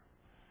sitting there.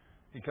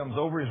 He comes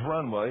over his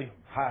runway,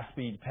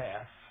 high-speed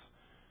pass,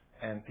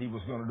 and he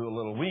was going to do a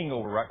little wing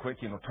over right quick,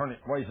 turn it,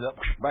 raise it up,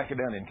 back it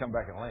down, and come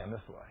back and land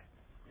this way.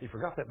 He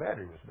forgot that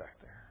battery was back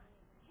there.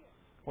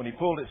 When he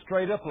pulled it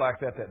straight up like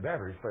that, that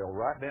battery fell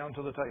right down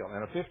to the tail.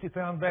 And a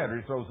 50-pound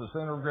battery throws the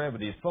center of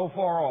gravity so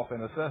far off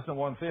in a Cessna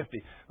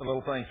 150, the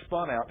little thing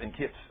spun out and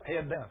kicked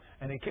head down,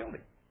 and it killed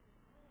him.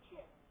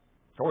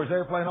 Tore his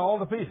airplane all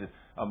to pieces.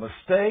 A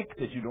mistake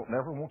that you don't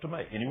never want to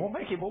make. And you won't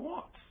make it but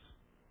once.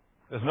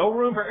 There's no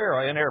room for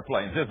error in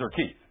airplanes, is there,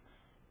 Keith?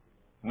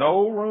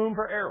 No room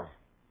for error.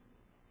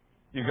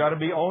 You've got to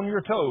be on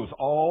your toes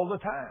all the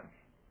time.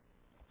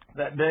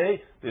 That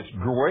day, this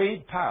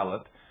great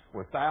pilot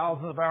with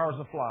thousands of hours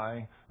of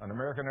flying, an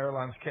American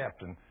Airlines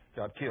captain,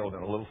 got killed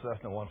in a little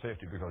Cessna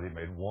 150 because he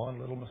made one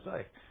little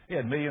mistake. He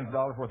had millions of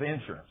dollars worth of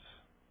insurance.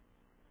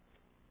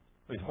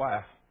 His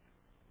wife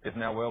is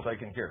now well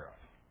taken care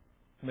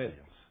of. Millions.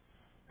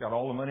 Got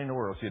all the money in the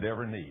world she'd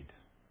ever need.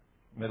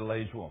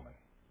 Middle-aged woman.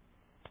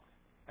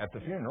 At the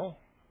funeral,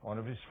 one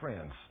of his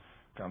friends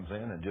comes in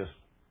and just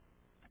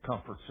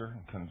comforts her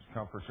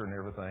and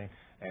everything.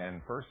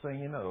 And first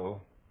thing you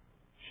know,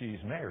 she's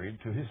married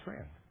to his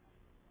friend.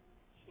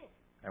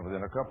 And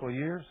within a couple of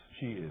years,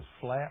 she is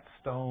flat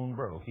stone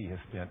broke. He has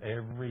spent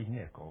every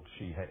nickel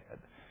she had.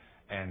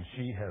 And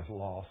she has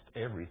lost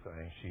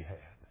everything she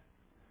had.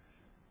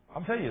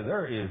 I'm telling you,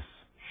 there is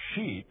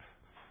sheep,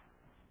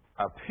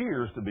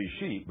 appears to be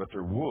sheep, but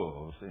they're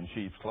wolves in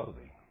sheep's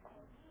clothing.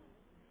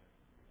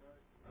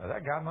 Now,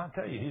 that guy might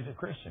tell you he's a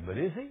Christian, but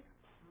is he?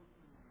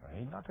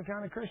 He's not the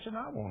kind of Christian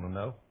I want to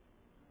know.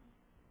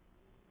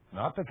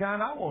 Not the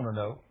kind I want to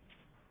know.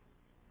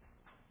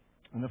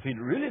 And if he'd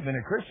really been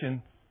a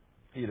Christian,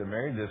 he'd have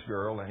married this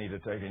girl and he'd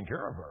have taken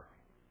care of her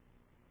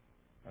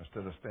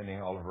instead of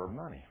spending all of her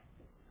money.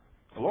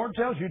 The Lord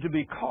tells you to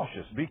be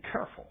cautious, be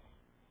careful.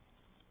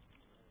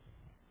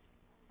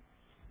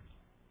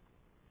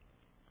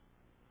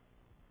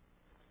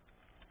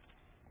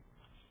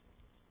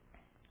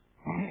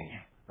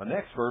 The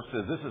next verse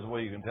says this is the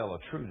way you can tell a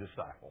true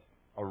disciple,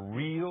 a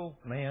real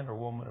man or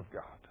woman of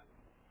God.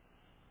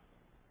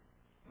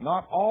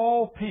 Not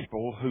all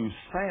people who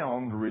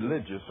sound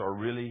religious are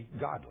really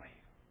godly.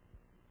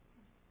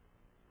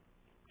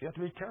 You have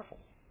to be careful.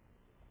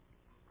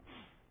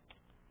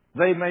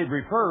 They may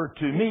refer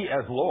to me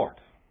as Lord.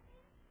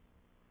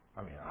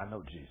 I mean, I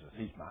know Jesus.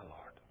 He's my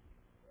Lord.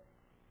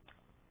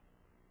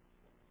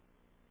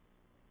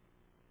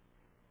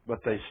 But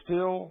they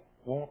still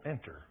won't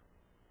enter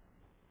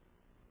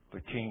the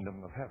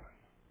kingdom of heaven.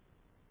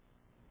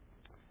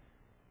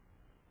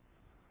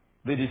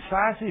 The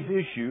decisive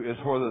issue is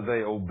whether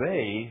they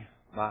obey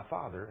my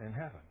Father in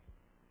heaven.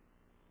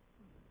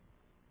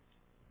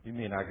 You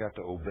mean I got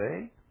to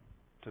obey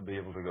to be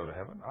able to go to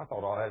heaven? I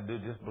thought all I had to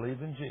do was just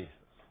believe in Jesus.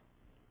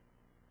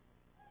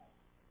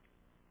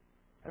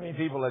 How many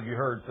people have you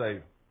heard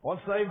say,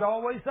 once saved,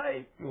 always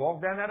saved? You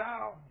walk down that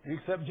aisle, you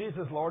accept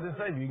Jesus, Lord and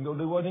Savior, you can go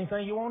do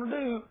anything you want to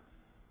do,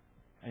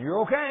 and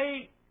you're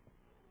okay.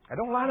 That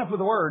don't line up with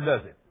the Word,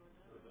 does it?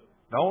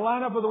 Don't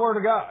line up with the Word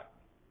of God.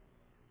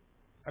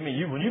 I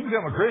mean, when you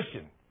become a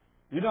Christian,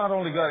 you not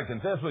only got to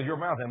confess with your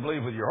mouth and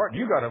believe with your heart,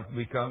 you got to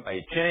become a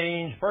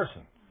changed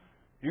person.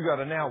 You got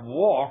to now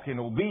walk in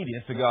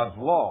obedience to God's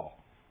law.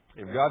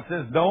 If God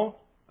says don't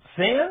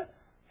sin,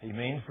 He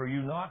means for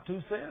you not to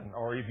sin.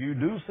 Or if you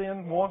do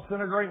sin once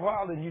in a great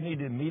while, then you need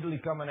to immediately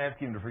come and ask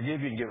Him to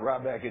forgive you and get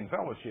right back in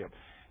fellowship.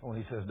 When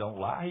He says don't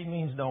lie, He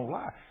means don't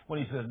lie. When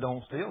He says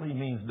don't steal, He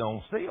means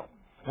don't steal.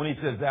 When He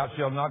says thou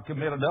shalt not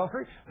commit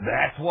adultery,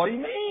 that's what He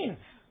means.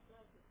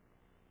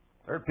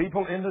 There are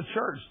people in the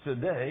church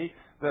today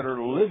that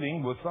are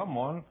living with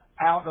someone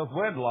out of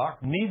wedlock.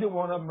 Neither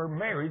one of them are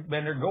married,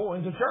 and they're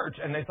going to church,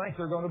 and they think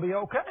they're going to be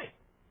okay.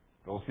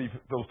 Those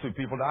two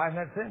people die in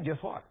that sin, guess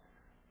what?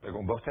 They're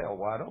going to bust hell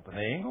wide open.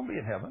 They ain't going to be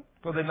in heaven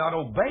because they're not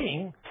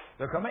obeying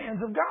the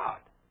commands of God.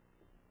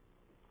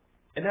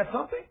 Isn't that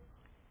something?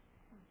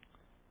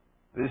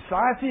 The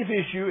decisive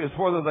issue is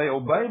whether they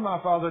obey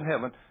my Father in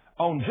heaven.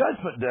 On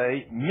Judgment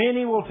Day,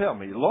 many will tell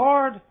me,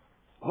 Lord,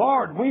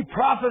 Lord, we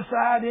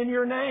prophesied in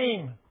your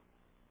name.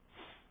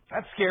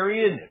 That's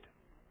scary, isn't it?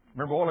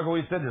 Remember a while ago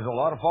He said there's a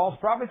lot of false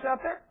prophets out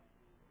there?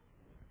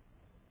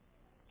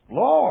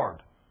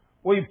 Lord,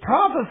 we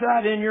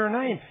prophesied in your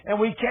name, and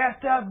we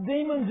cast out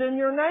demons in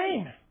your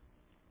name.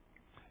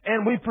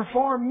 And we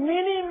performed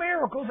many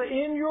miracles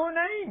in your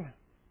name.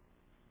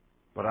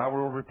 But I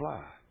will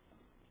reply,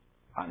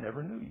 I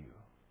never knew you.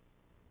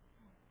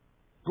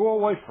 Go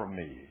away from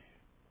me.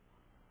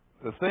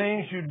 The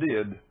things you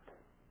did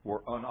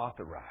were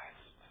unauthorized.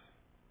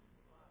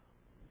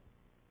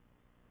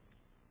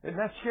 Isn't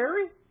that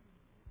scary?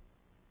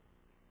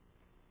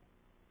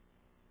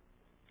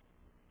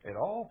 It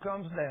all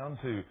comes down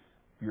to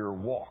your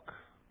walk.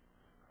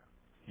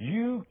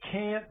 You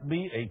can't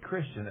be a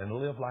Christian and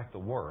live like the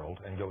world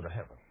and go to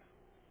heaven.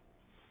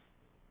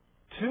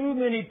 Too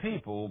many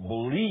people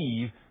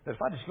believe that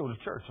if I just go to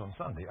church on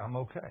Sunday, I'm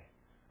okay.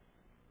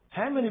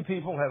 How many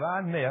people have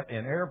I met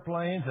in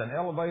airplanes and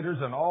elevators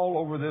and all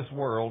over this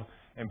world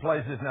in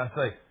places, and I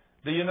say,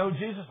 do you know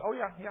Jesus? Oh,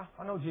 yeah,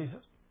 I know Jesus.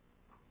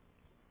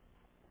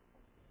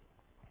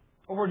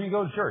 Or where do you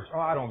go to church? Oh,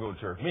 I don't go to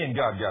church. Me and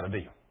God got a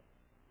deal.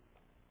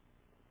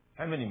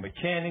 How many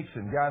mechanics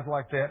and guys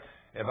like that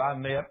have I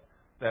met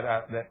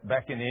that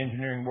back in the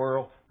engineering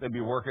world, they'd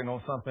be working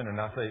on something, and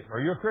I say, are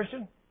you a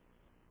Christian?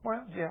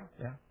 Well, yeah.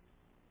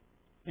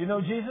 You know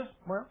Jesus?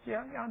 Well,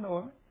 yeah, I know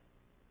him.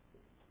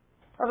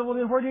 I said, well,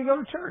 then where do you go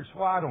to church?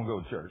 Well, I don't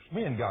go to church.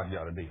 Me and God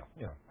got a deal.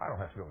 I don't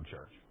have to go to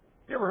church.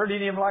 You ever heard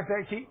any of them like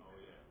that, Keith?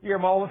 You hear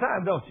them all the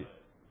time, don't you?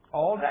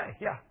 All day,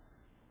 yeah.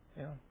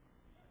 Well,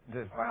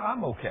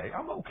 I'm okay.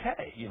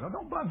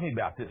 Don't bug me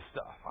about this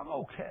stuff. I'm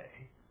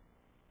okay.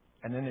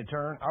 And then they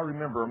turn. I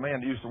remember a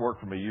man that used to work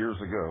for me years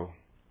ago.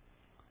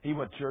 He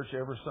went to church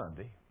every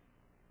Sunday.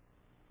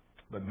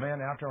 But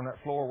man, out there on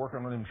that floor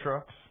working on them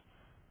trucks,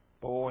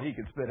 boy, he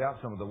could spit out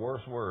some of the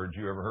worst words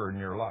you ever heard in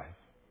your life.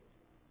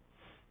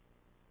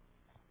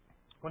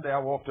 One day I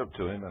walked up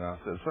to him and I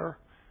said, sir,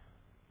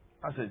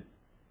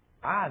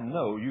 I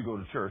know you go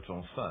to church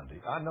on Sunday.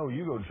 I know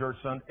you go to church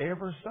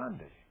every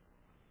Sunday.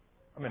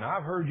 I mean,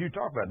 I've heard you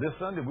talk about it. This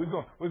Sunday we're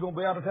going to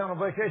be out of town on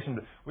vacation.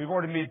 But we've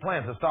already made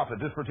plans to stop at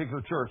this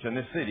particular church in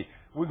this city.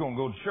 We're going to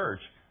go to church.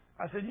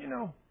 I said,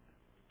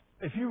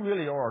 if you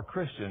really are a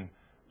Christian,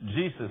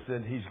 Jesus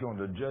said he's going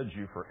to judge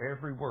you for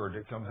every word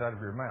that comes out of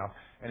your mouth.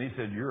 And he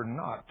said, you're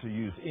not to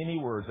use any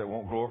words that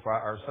won't glorify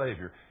our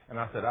Savior. And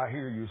I said, I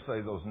hear you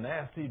say those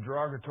nasty,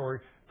 derogatory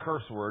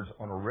curse words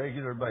on a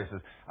regular basis.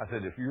 I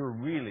said, if you're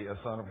really a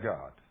son of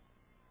God,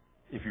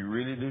 if you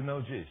really do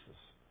know Jesus,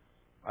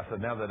 I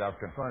said, now that I've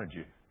confronted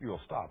you,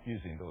 you'll stop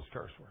using those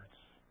curse words.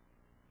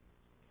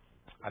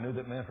 I knew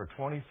that man for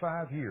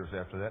 25 years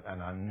after that,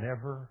 and I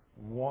never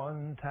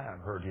one time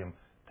heard him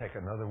take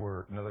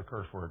another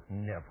curse word.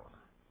 Never.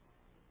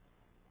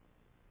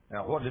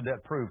 Now, what did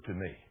that prove to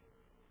me?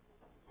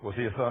 Was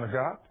he a son of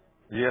God?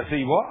 Yes,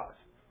 he was.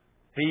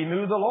 He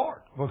knew the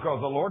Lord because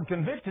the Lord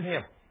convicted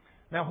him.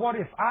 Now, what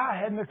if I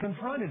hadn't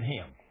confronted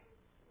him?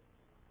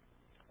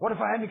 What if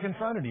I hadn't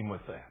confronted him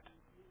with that?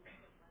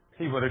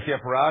 He would have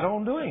kept right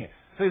on doing it.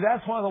 See,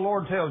 that's why the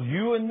Lord tells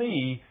you and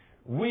me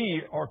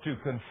we are to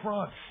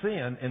confront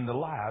sin in the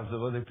lives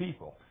of other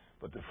people.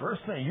 But the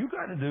first thing you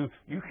got to do,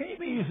 you can't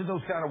be using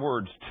those kind of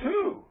words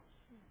too.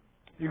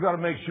 You got to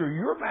make sure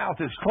your mouth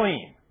is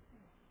clean.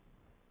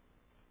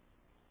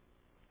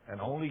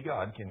 And only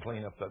God can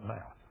clean up that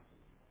mouth.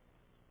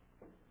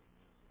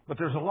 But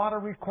there's a lot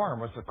of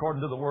requirements,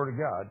 according to the Word of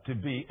God, to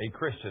be a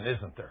Christian,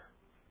 isn't there?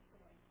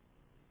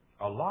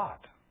 A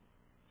lot.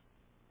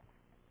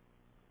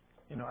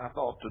 I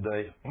thought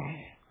today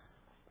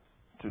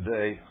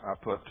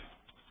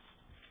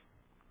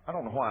I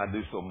don't know why I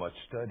do so much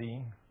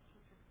studying.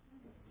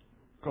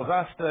 Because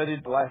I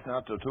studied last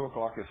night till 2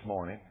 o'clock this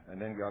morning,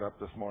 and then got up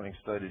this morning,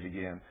 studied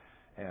again,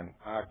 and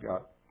I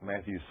got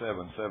Matthew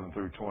 7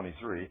 through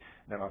 23.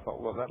 Then I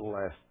thought, well, that'll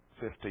last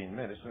 15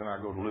 minutes. Then I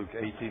go to Luke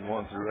 18,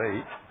 1 through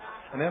 8.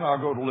 And then I'll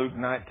go to Luke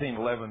 19,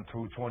 11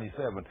 through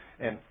 27.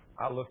 And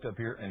I looked up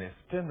here, and it's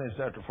 10 minutes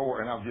after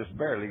 4, and I've just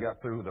barely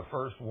got through the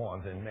first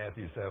ones in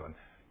Matthew 7.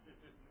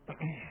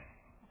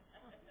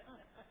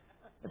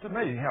 It's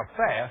amazing how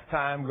fast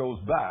time goes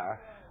by.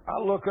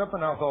 I look up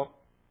and I thought,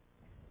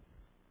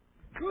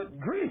 good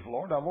grief,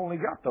 Lord, I've only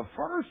got the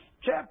first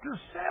chapter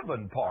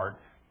 7 part.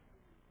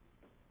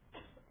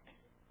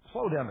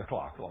 Slow down the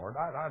clock, Lord.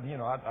 I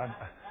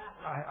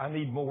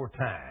need more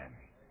time.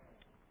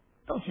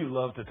 Don't you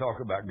love to talk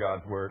about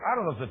God's Word? I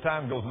don't know if the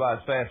time goes by as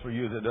fast for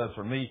you as it does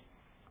for me,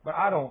 but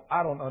I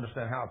don't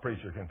understand how a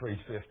preacher can preach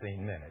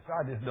 15 minutes.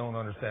 I just don't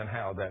understand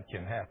how that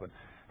can happen.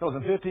 Because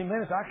in 15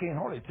 minutes, I can't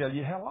hardly tell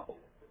you hello.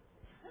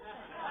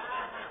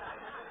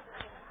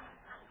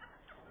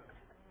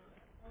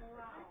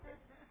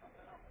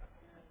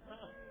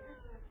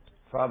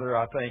 Father,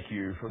 I thank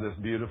you for this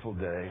beautiful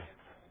day.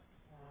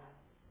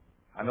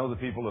 I know the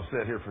people have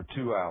sat here for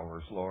 2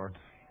 hours, Lord,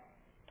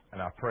 and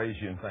I praise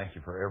you and thank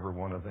you for every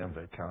one of them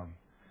that come.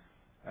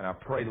 And I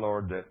pray,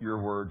 Lord, that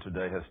your word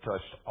today has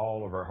touched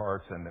all of our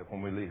hearts and that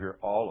when we leave here,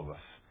 all of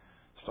us,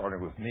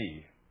 starting with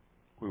me,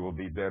 we will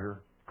be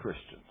better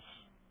Christians.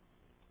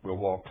 We'll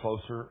walk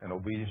closer in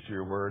obedience to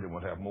your word and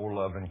we'll have more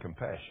love and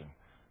compassion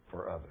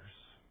for others.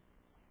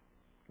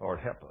 Lord,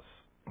 help us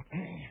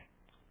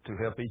to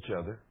help each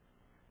other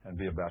and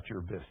be about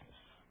your business.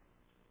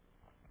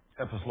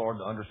 Help us, Lord,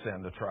 to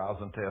understand the trials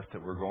and tests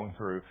that we're going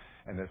through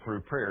and that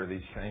through prayer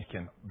these things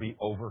can be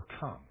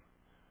overcome.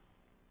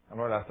 And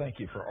Lord, I thank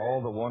you for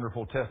all the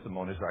wonderful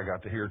testimonies I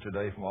got to hear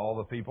today from all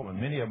the people, and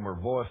many of them were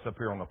voiced up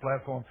here on the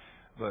platform,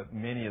 but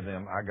many of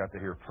them I got to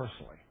hear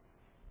personally,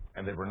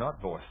 and they were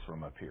not voiced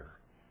from up here.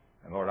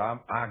 And Lord, I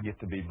get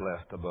to be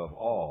blessed above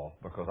all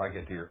because I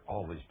get to hear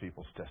all these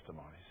people's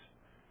testimonies.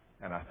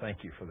 And I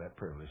thank you for that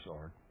privilege,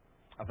 Lord.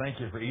 I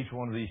thank you for each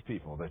one of these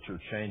people that you're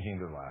changing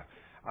their life.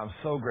 I'm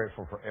so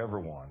grateful for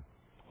everyone.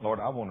 Lord,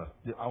 I want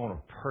to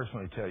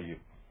personally tell you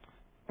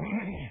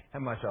how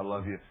much I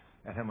love you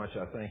and how much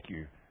I thank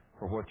you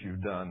for what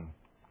you've done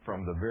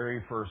from the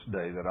very first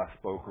day that I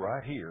spoke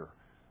right here,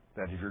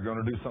 that if you're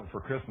going to do something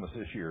for Christmas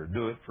this year,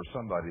 do it for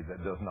somebody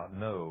that does not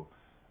know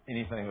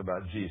anything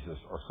about Jesus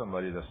or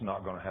somebody that's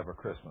not going to have a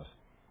Christmas.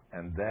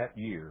 And that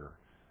year,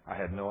 I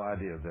had no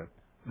idea that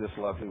this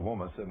lovely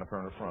woman sitting up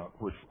in the front,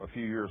 which a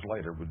few years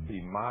later would be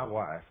my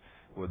wife,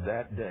 would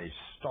that day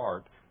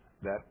start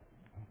that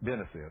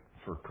benefit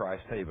for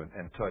Christ Haven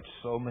and touch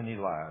so many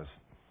lives.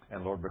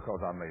 And Lord, because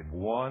I made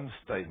one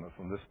statement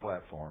from this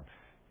platform,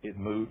 you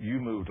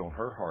moved on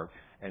her heart,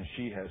 and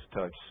she has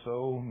touched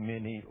so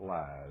many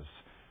lives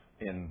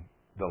in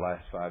the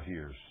last 5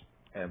 years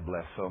and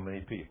blessed so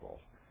many people.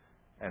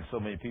 And so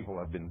many people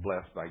have been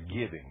blessed by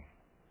giving.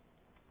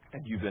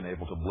 And you've been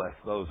able to bless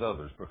those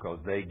others because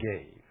they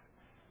gave.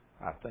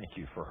 I thank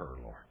you for her,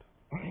 Lord.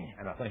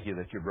 And I thank you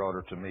that you brought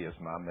her to me as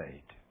my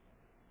mate.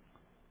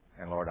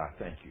 And Lord, I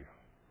thank you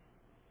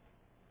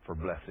for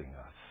blessing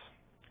us.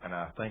 And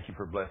I thank you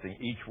for blessing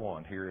each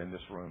one here in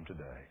this room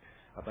today.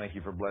 I thank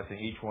you for blessing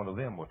each one of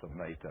them with a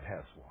mate that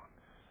has one.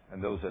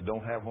 And those that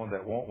don't have one,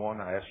 that want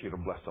one, I ask you to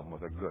bless them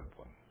with a good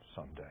one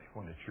someday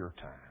when it's your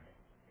time.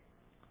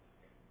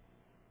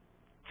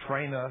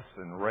 Train us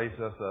and raise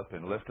us up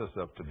and lift us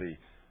up to be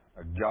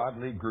a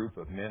godly group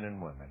of men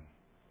and women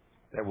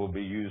that will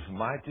be used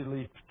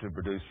mightily to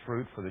produce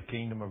fruit for the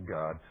kingdom of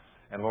God.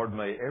 And Lord,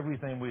 may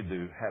everything we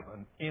do have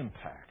an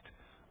impact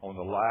on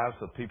the lives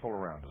of people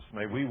around us.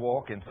 May we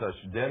walk in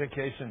such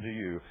dedication to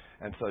you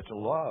and such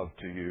love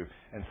to you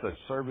and such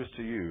service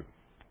to you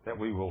that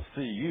we will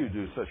see you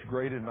do such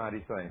great and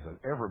mighty things that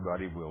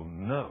everybody will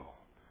know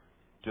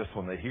just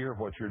when they hear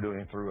what you're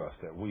doing through us,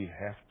 that we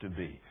have to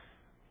be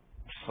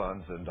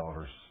sons and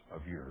daughters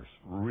of yours,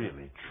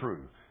 really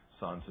true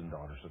sons and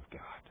daughters of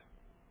God.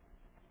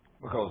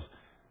 Because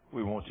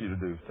we want you to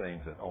do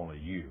things that only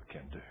you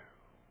can do.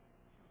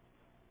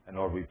 And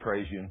Lord, we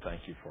praise you and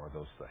thank you for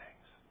those things.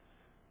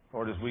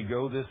 Lord, as we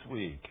go this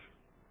week,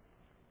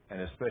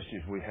 and especially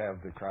as we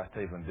have the Christ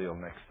Haven deal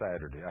next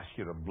Saturday, I ask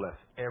you to bless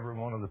every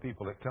one of the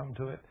people that come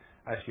to it.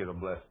 I ask you to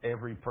bless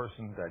every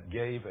person that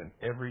gave and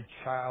every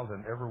child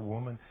and every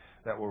woman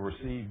that will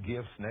receive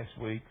gifts next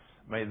week.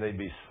 May they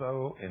be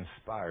so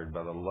inspired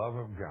by the love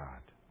of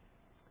God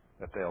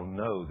that they'll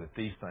know that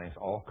these things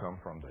all come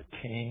from the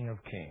King of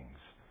Kings,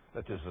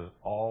 that this is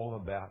all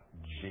about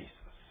Jesus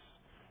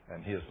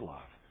and His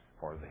love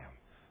for them.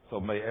 So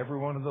may every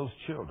one of those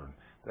children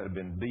that have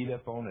been beat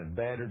up on and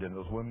battered, and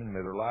those women,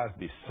 may their lives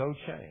be so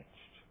changed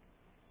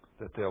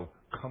that they'll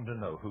come to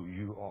know who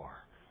you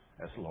are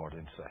as Lord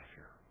and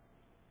Savior.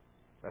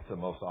 That's the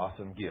most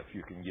awesome gift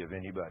you can give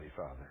anybody,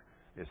 Father,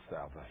 is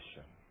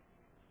salvation.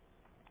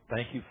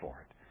 Thank you for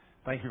it.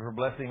 Thank you for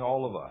blessing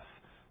all of us.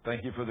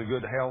 Thank you for the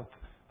good health,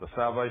 the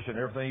salvation,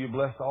 everything you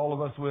blessed all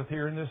of us with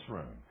here in this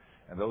room.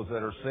 And those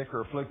that are sick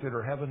or afflicted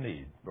or have a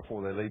need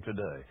before they leave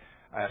today,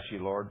 I ask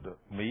you, Lord, to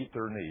meet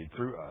their need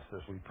through us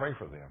as we pray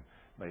for them.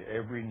 May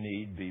every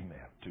need be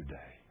met today.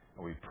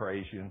 And we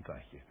praise you and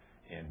thank you.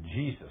 In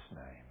Jesus'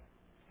 name,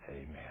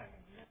 amen.